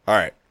whatever. All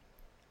right.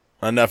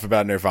 Enough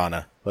about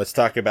Nirvana. Let's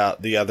talk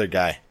about the other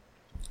guy.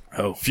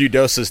 Oh.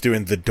 Fudosa's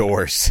doing The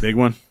Doors. Big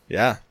one?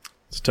 Yeah.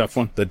 It's a tough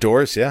one. The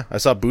Doors, yeah. I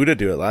saw Buddha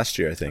do it last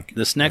year, I think.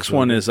 This next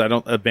one is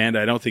a band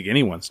I don't think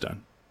anyone's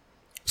done.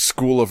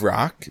 School of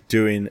Rock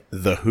doing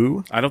The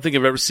Who. I don't think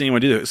I've ever seen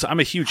anyone do it. So I'm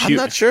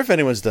not sure if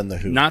anyone's done The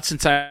Who. Not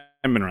since I've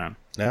been around.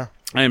 Yeah.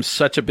 I am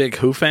such a big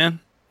Who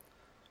fan.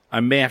 I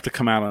may have to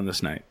come out on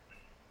this night.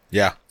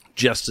 Yeah.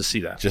 Just to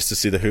see that. Just to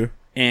see The Who.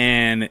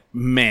 And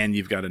man,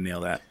 you've got to nail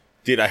that.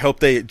 Dude, I hope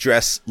they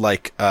dress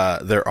like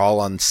they're all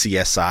on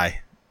CSI.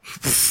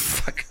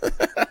 Fuck.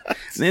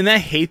 And I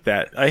hate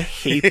that. I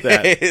hate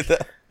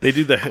that. They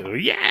do the Who.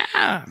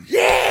 Yeah.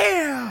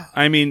 Yeah.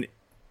 I mean,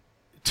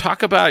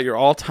 talk about your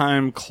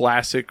all-time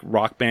classic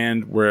rock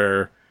band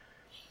where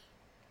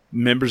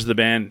members of the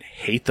band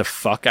hate the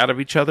fuck out of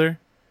each other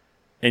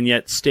and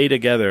yet stay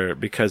together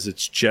because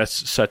it's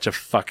just such a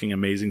fucking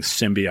amazing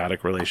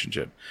symbiotic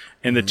relationship.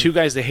 And the 2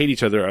 guys that hate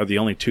each other are the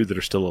only 2 that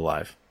are still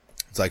alive.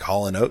 It's like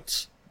Hall &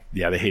 Oates.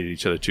 Yeah, they hated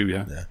each other too,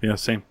 yeah,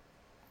 same.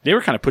 They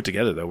were kind of put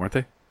together, though, weren't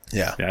they?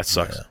 Yeah. Yeah, that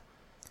sucks. Yeah.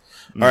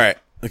 All right,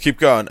 we'll keep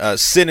going.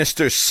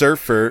 Sinister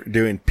Surfer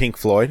doing Pink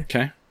Floyd.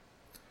 Okay.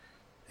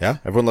 Yeah,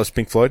 everyone loves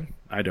Pink Floyd.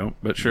 I don't,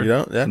 but sure. You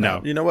don't? Yeah,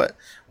 no. You know what?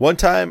 One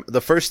time,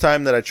 the first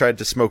time that I tried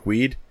to smoke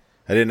weed,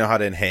 I didn't know how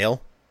to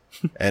inhale.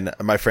 And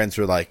my friends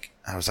were like,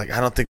 I was like, I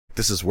don't think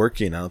this is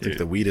working. I don't think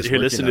the weed is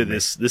working. Listen to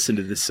this. Listen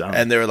to this sound.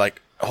 And they were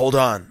like, hold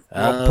on.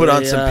 I'll put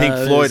on some Pink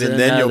Floyd and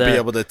then you'll be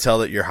able to tell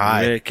that you're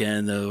high. Rick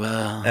and the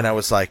well. And I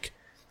was like,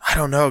 I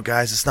don't know,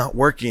 guys. It's not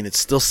working. It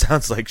still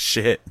sounds like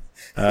shit.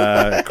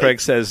 Craig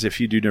says if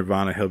you do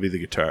Nirvana, he'll be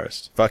the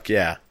guitarist. Fuck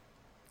yeah.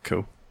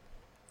 Cool.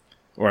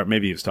 Or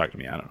maybe he was talking to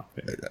me. I don't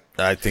know.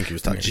 I think he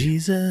was talking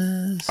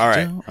Jesus. All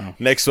right.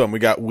 Next one. We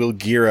got Will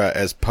Guerra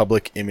as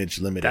Public Image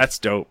Limited. That's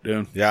dope,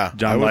 dude. Yeah.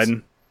 John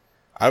Lydon.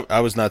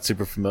 I was not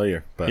super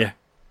familiar, but yeah.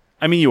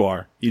 I mean, you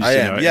are. You just I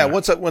didn't am. know it, Yeah.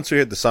 Once we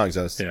heard the songs,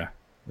 I was. Yeah.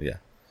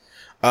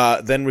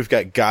 Yeah. Then we've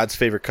got God's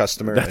Favorite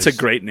Customer. That's a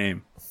great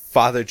name.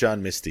 Father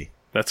John Misty.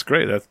 That's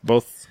great. That's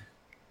both.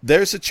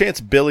 There's a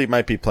chance Billy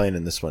might be playing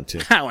in this one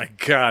too. Oh my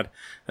God.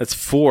 That's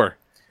 4.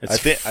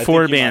 It's I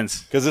four think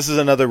bands. Because this is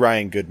another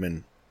Ryan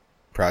Goodman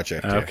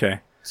project. Here. Okay.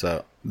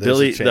 So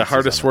Billy, the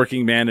hardest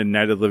working band in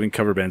Night of the Living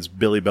cover bands,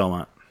 Billy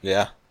Belmont.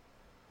 Yeah.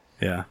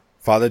 Yeah.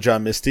 Father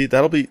John Misty.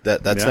 That'll be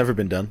that's never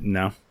been done.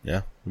 No.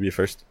 Yeah. It'll be a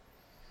first.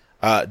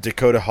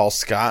 Dakota Hall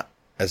Scott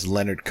as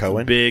Leonard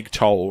Cohen. Big,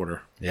 tall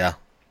order. Yeah.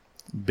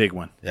 Big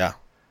one. Yeah.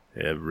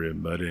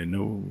 Everybody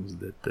knows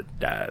that the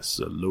dice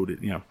are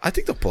loaded. You know. I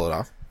think they'll pull it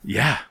off.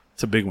 Yeah.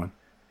 It's a big one.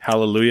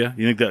 Hallelujah.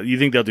 You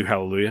think they'll do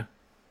Hallelujah?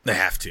 They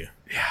have to.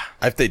 Yeah.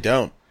 If they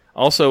don't.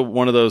 Also,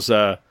 one of those,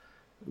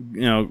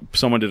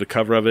 someone did a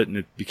cover of it and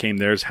it became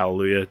theirs,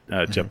 Hallelujah,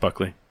 Jeff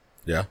Buckley.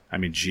 Yeah. I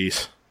mean,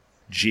 jeez.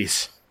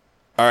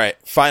 All right.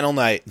 Final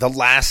night. The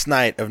last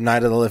night of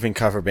Night of the Living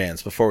cover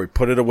bands before we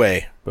put it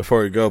away.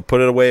 Before we go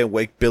put it away and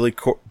wake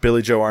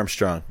Billy Joe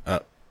Armstrong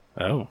up.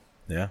 Oh.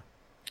 Yeah.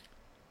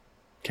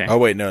 Okay. Oh,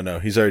 wait. No.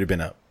 He's already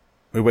been up.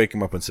 We wake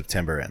him up when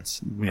September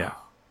ends. Yeah.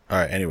 All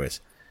right.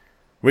 Anyways.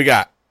 We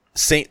got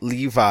St.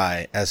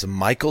 Levi as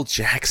Michael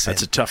Jackson.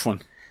 That's a tough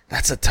one.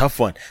 That's a tough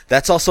one.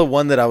 That's also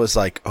one that I was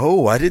like,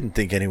 oh, I didn't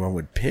think anyone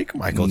would pick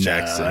Michael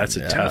Jackson. That's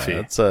a toughie.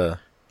 That's a.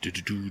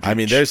 I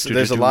mean, there's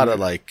a lot of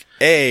like,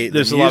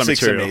 there's a the lot of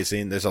music's material.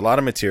 amazing. There's a lot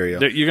of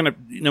material. You're gonna,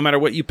 no matter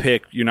what you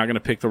pick, you're not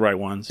gonna pick the right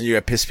ones. And you're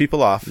gonna piss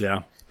people off.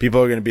 Yeah.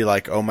 People are gonna be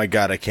like, oh my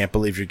God, I can't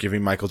believe you're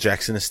giving Michael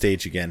Jackson a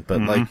stage again.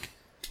 But like,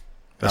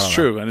 that's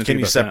true. Can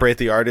you separate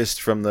the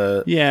artist from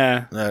the?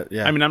 Yeah.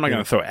 Yeah. I mean, I'm not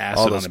gonna throw acid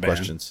all on those the band.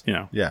 questions. You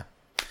know. Yeah.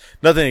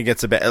 Nothing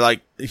against the band.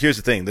 Like, here's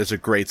the thing. Those are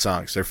great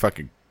songs. They're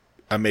fucking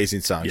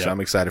amazing songs. Yeah. So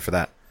I'm excited for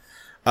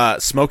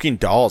that. Smoking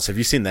Dolls. Have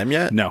you seen them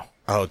yet? No.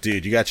 Oh,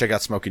 dude, you gotta check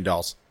out Smoking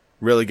Dolls.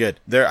 Really good.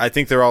 I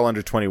think they're all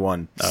under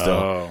 21 still.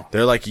 Oh.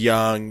 They're like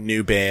young,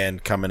 new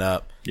band coming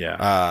up.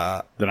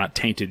 Yeah. They're not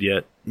tainted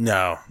yet.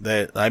 No,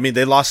 they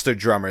lost their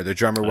drummer. Their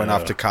drummer went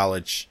off to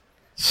college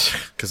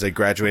because they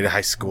graduated high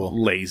school.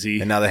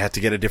 Lazy. And now they have to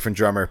get a different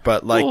drummer.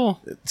 But like,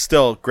 Cool.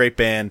 still great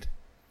band.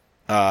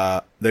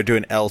 They're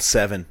doing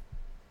L7.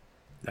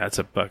 That's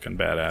a fucking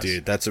badass.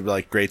 Dude, that's a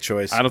like great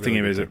choice. I don't think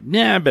anybody's.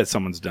 Yeah, I bet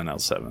someone's done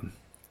L7.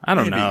 I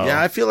don't know.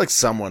 Yeah, I feel like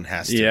someone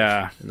has to.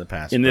 Yeah. In the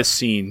past. In this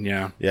scene,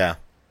 yeah. Yeah.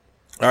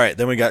 All right,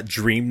 then we got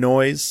Dream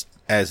Noise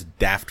as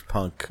Daft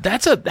Punk.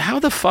 How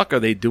the fuck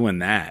are they doing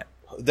that?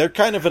 They're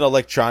kind of an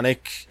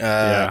electronic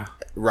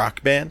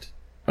rock band.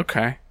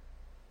 Okay.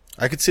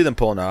 I could see them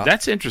pulling off.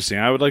 That's interesting.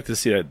 I would like to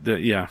see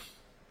that. Yeah.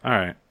 All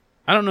right.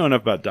 I don't know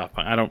enough about Daft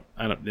Punk. I don't.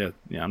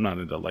 Yeah. I'm not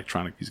into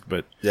electronic music,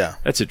 but yeah,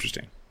 that's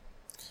interesting.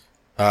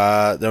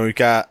 Then we've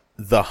got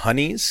the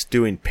Honeys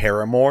doing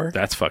Paramore.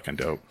 That's fucking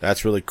dope.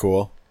 That's really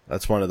cool.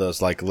 That's one of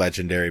those like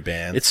legendary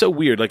bands. It's so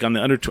weird. Like on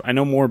the I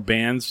know more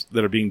bands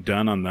that are being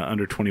done on the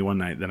under 21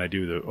 night than I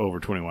do the over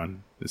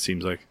 21. It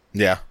seems like.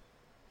 Yeah.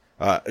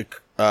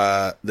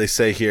 They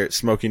say here,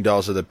 Smoking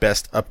Dolls are the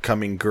best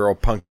upcoming girl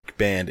punk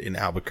band in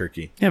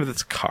Albuquerque. Yeah, but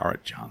that's Cara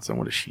Johnson.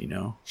 What does she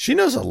know? She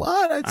knows a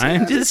lot.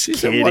 I'm just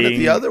she's kidding. in one of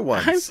the other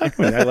ones. I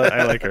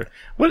like her.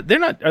 What? They're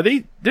not. Are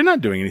they? They're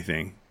not doing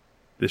anything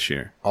this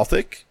year.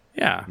 Althick?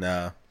 Yeah.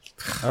 No,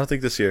 I don't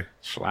think this year.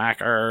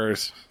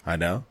 Slackers. I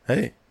know.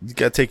 Hey, you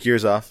gotta take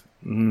years off.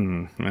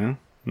 Well,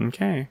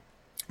 okay.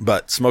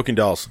 But Smoking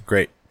Dolls,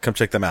 great. Come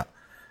check them out.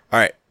 All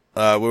right.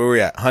 Where were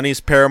we at? Honey's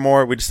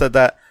Paramore. We just said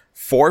that.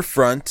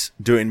 Forefront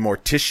doing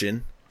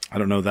Mortician. I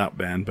don't know that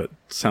band, but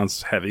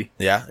sounds heavy.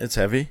 Yeah, it's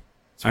heavy.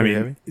 It's I mean,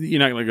 heavy. You're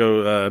not going to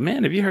go,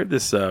 man, have you heard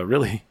this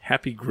really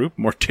happy group,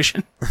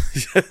 Mortician?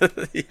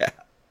 Yeah.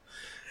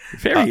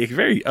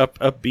 Very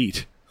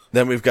upbeat.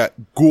 Then we've got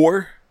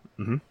Gore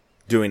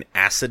doing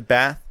Acid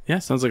Bath. Yeah,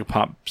 sounds like a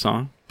pop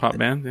song, pop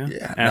band.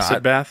 Yeah. No,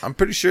 Acid Bath. I'm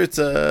pretty sure it's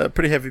a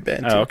pretty heavy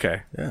band, too. Oh,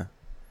 okay. Yeah.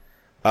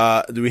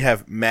 Do we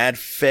have Mad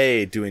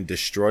Faye doing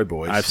Destroy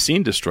Boys? I've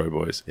seen Destroy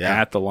Boys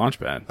at the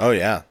Launchpad. Oh,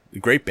 yeah.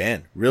 Great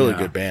band. Really Yeah.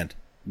 good band.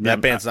 That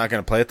band's not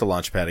going to play at the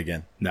Launchpad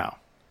again. No.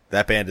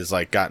 That band is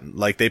they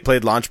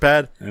played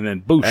Launchpad. And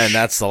then boosh. And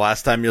that's the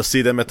last time you'll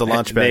see them at the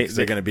Launchpad because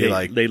they're going to be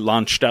They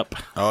launched up.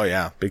 Oh,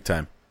 yeah. Big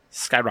time.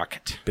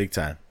 Skyrocket. Big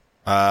time.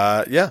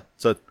 Yeah.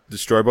 So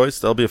Destroy Boys,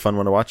 that'll be a fun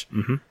one to watch.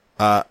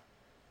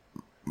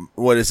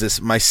 What is this?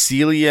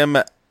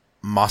 Mycelium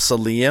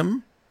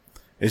Mausoleum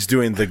is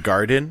doing The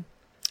Garden.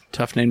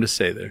 Tough name to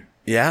say there.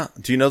 Yeah.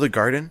 Do you know the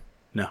Garden?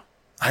 No.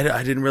 I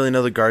didn't really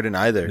know the Garden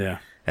either. Yeah.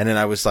 And then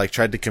I was like,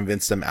 tried to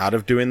convince them out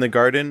of doing the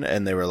Garden,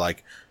 and they were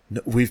like,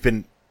 no, we've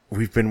been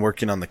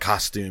working on the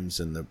costumes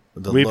and the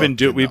we've been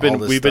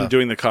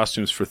doing the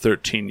costumes for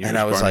 13 years. And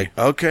I was Barney. like,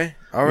 okay,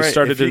 all right. We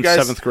started in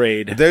 7th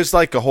grade. There's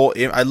like a whole.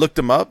 I looked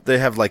them up. They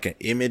have like an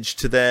image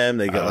to them.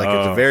 They got like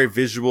it's a very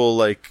visual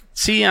like.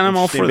 See, and I'm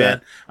all for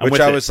band, that. Which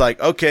I was like,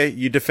 okay,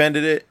 you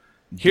defended it.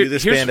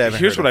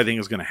 Here's what I think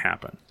is going to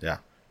happen. Yeah.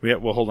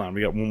 Hold on.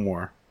 We got one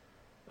more.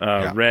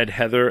 Red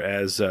Heather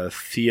as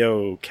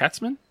Theo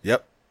Katzman.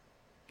 Yep.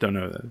 Don't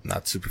know that.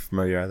 Not super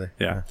familiar either.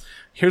 Yeah.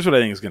 Here's what I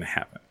think is going to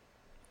happen.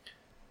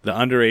 The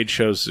underage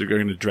shows are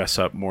going to dress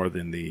up more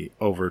than the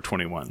over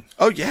 21.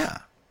 Oh yeah.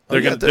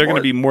 They're going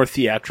to be more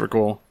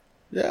theatrical.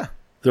 Yeah.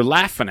 They're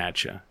laughing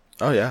at you.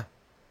 Oh yeah.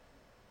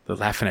 They're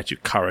laughing at you,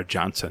 Cara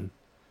Johnson,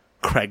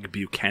 Craig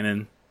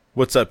Buchanan.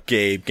 What's up,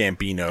 Gabe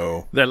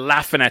Gambino? They're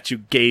laughing at you,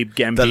 Gabe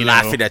Gambino. They're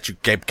laughing at you,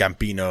 Gabe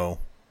Gambino.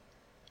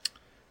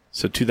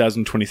 So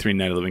 2023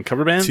 Night of Living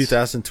cover bands?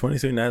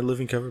 2023 Night of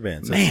Living cover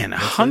bands. Man,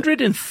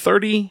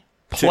 130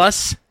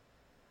 plus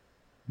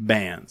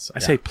bands. I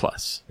say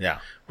plus. Yeah.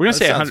 We're going to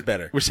say 100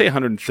 better. We're say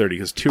 130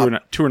 because two are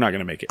not going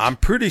to make it. I'm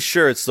pretty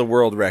sure it's the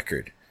world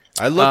record.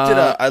 I looked it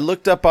up. I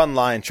looked up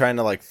online trying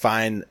to like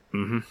find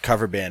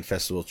cover band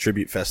festivals,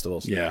 tribute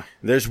festivals. Yeah.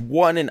 There's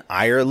one in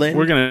Ireland.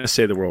 We're going to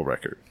say the world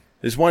record.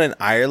 There's one in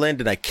Ireland,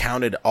 and I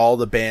counted all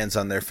the bands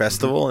on their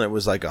festival, and it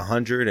was like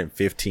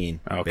 115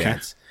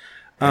 bands.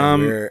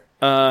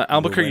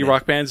 Albuquerque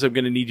rock bands, I'm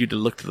going to need you to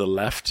look to the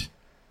left,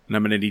 and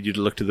I'm going to need you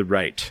to look to the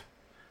right.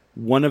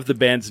 One of the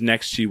bands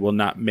next to you will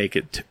not make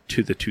it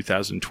to the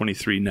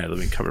 2023 Night of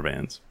Living cover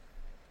bands.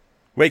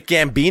 Wait,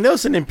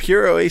 Gambino's an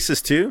Impure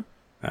Oasis too?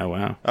 Oh,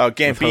 wow. Oh,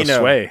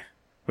 Gambino.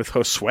 With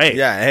Josue.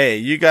 Yeah, hey,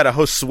 you got to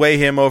Josue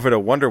him over to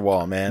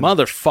Wonderwall, man.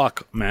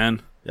 Motherfuck,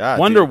 man. Yeah,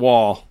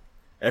 Wonderwall. Dude.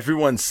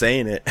 Everyone's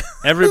saying it.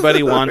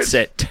 Everybody wants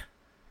it.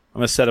 I'm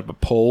going to set up a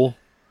poll.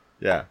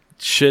 Yeah.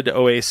 Should they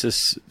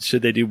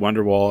do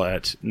Wonderwall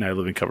at Night of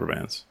Living cover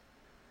bands?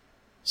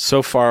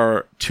 So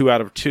far, 2 out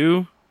of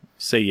 2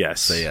 say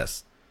yes. Say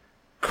yes.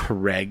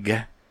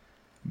 Craig,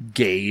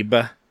 Gabe,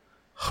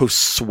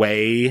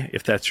 Josue,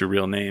 if that's your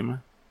real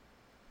name.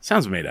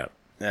 Sounds made up.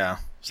 Yeah.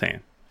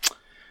 Saying.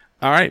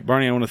 All right,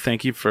 Barney, I want to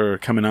thank you for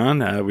coming on.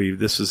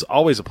 This is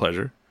always a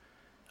pleasure.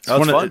 It's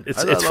fun.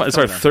 It's fun. It's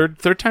our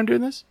third time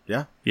doing this?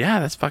 Yeah. Yeah,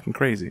 that's fucking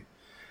crazy.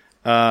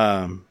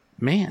 Man,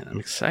 I'm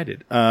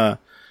excited.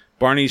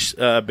 Barney's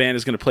band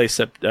is going to play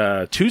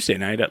Tuesday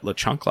night at La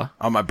Chancla.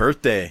 On my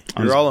birthday.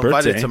 You're all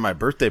invited to my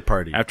birthday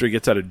party. After he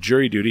gets out of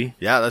jury duty.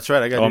 Yeah, that's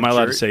right. Am I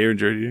allowed to say you're in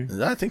jury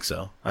duty? I think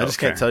so. I just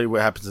can't tell you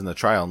what happens in the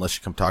trial unless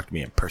you come talk to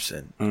me in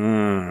person.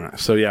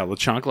 So yeah, La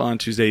Chancla on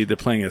Tuesday. They're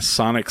playing as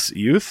Sonic's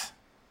Youth.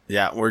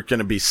 Yeah, we're going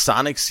to be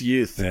Sonic's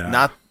Youth.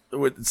 Yeah.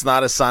 It's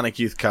not a Sonic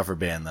Youth cover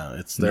band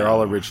though. They're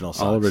all original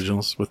songs. All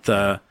originals with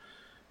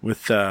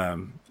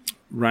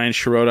Ryan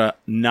Shirota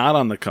not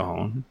on the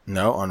cajon.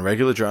 No, on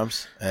regular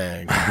drums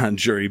and on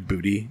jury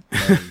booty.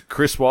 And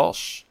Chris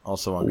Walsh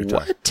also on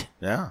guitar. What?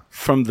 Yeah.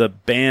 From the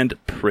band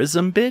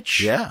Prism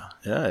Bitch? Yeah.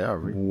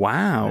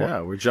 Wow.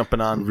 Yeah, we're jumping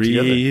on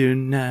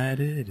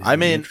Reunited. Together. I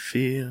mean,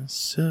 feels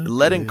so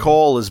Letting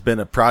Cole has been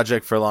a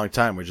project for a long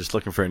time. We're just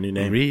looking for a new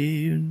name.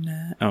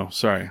 Reunited. Oh,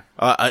 sorry.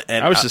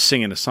 I was just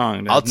singing a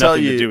song. I'll tell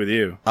you. To do with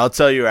you. I'll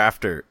tell you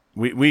after.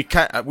 We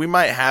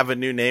might have a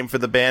new name for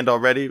the band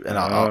already, and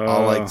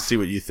I'll like see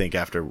what you think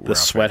after. The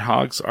Sweat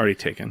Hogs already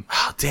taken.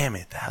 Oh, damn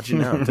it! How'd you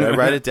know? Did I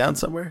write it down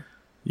somewhere?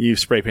 You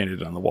spray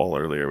painted it on the wall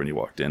earlier when you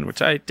walked in,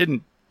 which I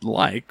didn't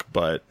like,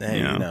 but hey,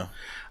 you know.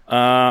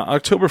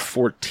 October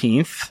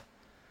 14th,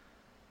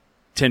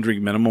 10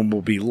 Drink Minimum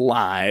will be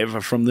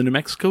live from the New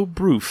Mexico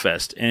Brew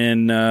Fest,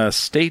 and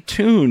stay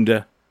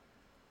tuned,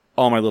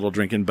 all my little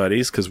drinking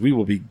buddies, because we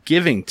will be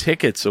giving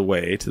tickets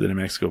away to the New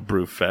Mexico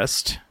Brew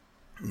Fest.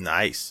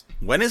 Nice.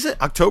 When is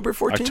it? October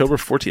 14th? October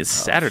 14th.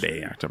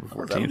 Saturday, October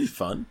 14th. That'll be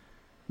fun.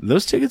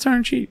 Those tickets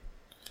aren't cheap.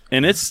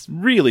 And it's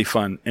really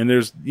fun. And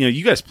there's,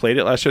 you guys played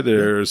it last year.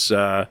 There's,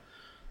 I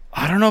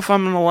don't know if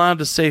I'm allowed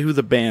to say who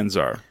the bands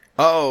are.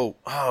 Oh,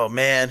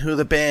 man. Who are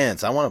the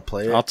bands? I want to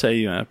play it. I'll tell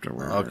you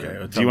afterward.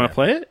 Okay. Do you want to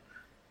play it?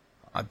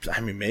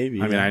 I mean,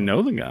 maybe. I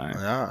know the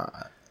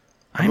guy.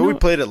 I know we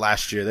played it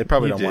last year. They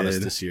probably don't want us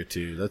this year,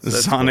 too.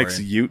 That's Sonic's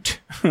boring. Ute.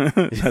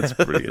 That's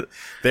pretty good.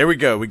 There we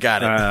go. We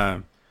got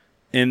it.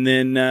 And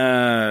then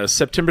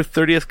September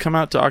 30th, come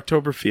out to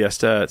October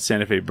Fiesta at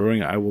Santa Fe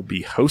Brewing. I will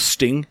be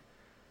hosting.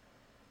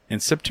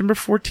 And September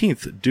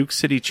 14th, Duke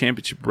City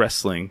Championship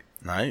Wrestling.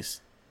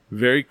 Nice.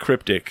 Very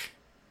cryptic.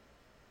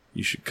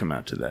 You should come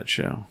out to that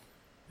show.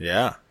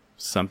 Yeah.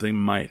 Something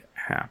might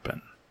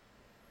happen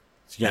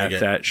at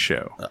that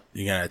show.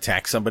 You going to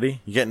attack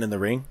somebody? You getting in the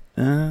ring?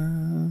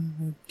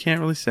 Can't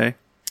really say.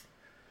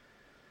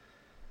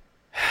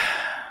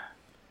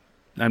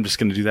 I'm just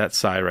going to do that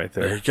sigh right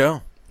there. There you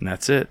go. And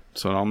that's it.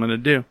 That's what I'm going to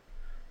do.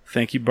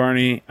 Thank you,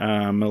 Barney.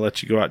 I'm going to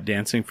let you go out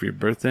dancing for your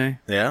birthday.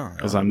 Yeah.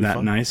 Because I'm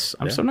that nice.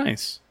 I'm so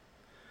nice.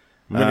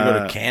 I'm going to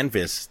go to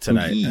Canvas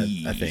tonight,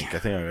 I think.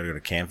 I'm going to go to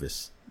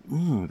Canvas.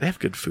 Ooh, they have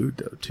good food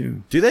though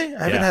too. Do they? I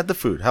haven't Yeah. had the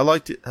food. How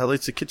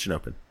late's the kitchen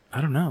open?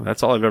 I don't know.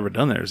 That's all I've ever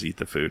done there is eat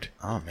the food.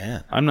 Oh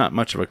man. I'm not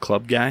much of a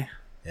club guy.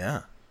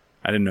 Yeah.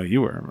 I didn't know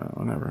you were. But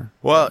whatever.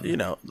 Well, you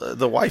know,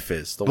 the wife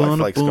is. The wife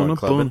likes going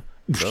clubbing.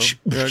 So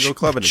we're gonna go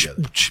clubbing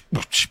together.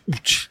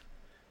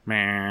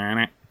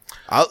 Man.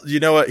 You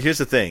know what? Here's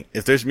the thing.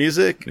 If there's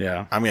music,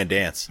 Yeah. I'm gonna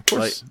dance. Of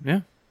course.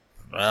 Yeah.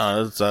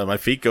 My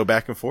feet go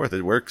back and forth.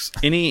 It works.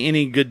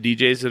 Any good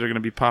DJs that are going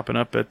to be popping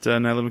up at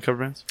Night Living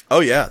Cover Bands?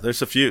 Oh yeah,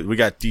 there's a few. We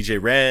got DJ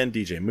Ren,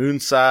 DJ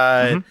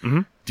Moonside,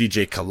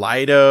 DJ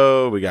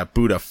Kaleido. We got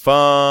Buddha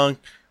Funk.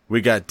 We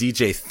got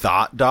DJ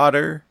Thought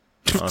Daughter.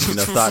 I don't know if you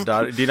know Thought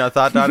Daughter. Do you know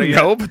Thought Daughter?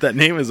 No, but that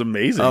name is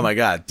amazing. Oh my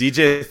god,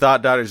 DJ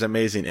Thought Daughter is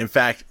amazing. In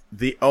fact,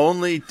 the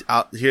only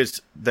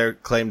here's their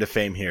claim to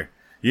fame here.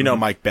 You know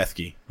Mike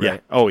Bethke, right? Yeah.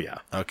 Oh yeah.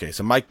 Okay,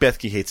 so Mike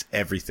Bethke hates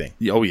everything.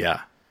 Oh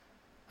yeah.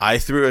 I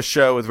threw a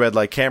show with Red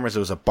Light Cameras. It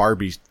was a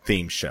Barbie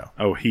themed show.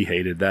 Oh, he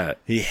hated that.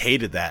 He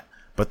hated that.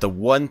 But the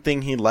one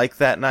thing he liked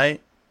that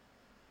night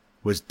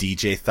was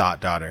DJ Thought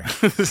Daughter.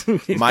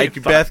 Mike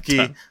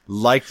Bethke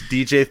liked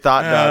DJ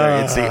Thought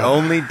Daughter. It's the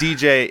only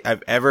DJ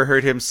I've ever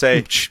heard him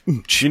say,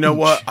 you know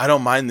what? I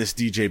don't mind this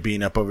DJ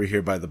being up over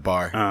here by the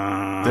bar.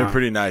 They're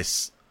pretty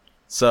nice.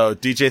 So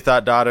DJ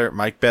Thought Daughter,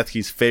 Mike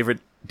Bethke's favorite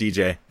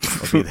DJ,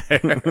 will be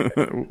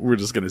there. We're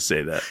just going to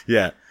say that.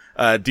 Yeah.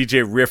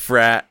 DJ Riff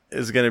Rat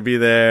is going to be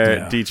there.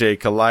 Yeah. DJ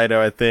Kaleido,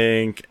 I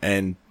think.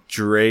 And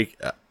Drake.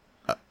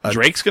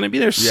 Drake's going to be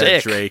there? Yeah,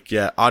 Sick. Drake.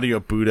 Yeah. Audio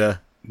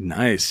Buddha.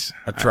 Nice.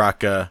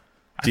 Atraka.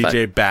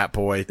 DJ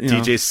Batboy. you know.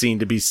 DJ Seen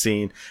to be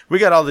Seen. We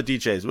got all the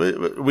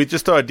DJs. We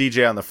just throw a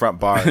DJ on the front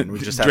bar and we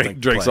just have them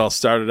Drake's play. all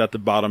started at the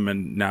bottom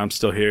and now I'm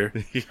still here.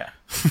 Yeah.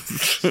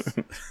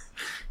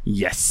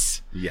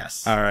 Yes.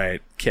 Yes. All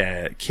right,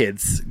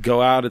 kids,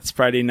 go out. It's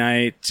Friday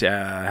night.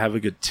 Have a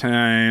good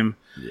time.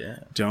 Yeah.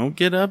 Don't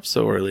get up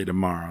so early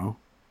tomorrow.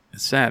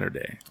 It's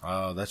Saturday,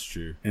 Oh, that's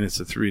true. and it's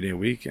a 3-day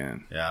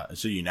weekend. Yeah.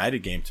 It's a United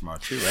game tomorrow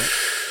too, right?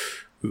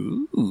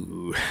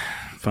 Ooh,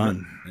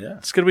 fun. Yeah.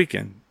 It's a good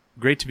weekend.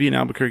 Great to be in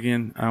Albuquerque.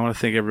 And I want to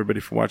thank everybody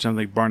for watching. I want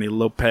to thank Barney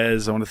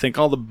Lopez. I want to thank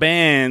all the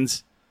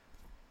bands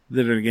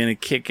that are going to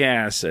kick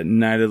ass at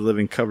Night of the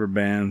Living Cover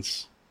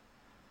Bands.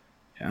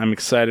 I'm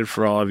excited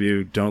for all of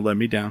you. Don't let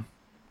me down.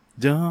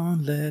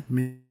 Don't let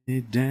me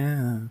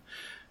down.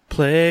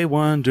 Play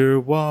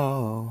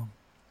Wonderwall.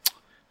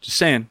 Just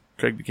saying.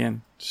 Craig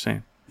Buchanan. Just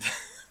saying.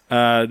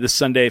 This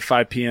Sunday,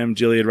 5 p.m.,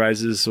 Gilead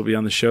Rises will be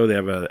on the show. They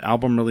have an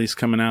album release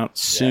coming out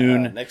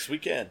soon. Yeah, next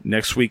weekend.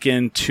 Next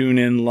weekend, tune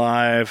in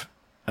live.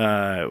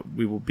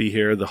 We will be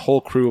here. The whole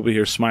crew will be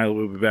here. Smiley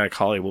will be back.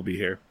 Holly will be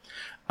here.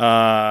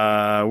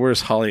 Where's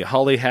Holly?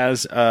 Holly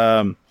has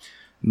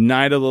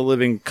Night of the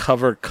Living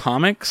cover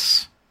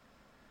comics.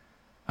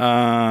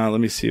 Let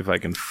me see if I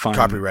can find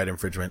Copyright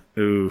infringement.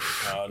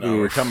 Oof. Oh, no,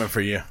 we're coming for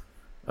you.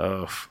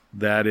 Oh,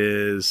 that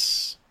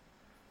is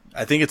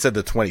I think it said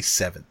the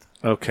 27th.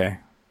 okay.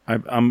 We're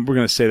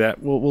gonna say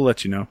that. We'll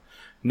let you know.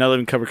 Night of the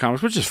Living cover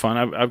comics, which is fun.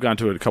 I've gone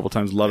to it a couple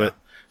times. Love it.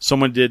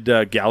 Someone did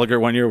Gallagher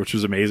one year, which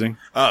was amazing.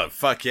 Oh,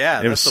 fuck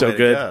yeah. It was so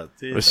good.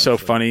 It was so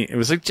funny. It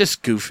was like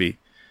just goofy,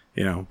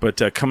 you know.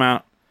 But come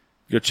out,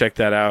 go check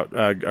that out.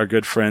 Our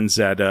good friends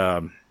at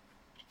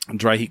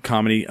Dry Heat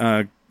Comedy,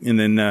 and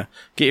then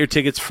get your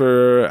tickets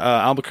for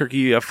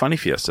Albuquerque Funny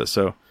Fiesta.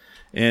 So,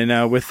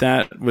 and with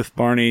that, with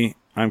Barney,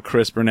 I'm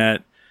Chris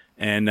Burnett,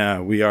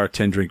 and we are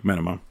 10 Drink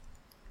Minimum.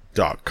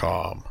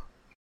 .com.